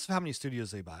 regardless of how many studios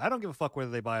they buy, I don't give a fuck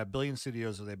whether they buy 1 billion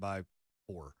studios or they buy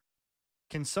 4.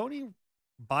 Can Sony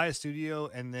buy a studio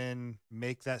and then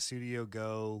make that studio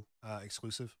go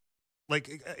exclusive? Like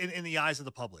in the eyes of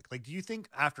the public? Like, do you think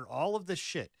after all of this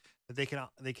shit that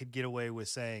they could get away with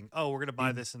saying, "Oh, we're going to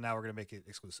buy this and now we're going to make it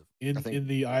exclusive"? In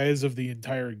the eyes of the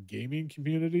entire gaming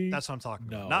community, That's what I'm talking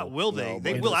about. No. Not will they? No,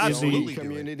 They but will in the absolutely do it.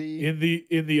 community.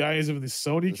 in the eyes of the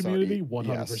Sony The Sony- community,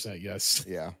 100% yes.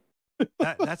 Yeah,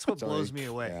 That's what Sorry. blows me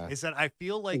away. Yeah. Is that I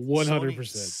feel like 100%.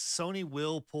 Sony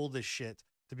will pull this shit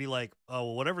to be like, oh,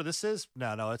 well, whatever this is,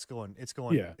 no, it's going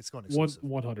Yeah. it's going exclusive.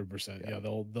 100%. Yeah. Yeah,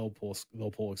 they'll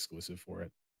pull exclusive for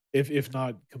it. If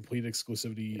not complete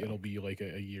exclusivity, it'll be like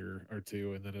a year or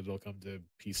two, and then it'll come to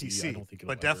PC. I don't think,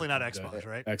 but it'll definitely ever not come to Xbox,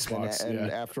 right? Xbox, and yeah.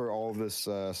 after all this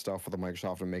stuff with the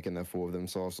Microsoft and making that fool of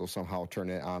themselves, they'll somehow turn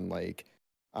it on like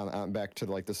back to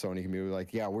like the Sony community.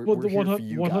 Like, yeah, we're Well, we're the here for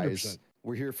you 100%. guys.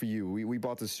 We're here for you. We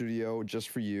bought the studio just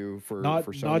for you for Not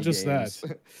Sony just games.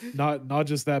 that, not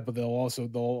just that, but they'll also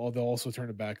turn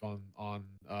it back on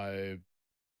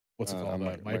what's it called,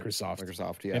 Microsoft,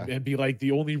 Microsoft, yeah. and be like, the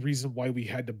only reason why we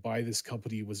had to buy this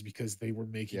company was because they were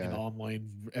making an Yeah. online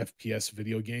FPS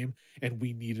video game, and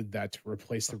we needed that to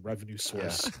replace the revenue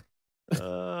source.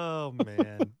 Oh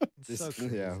man, it's so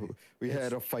crazy. Yeah, we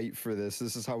had a fight for this.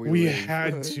 This is how we We live.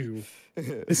 had to.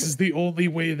 This is the only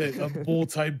way that a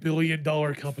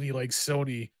multi-billion-dollar company like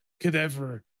Sony could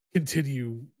ever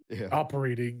continue Yeah.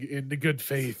 operating in the good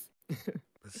faith.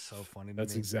 It's so funny. To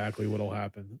That's me. exactly what'll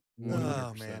happen.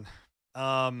 Oh 100%.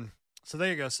 man. So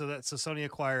there you go. So Sony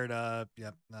acquired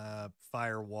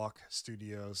Firewalk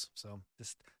Studios. So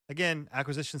just again,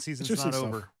 acquisition season's not Interesting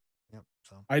stuff. over. Yep.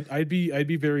 So I'd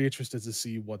be very interested to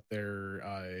see what their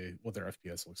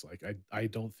FPS looks like. I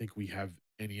don't think we have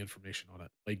any information on it.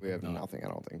 Like, We have none. nothing, I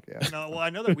don't think. Yeah. no, well, I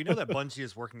know that we know that Bungie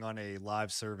is working on a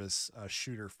live service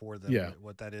shooter for them. Yeah.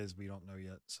 What that is, we don't know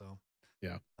yet. So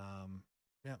Yeah.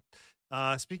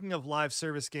 Speaking of live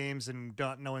service games and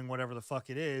not knowing whatever the fuck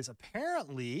it is,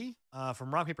 apparently,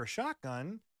 from Rock Paper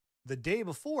Shotgun, the day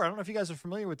before, I don't know if you guys are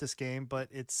familiar with this game, but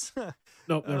it's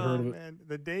Nope, never heard of it. man,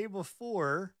 the day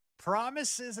before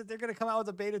promises that they're going to come out with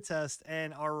a beta test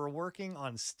and are working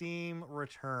on Steam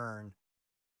Return.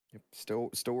 Yep.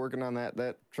 Still working on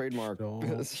that trademark.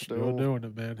 Still doing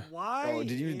it, man. Why? Oh,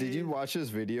 did you watch this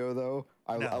video though?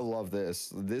 I love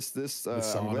this. I'm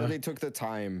sauna. glad they took the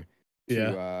time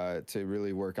to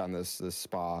really work on this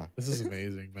spa. This is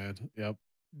amazing, man. Yep.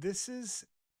 This is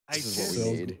This is what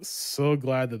we need. So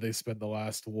glad that they spent the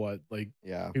last 2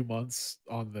 months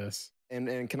on this.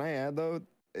 And can I add though,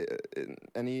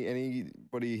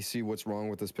 anybody see what's wrong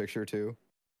with this picture too?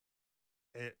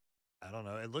 I don't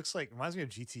know. It looks like reminds me of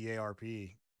GTA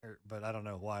RP, but I don't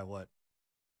know why. What?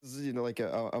 This is, like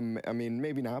I mean,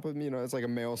 maybe not, but it's like a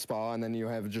male spa, and then you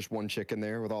have just one chick in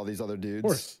there with all these other dudes. Of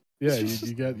course. Yeah,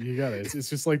 you got it. It's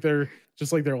just like their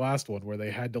last one where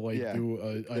they had to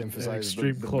do an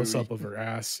extreme close up of her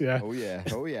ass. Yeah. Oh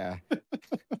yeah.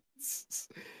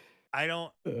 I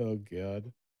don't. Oh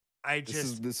god.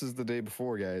 This is the day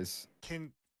before, guys.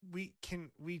 Can we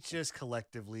just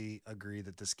collectively agree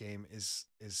that this game is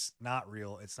not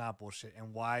real? It's not bullshit,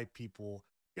 and why people?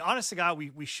 Honest to God,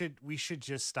 we should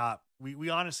just stop. We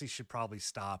honestly should probably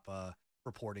stop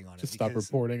reporting on it. Just stop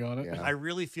reporting on it. Yeah. I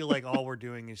really feel like all we're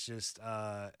doing is just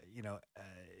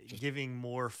giving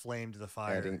more flame to the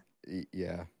fire.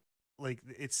 Yeah. Like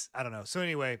I don't know. So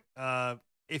anyway,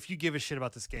 if you give a shit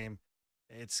about this game,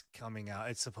 it's coming out.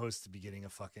 It's supposed to be getting a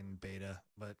fucking beta,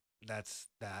 but that's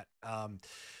that.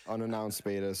 Unannounced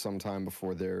beta sometime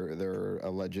before their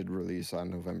alleged release on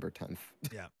November 10th.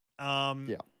 Yeah.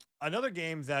 Yeah. Another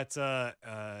game that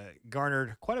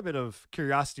garnered quite a bit of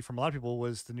curiosity from a lot of people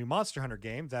was the new Monster Hunter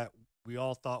game that we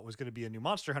all thought was going to be a new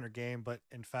Monster Hunter game, but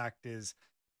in fact is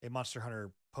a Monster Hunter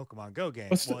Pokemon Go game.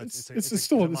 It's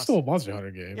still a Monster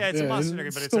Hunter game. Yeah, it's a Monster Hunter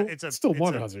game, but it's still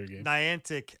Monster Hunter game.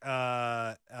 Niantic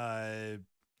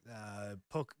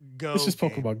Go. It's just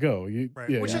Pokemon Go.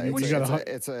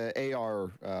 It's a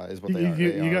AR is what they are.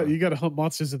 You got to hunt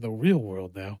monsters in the real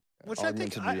world now. Which I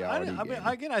think,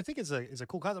 I think it's a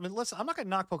cool concept. I mean, listen, I'm not gonna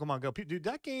knock Pokemon Go. Dude,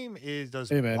 that game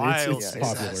does wild it's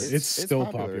success. popular. It's still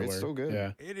popular. It's still good.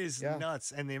 Yeah, it is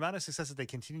nuts, and the amount of success that they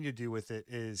continue to do with it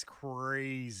is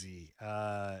crazy.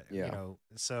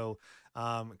 So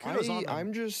kudos on them.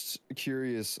 I'm just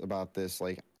curious about this.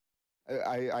 Like,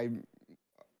 I'm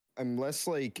less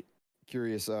like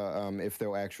curious if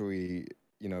they'll actually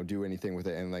do anything with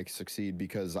it and like succeed,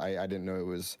 because I didn't know it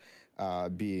was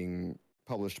being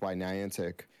published by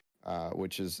Niantic,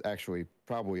 which is actually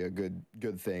probably a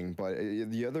good thing. But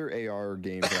the other AR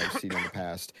games that I've seen in the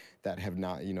past that have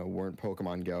not, weren't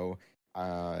Pokemon Go,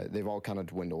 they've all kind of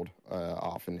dwindled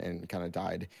off and kind of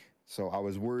died. So I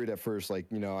was worried at first, like,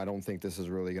 I don't think this is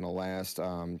really going to last,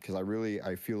 because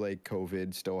I feel like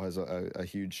COVID still has a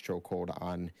huge chokehold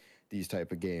on these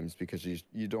type of games, because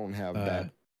you don't have that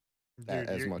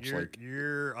as much.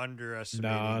 You're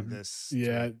underestimating this.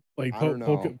 Yeah, like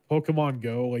Pokemon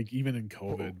Go, like even in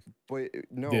COVID,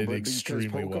 did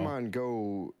extremely well. Pokemon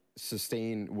Go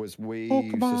was way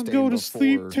Pokemon Go to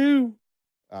sleep too.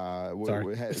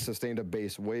 Had sustained a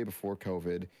base way before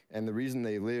COVID, and the reason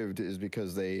they lived is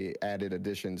because they added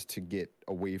additions to get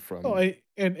away from. And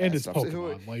it's stuff.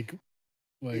 Pokemon, like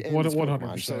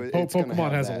 100%.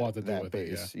 Pokemon has a lot to do with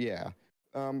base. It. Yeah.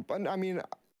 But I mean,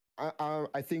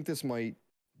 I think this might.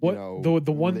 The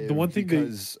one thing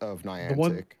because of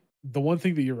Niantic. The one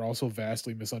thing that you're also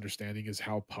vastly misunderstanding is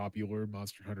how popular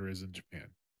Monster Hunter is in Japan.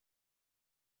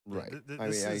 Right.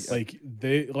 This is like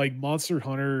they like Monster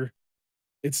Hunter.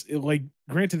 Like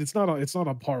granted, it's not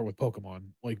on par with Pokemon,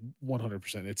 like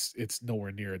 100%. It's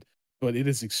nowhere near it, but it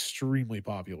is extremely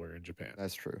popular in Japan.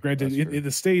 That's true. Granted, That's in, true. in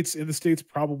the states,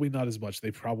 probably not as much. They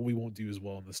probably won't do as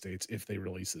well in the states if they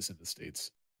release this in the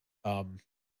states. Um,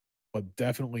 but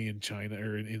definitely in China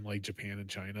or in like Japan and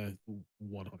China,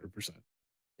 100%.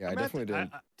 Yeah, I I mean, definitely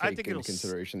didn't I take think into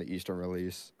consideration the Eastern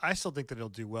release. I still think that it'll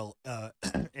do well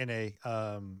in a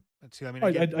too. I mean, I, I,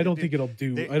 again, I don't think it'll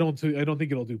do. they, I don't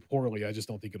think it'll do poorly. I just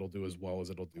don't think it'll do as well as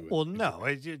it'll do. well, in no,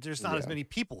 Japan. there's not as Yeah. many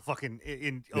people fucking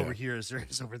in Yeah. over here as there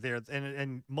is over there,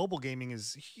 and mobile gaming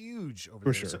is huge over For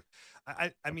there. sure. So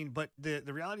I mean, but the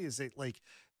reality is that like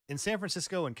in San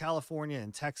Francisco and California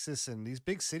and Texas and these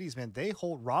big cities, man,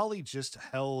 Raleigh just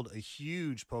held a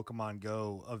huge Pokemon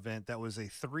Go event that was a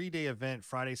 3-day event,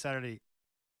 Friday, Saturday,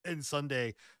 and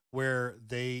Sunday, where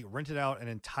they rented out an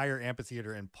entire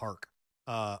amphitheater and park,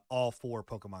 all for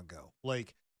Pokemon Go.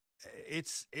 Like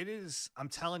it is, I'm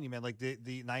telling you, man, like the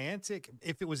Niantic,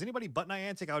 if it was anybody but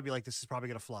Niantic, I would be like, this is probably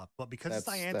gonna flop. But because it's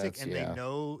Niantic and yeah.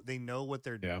 they know what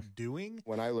they're doing.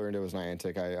 When I learned it was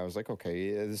Niantic, I was like,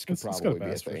 okay, yeah, this could It's got probably be a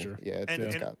pass for thing. sure. Yeah, And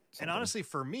it's and, got and something. honestly,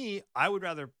 for me, I would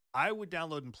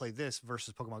download and play this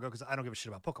versus Pokemon Go because I don't give a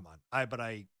shit about Pokemon. I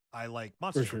like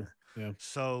Monster For sure. Hunter. Yeah.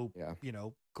 So Yeah. you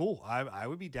know, cool. I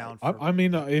would be down for I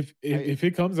mean, if I-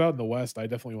 it comes out in the West, I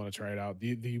definitely want to try it out.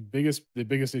 The biggest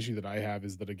issue that I have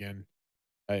is that, again,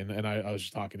 and I was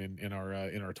just talking in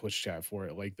our Twitch chat for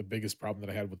it. Like the biggest problem that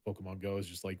I had with Pokemon Go is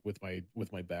just like with my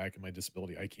back and my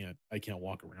disability, I can't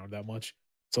walk around that much.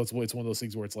 So it's one of those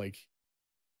things where it's like,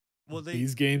 well,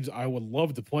 these games I would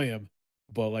love to play them,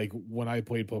 but like when I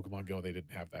played Pokemon Go, they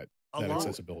didn't have that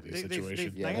accessibility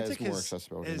situation. Yeah, it has Niantic more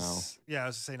accessibility now. Yeah, I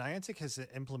was to say Niantic has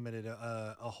implemented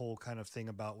a whole kind of thing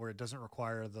about where it doesn't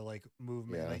require the like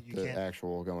movement. Yeah, Like you the can't.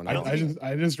 actual going I out. don't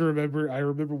I just remember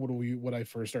when I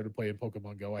first started playing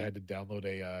Pokemon Go, I had to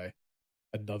download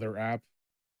another app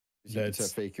to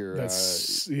fake your that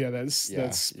spooked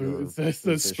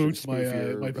my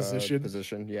your,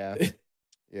 position. Yeah.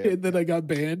 Yeah. And then I got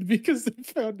banned because they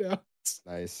found out.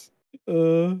 Nice.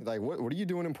 Uh, Like what are you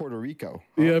doing in Puerto Rico?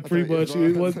 Huh? yeah, I pretty thought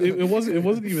much. It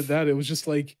wasn't even that. It was just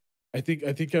like I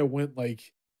think I went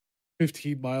like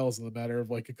 15 miles in the matter of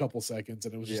like a couple seconds,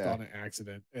 and it was just on an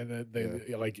accident. And then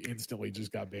they like instantly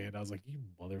just got banned. I was like, you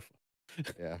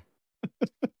motherfucker. Yeah.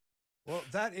 Well,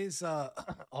 that is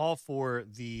all for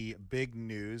the big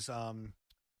news.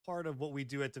 Part of what we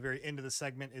do at the very end of the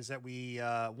segment is that we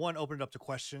open it up to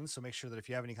questions. So make sure that if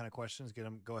you have any kind of questions,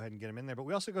 go ahead and get them in there. But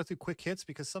we also go through quick hits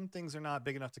because some things are not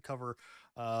big enough to cover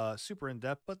super in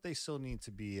depth, but they still need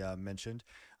to be mentioned.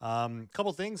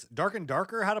 Couple things: Dark and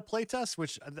Darker had a playtest,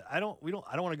 which I don't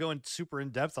want to go in super in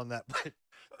depth on that, but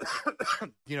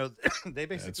you know, they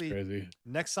basically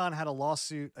Nexon had a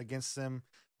lawsuit against them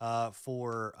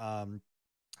for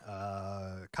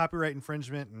copyright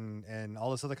infringement and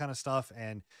all this other kind of stuff.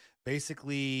 And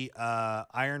basically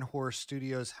Iron Horse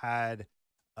Studios had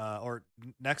or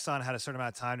Nexon had a certain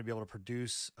amount of time to be able to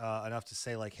produce enough to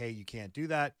say like, hey, you can't do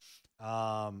that,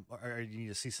 or you need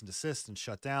to cease and desist and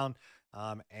shut down.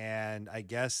 And I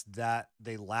guess that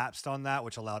they lapsed on that,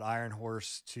 which allowed Iron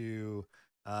Horse to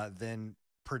then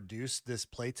produce this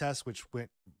playtest, which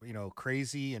went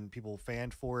crazy and people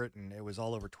fanned for it, and it was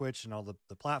all over Twitch and all the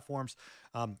platforms.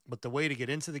 But the way to get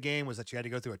into the game was that you had to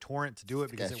go through a torrent to do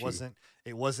it because it wasn't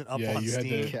up on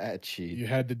Steam. You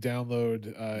had to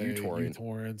download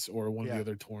uTorrents or one of the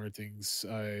other torrenting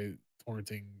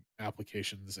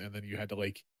applications, and then you had to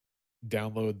like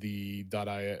download the the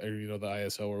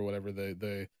ISO or whatever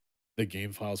the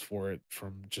game files for it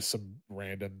from just some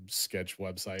random sketch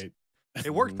website.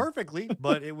 It worked perfectly,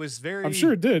 but it was very. I'm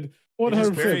sure it did.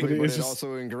 100%. But it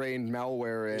also ingrained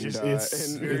malware and it's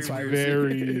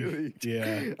very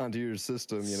onto your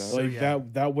system. You know, like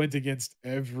that went against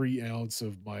every ounce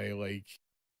of my like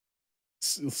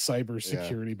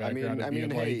cybersecurity background. I mean,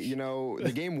 hey,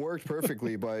 the game worked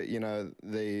perfectly, but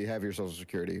they have your social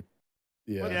security.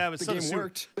 Yeah, well, but the game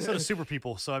worked. So does super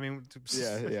people. So I mean,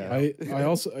 I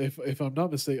also, if I'm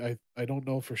not mistaken, I don't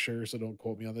know for sure, so don't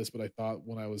quote me on this, but I thought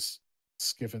when I was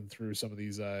skipping through some of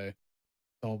these some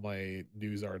of my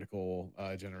news article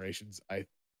generations, I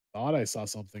thought I saw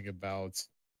something about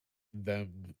them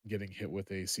getting hit with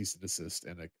a cease and desist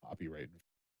and a copyright.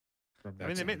 From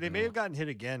I mean, they may have gotten hit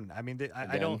again. I mean,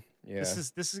 I don't. Yeah.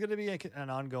 This is going to be an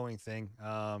ongoing thing.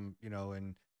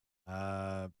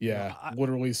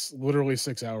 Literally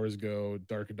 6 hours ago,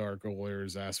 Dark and Darker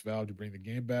lawyers asked Valve to bring the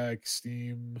game back.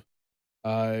 Steam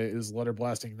is letter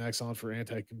blasting Nexon for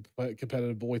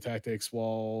anti-competitive bully tactics,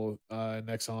 while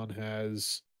Nexon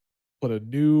has put a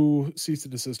new cease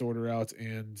and desist order out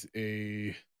and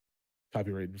a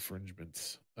copyright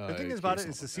infringement. The thing is about case it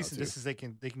on is the them now, cease and too.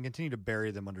 desist. They can continue to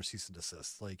bury them under cease and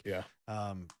desist. Like, Yeah.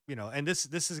 and this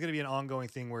is going to be an ongoing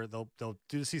thing where they'll do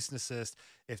the cease and desist.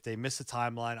 If they miss the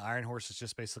timeline, Iron Horse is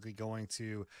just basically going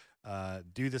to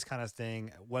do this kind of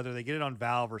thing. Whether they get it on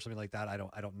Valve or something like that, I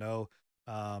don't know.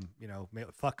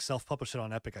 Fuck, self-publish it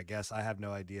on Epic, I guess. I have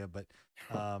no idea, but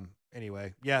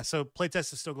anyway, yeah. So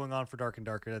playtest is still going on for Dark and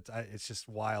Darker. It's just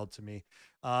wild to me.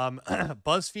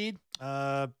 BuzzFeed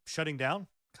shutting down,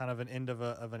 kind of an end of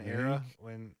an era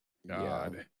when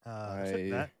God.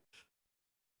 I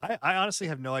I honestly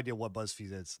have no idea what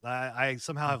BuzzFeed is. I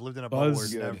somehow have lived in a bubble where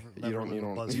it's Good. never You knew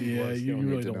don't- what BuzzFeed Yeah, was. you don't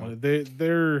need really to don't know. want it.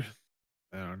 They're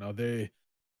I don't know.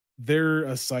 They're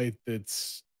a site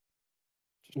that's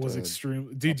was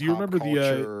extreme. Do you remember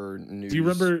the do you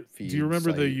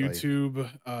remember the YouTube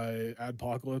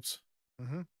Adpocalypse?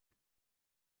 Mm-hmm.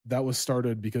 That was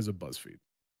started because of BuzzFeed.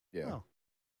 Yeah.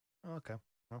 Oh, okay.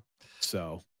 Well,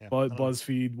 So, yeah, but I don't know.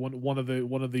 BuzzFeed, one of the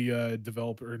not the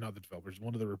developers,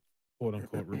 one of the quote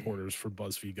unquote reporters for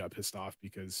BuzzFeed got pissed off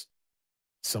because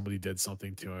somebody did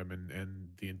something to him, and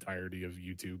the entirety of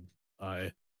YouTube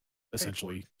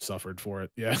essentially suffered for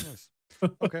it. Yeah. Nice.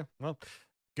 Okay. Well,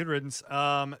 good riddance.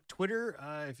 Twitter.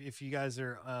 If you guys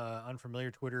are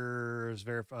unfamiliar, Twitter is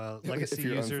legacy if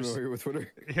you're users. unfamiliar with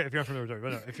Twitter. Yeah, if you're unfamiliar with Twitter,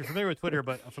 but no, if you're familiar with Twitter,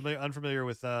 but unfamiliar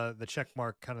with the check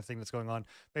mark kind of thing that's going on,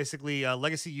 basically,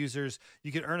 legacy users,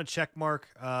 you can earn a check mark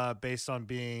based on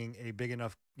being a big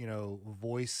enough,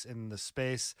 voice in the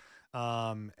space.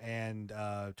 And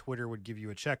Twitter would give you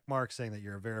a check mark saying that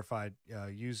you're a verified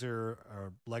user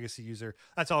or legacy user.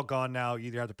 That's all gone now. You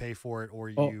either have to pay for it or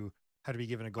you had to be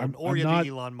given a golden, or you have to be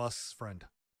Elon Musk's friend.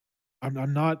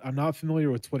 I'm not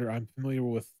familiar with Twitter. I'm familiar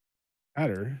with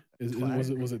Tatter.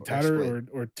 Was it Tatter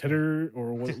or Titter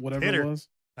or whatever Titter. it was?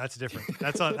 That's different.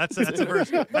 That's a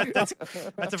version.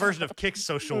 That's a version of Kick's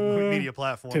social media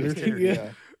platform. Titter, Titter.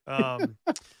 yeah.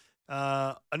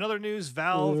 Another news: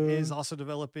 Valve is also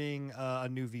developing a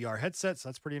new VR headset. So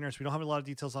that's pretty interesting. We don't have a lot of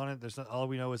details on it. All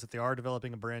we know is that they are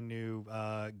developing a brand new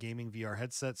gaming VR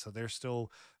headset. So they're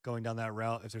still going down that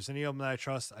route. If there's any of them that I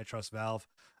trust Valve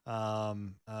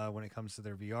when it comes to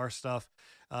their VR stuff.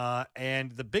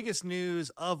 And the biggest news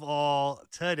of all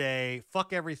today,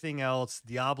 fuck everything else.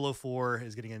 Diablo 4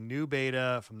 is getting a new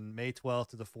beta from May 12th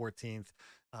to the 14th.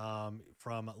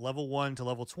 From level 1 to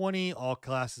level 20, all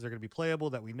classes are going to be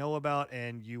playable that we know about,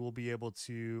 and you will be able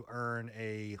to earn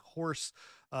a horse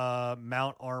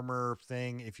mount armor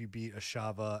thing if you beat a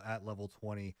Shava at level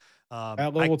 20.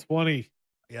 At level 20.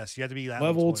 Yes, you have to be at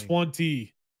level 20.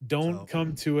 20. Don't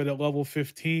come to it at level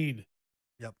 15.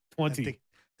 Yep. 20.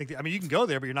 I mean, you can go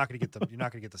there, but you're not going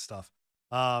to get the stuff.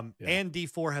 And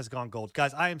D4 has gone gold,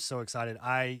 guys. I am so excited.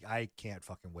 I can't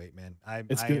fucking wait, man.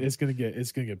 It's gonna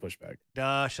get pushed back.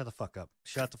 Shut the fuck up.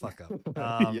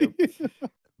 Yep.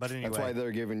 But anyway, That's why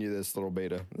they're giving you this little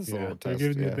beta. Little they're test.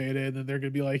 giving you a beta, and then they're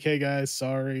gonna be like, "Hey guys,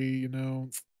 sorry,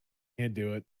 can't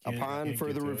do it." Upon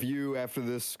further review after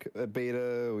this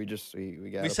beta,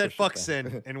 we said fuck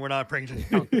sin, and we're not bringing it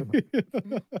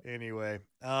down. Anyway,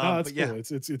 no, it's cool. Yeah,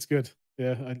 it's good.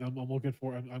 Yeah, I'm looking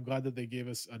for. I'm glad that they gave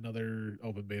us another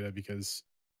open beta because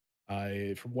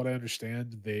from what I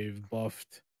understand, they've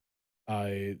buffed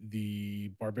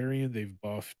the barbarian. They've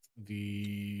buffed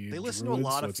the. They listen to a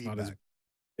lot of feedback.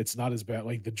 It's not as bad.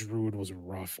 Like the druid was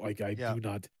rough. Like I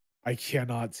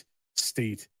cannot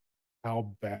state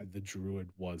how bad the druid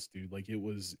was, dude. Like it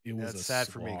was. That's sad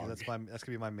for me because that's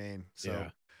gonna be my main. So yeah.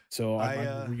 So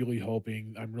I'm really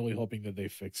hoping that they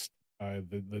fixed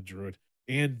the druid.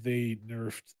 And they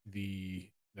nerfed the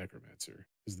necromancer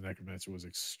because the necromancer was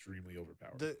extremely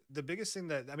overpowered. The biggest thing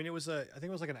that I think it was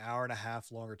like an hour and a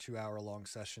half long or 2 hour long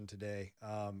session today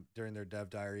during their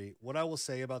dev diary. What I will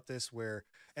say about this,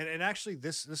 and actually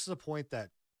this is a point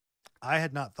that I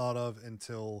had not thought of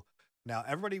until now.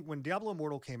 When Diablo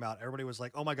Immortal came out, everybody was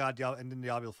like, "Oh my god, Diablo!" And then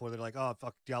Diablo 4, they're like, "Oh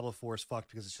fuck, Diablo 4 is fucked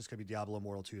because it's just gonna be Diablo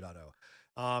Immortal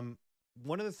 2.0."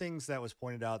 One of the things that was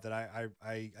pointed out that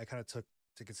I kind of took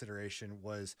to consideration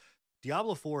was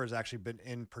Diablo 4 has actually been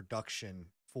in production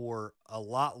for a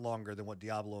lot longer than what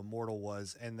Diablo Immortal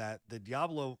was, and that the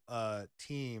Diablo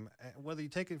team, whether you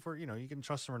take it for, you can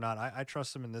trust them or not, I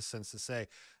trust them in this sense to say,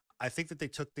 I think that they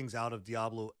took things out of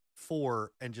Diablo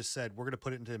 4 and just said, we're going to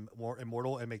put it into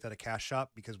Immortal and make that a cash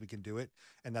shop because we can do it,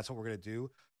 and that's what we're going to do.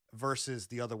 Versus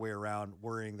the other way around,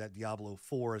 worrying that Diablo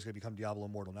 4 is going to become Diablo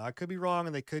Immortal. Now, I could be wrong,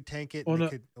 and they could tank it,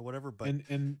 could whatever. But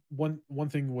and one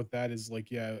thing with that is like,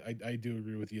 yeah, I do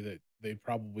agree with you that they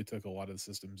probably took a lot of the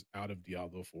systems out of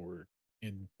Diablo 4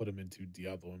 and put them into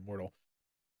Diablo Immortal.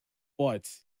 But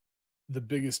the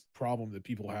biggest problem that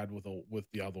people had with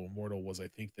Diablo Immortal was, I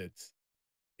think that,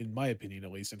 in my opinion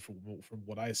at least, and from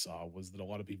what I saw, was that a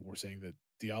lot of people were saying that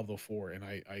Diablo 4, and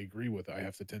I agree with it. I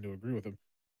have to tend to agree with them.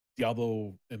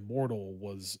 Diablo Immortal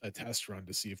was a test run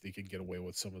to see if they could get away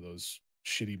with some of those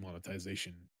shitty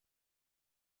monetization,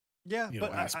 Yeah,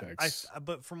 but aspects.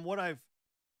 but from what I've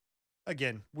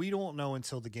again, we don't know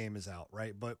until the game is out,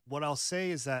 right? But what I'll say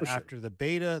is that For sure. after the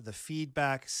beta, the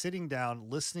feedback, sitting down,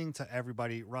 listening to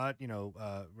everybody, Rod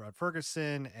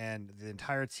Ferguson and the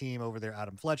entire team over there,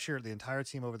 Adam Fletcher, the entire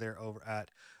team over there over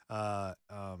uh,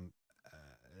 um,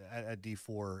 at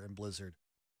D4 and Blizzard,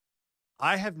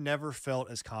 I have never felt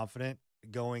as confident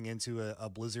going into a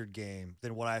Blizzard game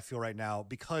than what I feel right now,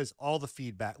 because all the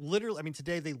feedback, literally, I mean,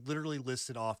 today they literally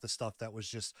listed off the stuff that was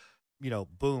just,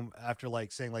 boom, after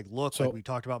like saying like, look, like So we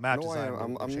talked about map No,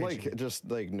 design. I'm like just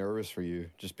like nervous for you,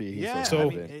 just being yeah, so I So-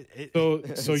 mean,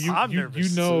 confident. so you I'm you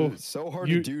nervous. know It's so hard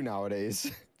you- to do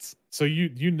nowadays. so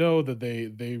you know that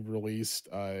they released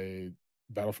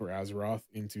Battle for Azeroth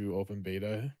into open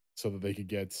beta so that they could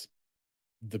get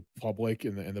the public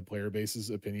and the player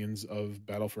base's opinions of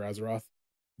Battle for Azeroth,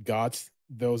 got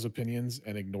those opinions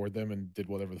and ignored them and did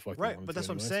whatever the fuck they Right, wanted but to that's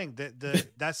what I'm anyways. saying.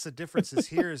 That's the difference is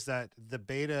here is that the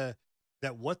beta,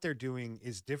 that what they're doing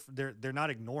is different. They're not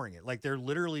ignoring it. Like they're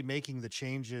literally making the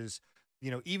changes,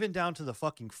 even down to the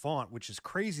fucking font, which is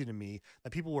crazy to me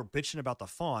that people were bitching about the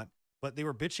font, but they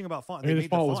were bitching about font. I mean, They the made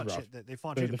font the was font rough. shit. They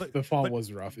font changed, The font but-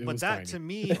 was rough. It but was that tiny. to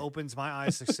me opens my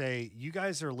eyes to say you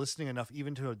guys are listening enough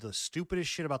even to the stupidest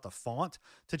shit about the font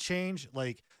to change.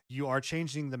 Like you are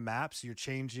changing the maps, you're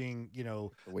changing, way the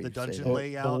you say dungeon that.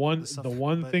 layout.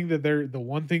 The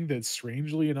one thing that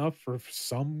strangely enough, for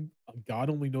some God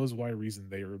only knows why reason,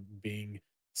 they are being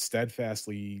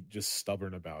steadfastly just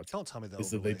stubborn about, Don't tell me the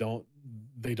is that overlay.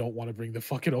 they don't want to bring the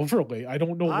fucking overlay. I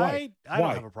don't know why. I don't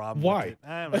Why? have a problem Why? with it.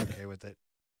 I'm okay with it.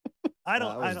 I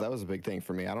don't. that was a big thing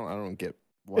for me. I don't get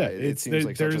why. Yeah, it seems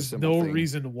like such a there's simple no thing.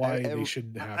 reason why I- they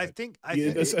shouldn't have I it. think. Yeah,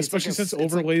 it's like especially since it's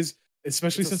like- overlays, it's a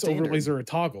overlays standard. are a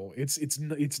toggle. It's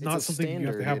not a something you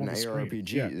have to standard have in on the screen.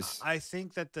 Yeah. ARPGs. I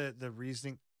think that the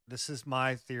reasoning. This is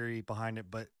my theory behind it,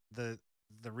 but the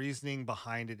reasoning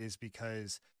behind it is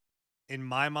because, in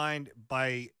my mind,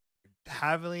 by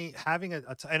having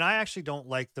and I actually don't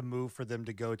like the move for them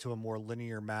to go to a more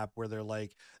linear map where they're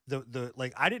like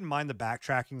like I didn't mind the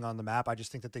backtracking on the map. I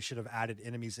just think that they should have added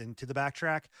enemies into the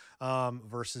backtrack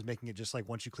versus making it just like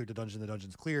once you cleared the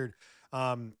dungeon's cleared.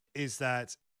 Is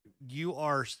that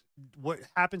what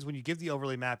happens when you give the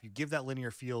overlay map, you give that linear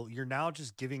feel, you're now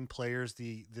just giving players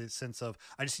the sense of,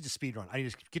 I just need to speed run. I need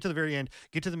to get to the very end,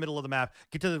 get to the middle of the map,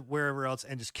 get to wherever else,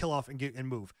 and just kill off and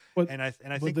move. But And I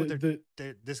think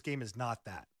this game is not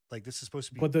that. Like this is supposed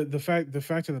to be. But the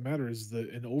fact of the matter is that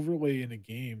an overlay in a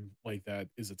game like that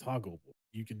is a toggle.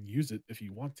 You can use it if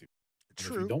you want to. And if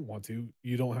True. you don't want to,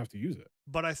 you don't have to use it.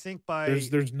 But I think by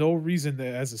There's no reason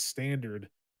that as a standard,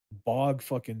 bog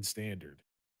fucking standard,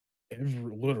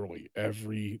 literally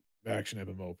every action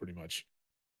MMO pretty much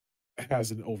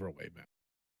has an overlay map.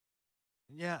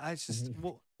 yeah, I just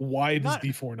Why does Not-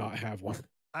 D4 not have one?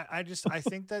 I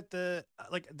think that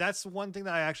that's the one thing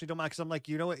that I actually don't mind, because I'm like,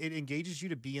 it engages you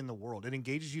to be in the world. It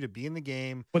engages you to be in the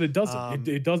game. But it doesn't.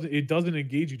 It doesn't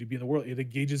engage you to be in the world. It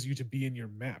engages you to be in your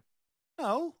map.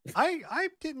 No, I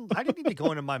didn't need to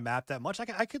go into my map that much.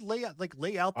 I could lay out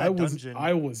that dungeon.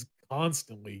 I was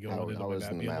constantly going I into my was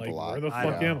map, in the being map a like, lot. where the I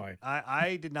fuck know. am I?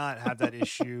 I did not have that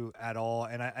issue at all,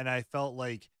 and I felt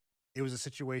like it was a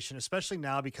situation, especially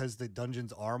now because the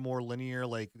dungeons are more linear,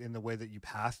 like in the way that you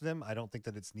path them. I don't think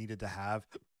that it's needed to have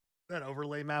that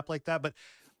overlay map like that. But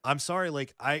I'm sorry,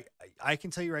 like I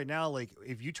can tell you right now, like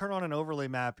if you turn on an overlay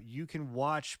map, you can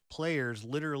watch players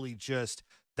literally just.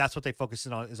 That's what they focus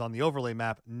in on, is on the overlay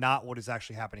map, not what is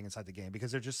actually happening inside the game,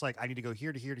 because they're just like, I need to go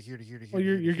here to here to here to here to here. Well,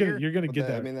 you're gonna But get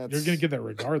that- I that. mean, You're that's- gonna get that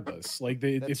regardless. Like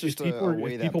That's if just people a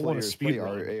way if that people want to players speed play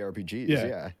run, ARPGs. Yeah.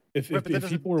 Yeah. if Right, but that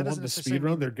people are doesn't wanting to necessarily speed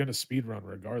run, mean they're that- gonna speed run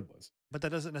regardless. But that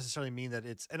doesn't necessarily mean that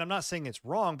it's, and I'm not saying it's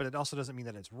wrong, but it also doesn't mean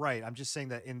that it's right. I'm just saying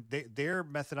that in their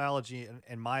methodology,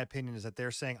 in my opinion, is that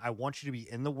they're saying, I want you to be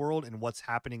in the world and what's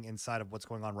happening inside of what's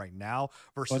going on right now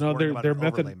versus no, worrying about their an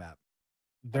method- overlay map.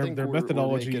 Their think we're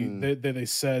methodology making- they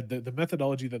said the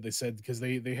methodology that they said, because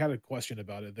they had a question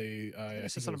about it. They I I think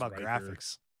it's think something it was about Riker.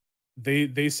 graphics.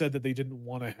 They said that they didn't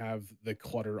want to have the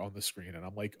clutter on the screen, and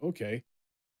I'm like, okay,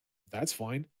 that's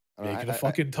fine. Make it a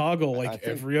fucking toggle like think-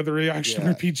 every other action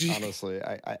yeah, RPG. Honestly,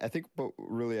 I think, but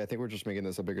really, I think we're just making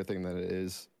this a bigger thing than it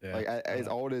is. Yeah, Like,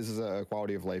 all it is a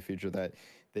quality of life feature that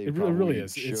they It probably really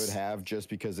is. should It's- have, just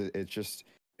because it's just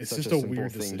It's such just a a simple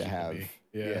weird thing decision to have. me.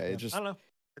 Yeah, it just I don't know.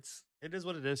 It's It is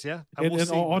what it is. Yeah, And, we'll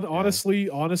and see.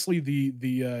 honestly,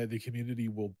 the community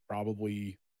will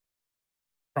probably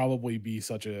be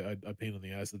such a pain in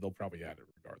the ass that they'll probably add it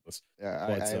regardless. Yeah,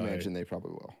 But, I imagine they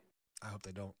probably will. I hope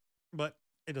they don't, but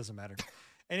it doesn't matter.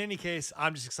 In any case,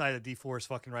 I'm just excited that D4 is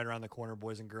fucking right around the corner,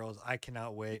 boys and girls. I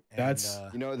cannot wait. And, That's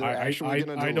You know, they're actually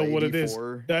going to I know what it is.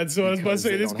 That's what I was about to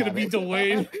say. It's going to be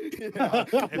delayed. Yeah,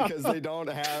 because they don't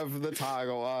have the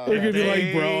toggle. They're going to be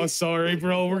like, bro, sorry,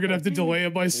 bro. We're going to have to delay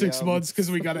it by 6 months because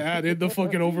we got to add in the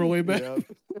fucking overlay back.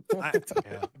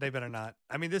 Yeah, they better not.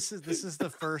 I mean, this is the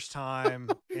first time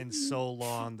in so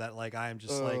long that like I am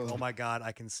just like, oh my god,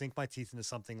 I can sink my teeth into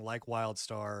something like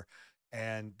WildStar,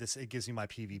 and it gives me my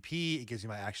PvP, it gives me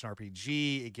my action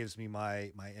RPG, it gives me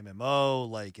my MMO,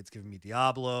 like it's giving me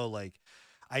Diablo, like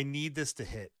I need this to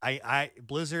hit. I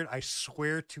Blizzard, I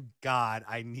swear to God,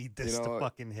 I need this to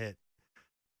fucking hit.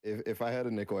 If I had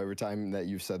a nickel every time that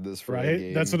you've said this for right, a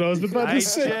game, that's what I was about to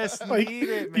say. Just like, need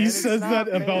it, man. He It's says that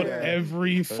fair. about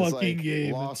every fucking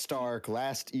game. Lost Ark,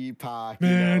 Last Epoch,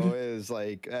 man, is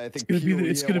like I think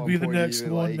it's gonna be the next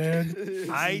one, man.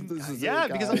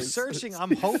 Because I'm searching,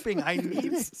 I'm hoping, I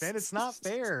need it, man. It's not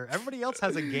fair. Everybody else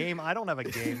has a game. I don't have a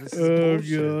game. This is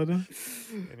bullshit. God.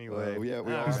 Anyway, we all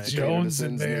have Jones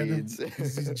and man.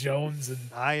 Jones and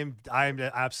I am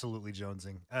absolutely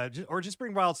jonesing. Just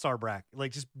bring WildStar back.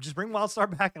 Like just bring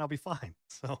WildStar back and I'll be fine.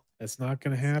 So that's not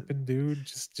gonna happen, dude.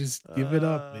 Just give it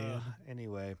up, man.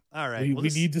 Anyway, all right. We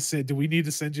need to send. Do we need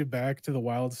to send you back to the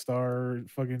WildStar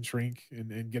fucking shrink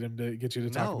and get you to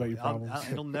talk about your problems?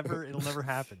 It'll never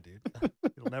happen, dude.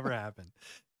 It'll never happen.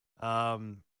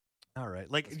 All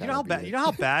right. Like, you know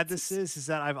how bad this is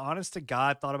that I've honest to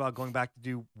God thought about going back to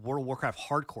do World of Warcraft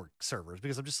hardcore servers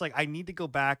because I'm just like, I need to go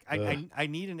back. I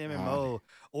need an MMO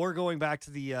or going back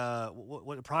to the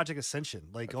what Project Ascension,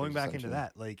 like going back into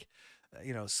that, like,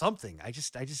 something. I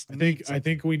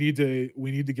think we need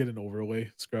to get an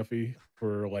overlay, Scruffy,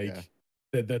 for like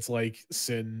that's like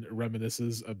Sin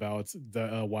reminisces about the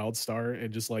WildStar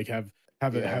and just like have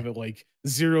it like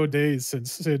 0 days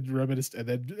since Sin reminisced and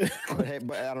then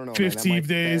but I don't know, 15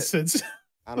 days since.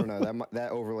 I don't know,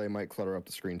 that overlay might clutter up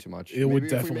the screen too much. It would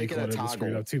definitely clutter the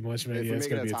screen up too much, man. Yeah, it's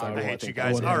gonna be a toggle. I hate you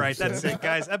guys. All right, that's it,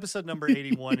 guys. Episode number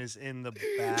 81 is in the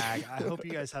bag. I hope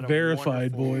you guys had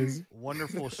a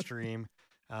wonderful stream.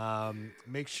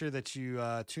 Make sure that you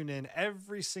tune in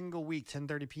every single week,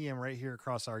 10:30 p.m. right here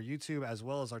across our YouTube as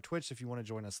well as our Twitch. If you want to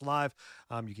join us live,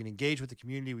 you can engage with the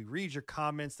community. We read your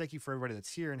comments. Thank you for everybody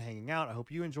that's here and hanging out. I hope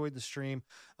you enjoyed the stream.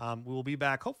 We will be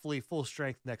back hopefully full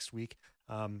strength next week.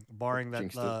 Barring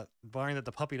that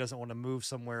the puppy doesn't want to move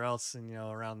somewhere else and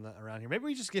around here. Maybe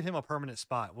we just give him a permanent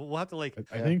spot. We'll have to like.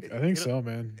 I think so,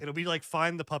 man. It'll be like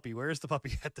find the puppy. Where's the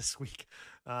puppy at this week?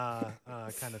 Kind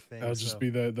of thing. That'll just be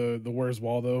the Where's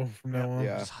Waldo from now on.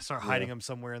 Yeah. Just start hiding him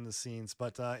somewhere in the scenes.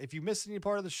 But if you missed any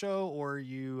part of the show or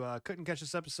you couldn't catch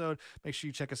this episode, make sure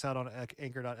you check us out on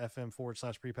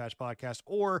anchor.fm/prepatch podcast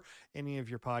or any of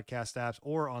your podcast apps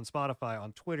or on Spotify,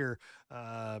 on Twitter,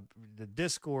 the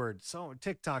Discord,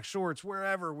 TikTok, Shorts,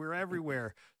 wherever. We're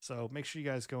everywhere. So make sure you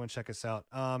guys go and check us out.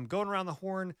 Going around the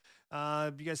horn,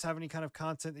 do you guys have any kind of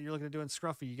content that you're looking to do in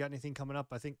Scruffy? You got anything coming up?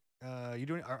 I think you're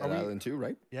doing Island 2,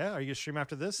 right? Yeah. Are you gonna stream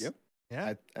after this? Yep.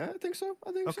 Yeah, I think so.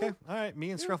 Okay. All right.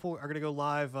 Me and Scruffle are gonna go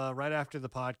live right after the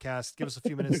podcast. Give us a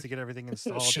few minutes to get everything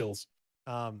installed. Shills.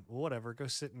 Whatever. Go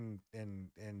sit and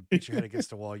beat your head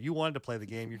against a wall. You wanted to play the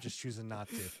game. You're just choosing not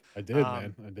to. I did,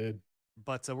 man. I did.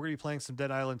 But we're gonna be playing some Dead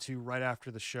Island 2 right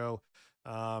after the show.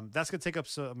 That's gonna take up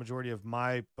a majority of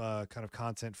my kind of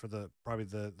content for probably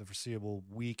the foreseeable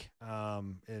week.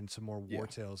 And some more War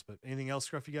Tales. But anything else,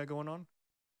 Scruff, you got going on?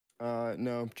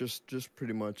 No, just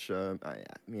pretty much. I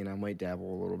mean, I might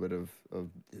dabble a little bit of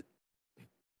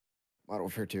Modern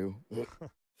Warfare 2.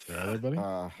 Everybody?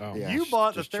 You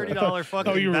bought the $30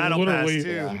 fucking battle pass too.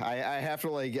 Yeah, I have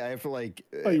to like.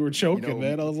 Oh, you were choking,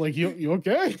 man. I was like, you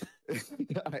okay?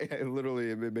 I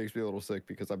literally, it makes me a little sick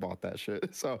because I bought that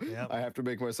shit. So I have to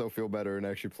make myself feel better and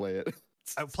actually play it.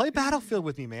 Play Battlefield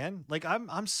with me, man. Like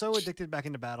I'm so addicted back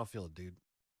into Battlefield, dude.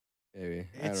 Maybe.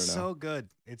 It's so good.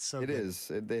 It's so good. It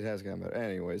is. It has gotten better.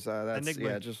 Anyways, that's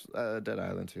Enigma. Just Dead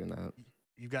Island 2 and that.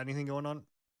 You got anything going on?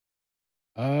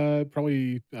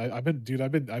 Probably I've been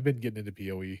getting into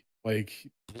PoE. Like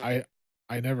I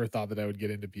never thought that I would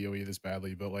get into PoE this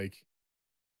badly, but like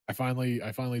I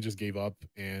finally just gave up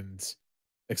and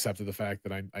accepted the fact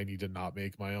that I need to not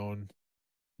make my own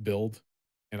build.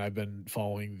 And I've been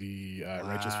following the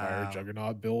Righteous Fire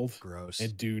Juggernaut build. Gross.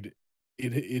 And dude,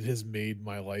 it has made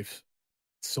my life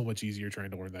so much easier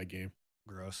trying to learn that game.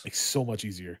 Gross. Like so much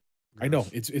easier. I know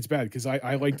Gross. it's bad because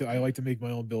I like to make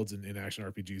my own builds in action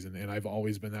RPGs, and I've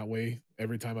always been that way.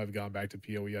 Every time I've gone back to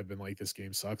PoE, I've been like, this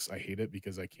game sucks. I hate it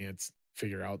because I can't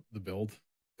figure out the build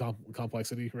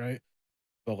complexity, right?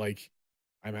 But like,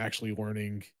 I'm actually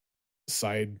learning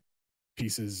side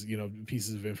pieces,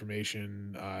 pieces of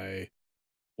information.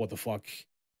 What the fuck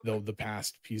the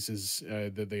past pieces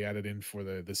that they added in for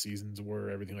the seasons were,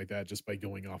 everything like that, just by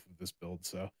going off of this build.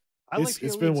 So I like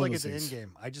it's PoE. been It's one like of it's those an end things.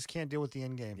 game. I just can't deal with the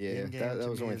end game. The Yeah, end game that to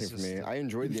was the me only is thing for me. just I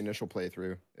enjoyed the initial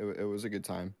playthrough. It was a good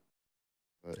time.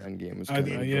 But Yeah. Endgame was I, kind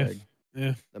of I a yeah, drag.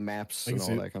 yeah, The maps I can and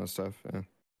see all it. that kind of stuff. Yeah.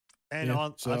 And Yeah, on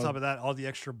top so of that, all the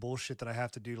extra bullshit that I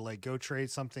have to do to like go trade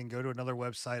something, go to another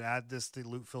website, add the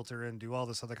loot filter, and do all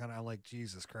this other kind of. I'm like,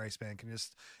 Jesus Christ, man! Can you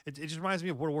just it just reminds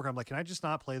me of World of Warcraft. I'm like, can I just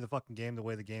not play the fucking game the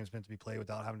way the game's meant to be played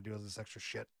without having to do all this extra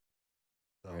shit?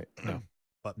 So, Right. no,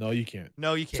 but no, you can't.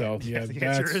 no, you So can't. yeah, The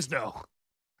answer that's is no.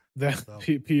 that So.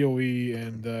 PoE,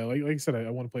 and like I said, I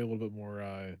want to play a little bit more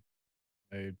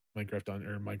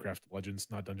Minecraft Legends,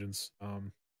 not Dungeons.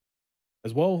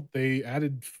 As well, they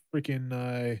added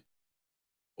freaking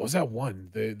what was that one?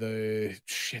 The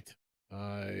shit.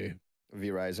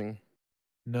 V Rising.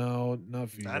 No, not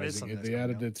V That is Rising. something that's They coming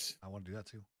added out. it. I want to do that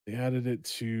too. They added it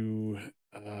to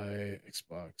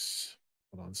Xbox.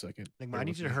 Hold on a second. Like, Bear I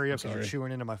need with you to me. hurry I'm up because you're sorry.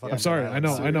 chewing into my fucking. I'm sorry. I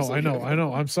know.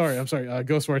 I'm sorry.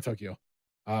 Ghostwire Tokyo.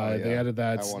 Oh, They yeah. added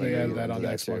that. I wanna They get added that into on the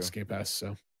that Xbox too. Game Pass.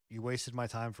 So You wasted my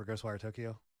time for Ghostwire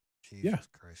Tokyo. Jesus Yeah.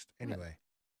 Christ. Anyway.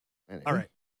 Anyway. All right.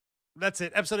 That's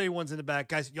it. Episode 81's in the back.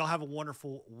 Guys, y'all have a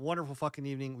wonderful, wonderful fucking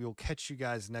evening. We will catch you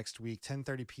guys next week,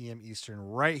 10:30 p.m. Eastern,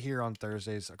 right here on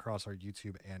Thursdays across our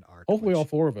YouTube and our hopefully Twitch. all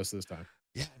four of us this time.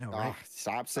 Yeah, I know, right?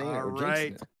 Stop saying it. All We're jinxing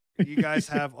right. it. You guys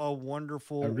have a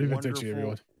wonderful, Arrivederci,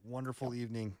 everyone. wonderful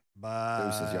evening.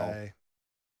 Deuces, y'all. Bye.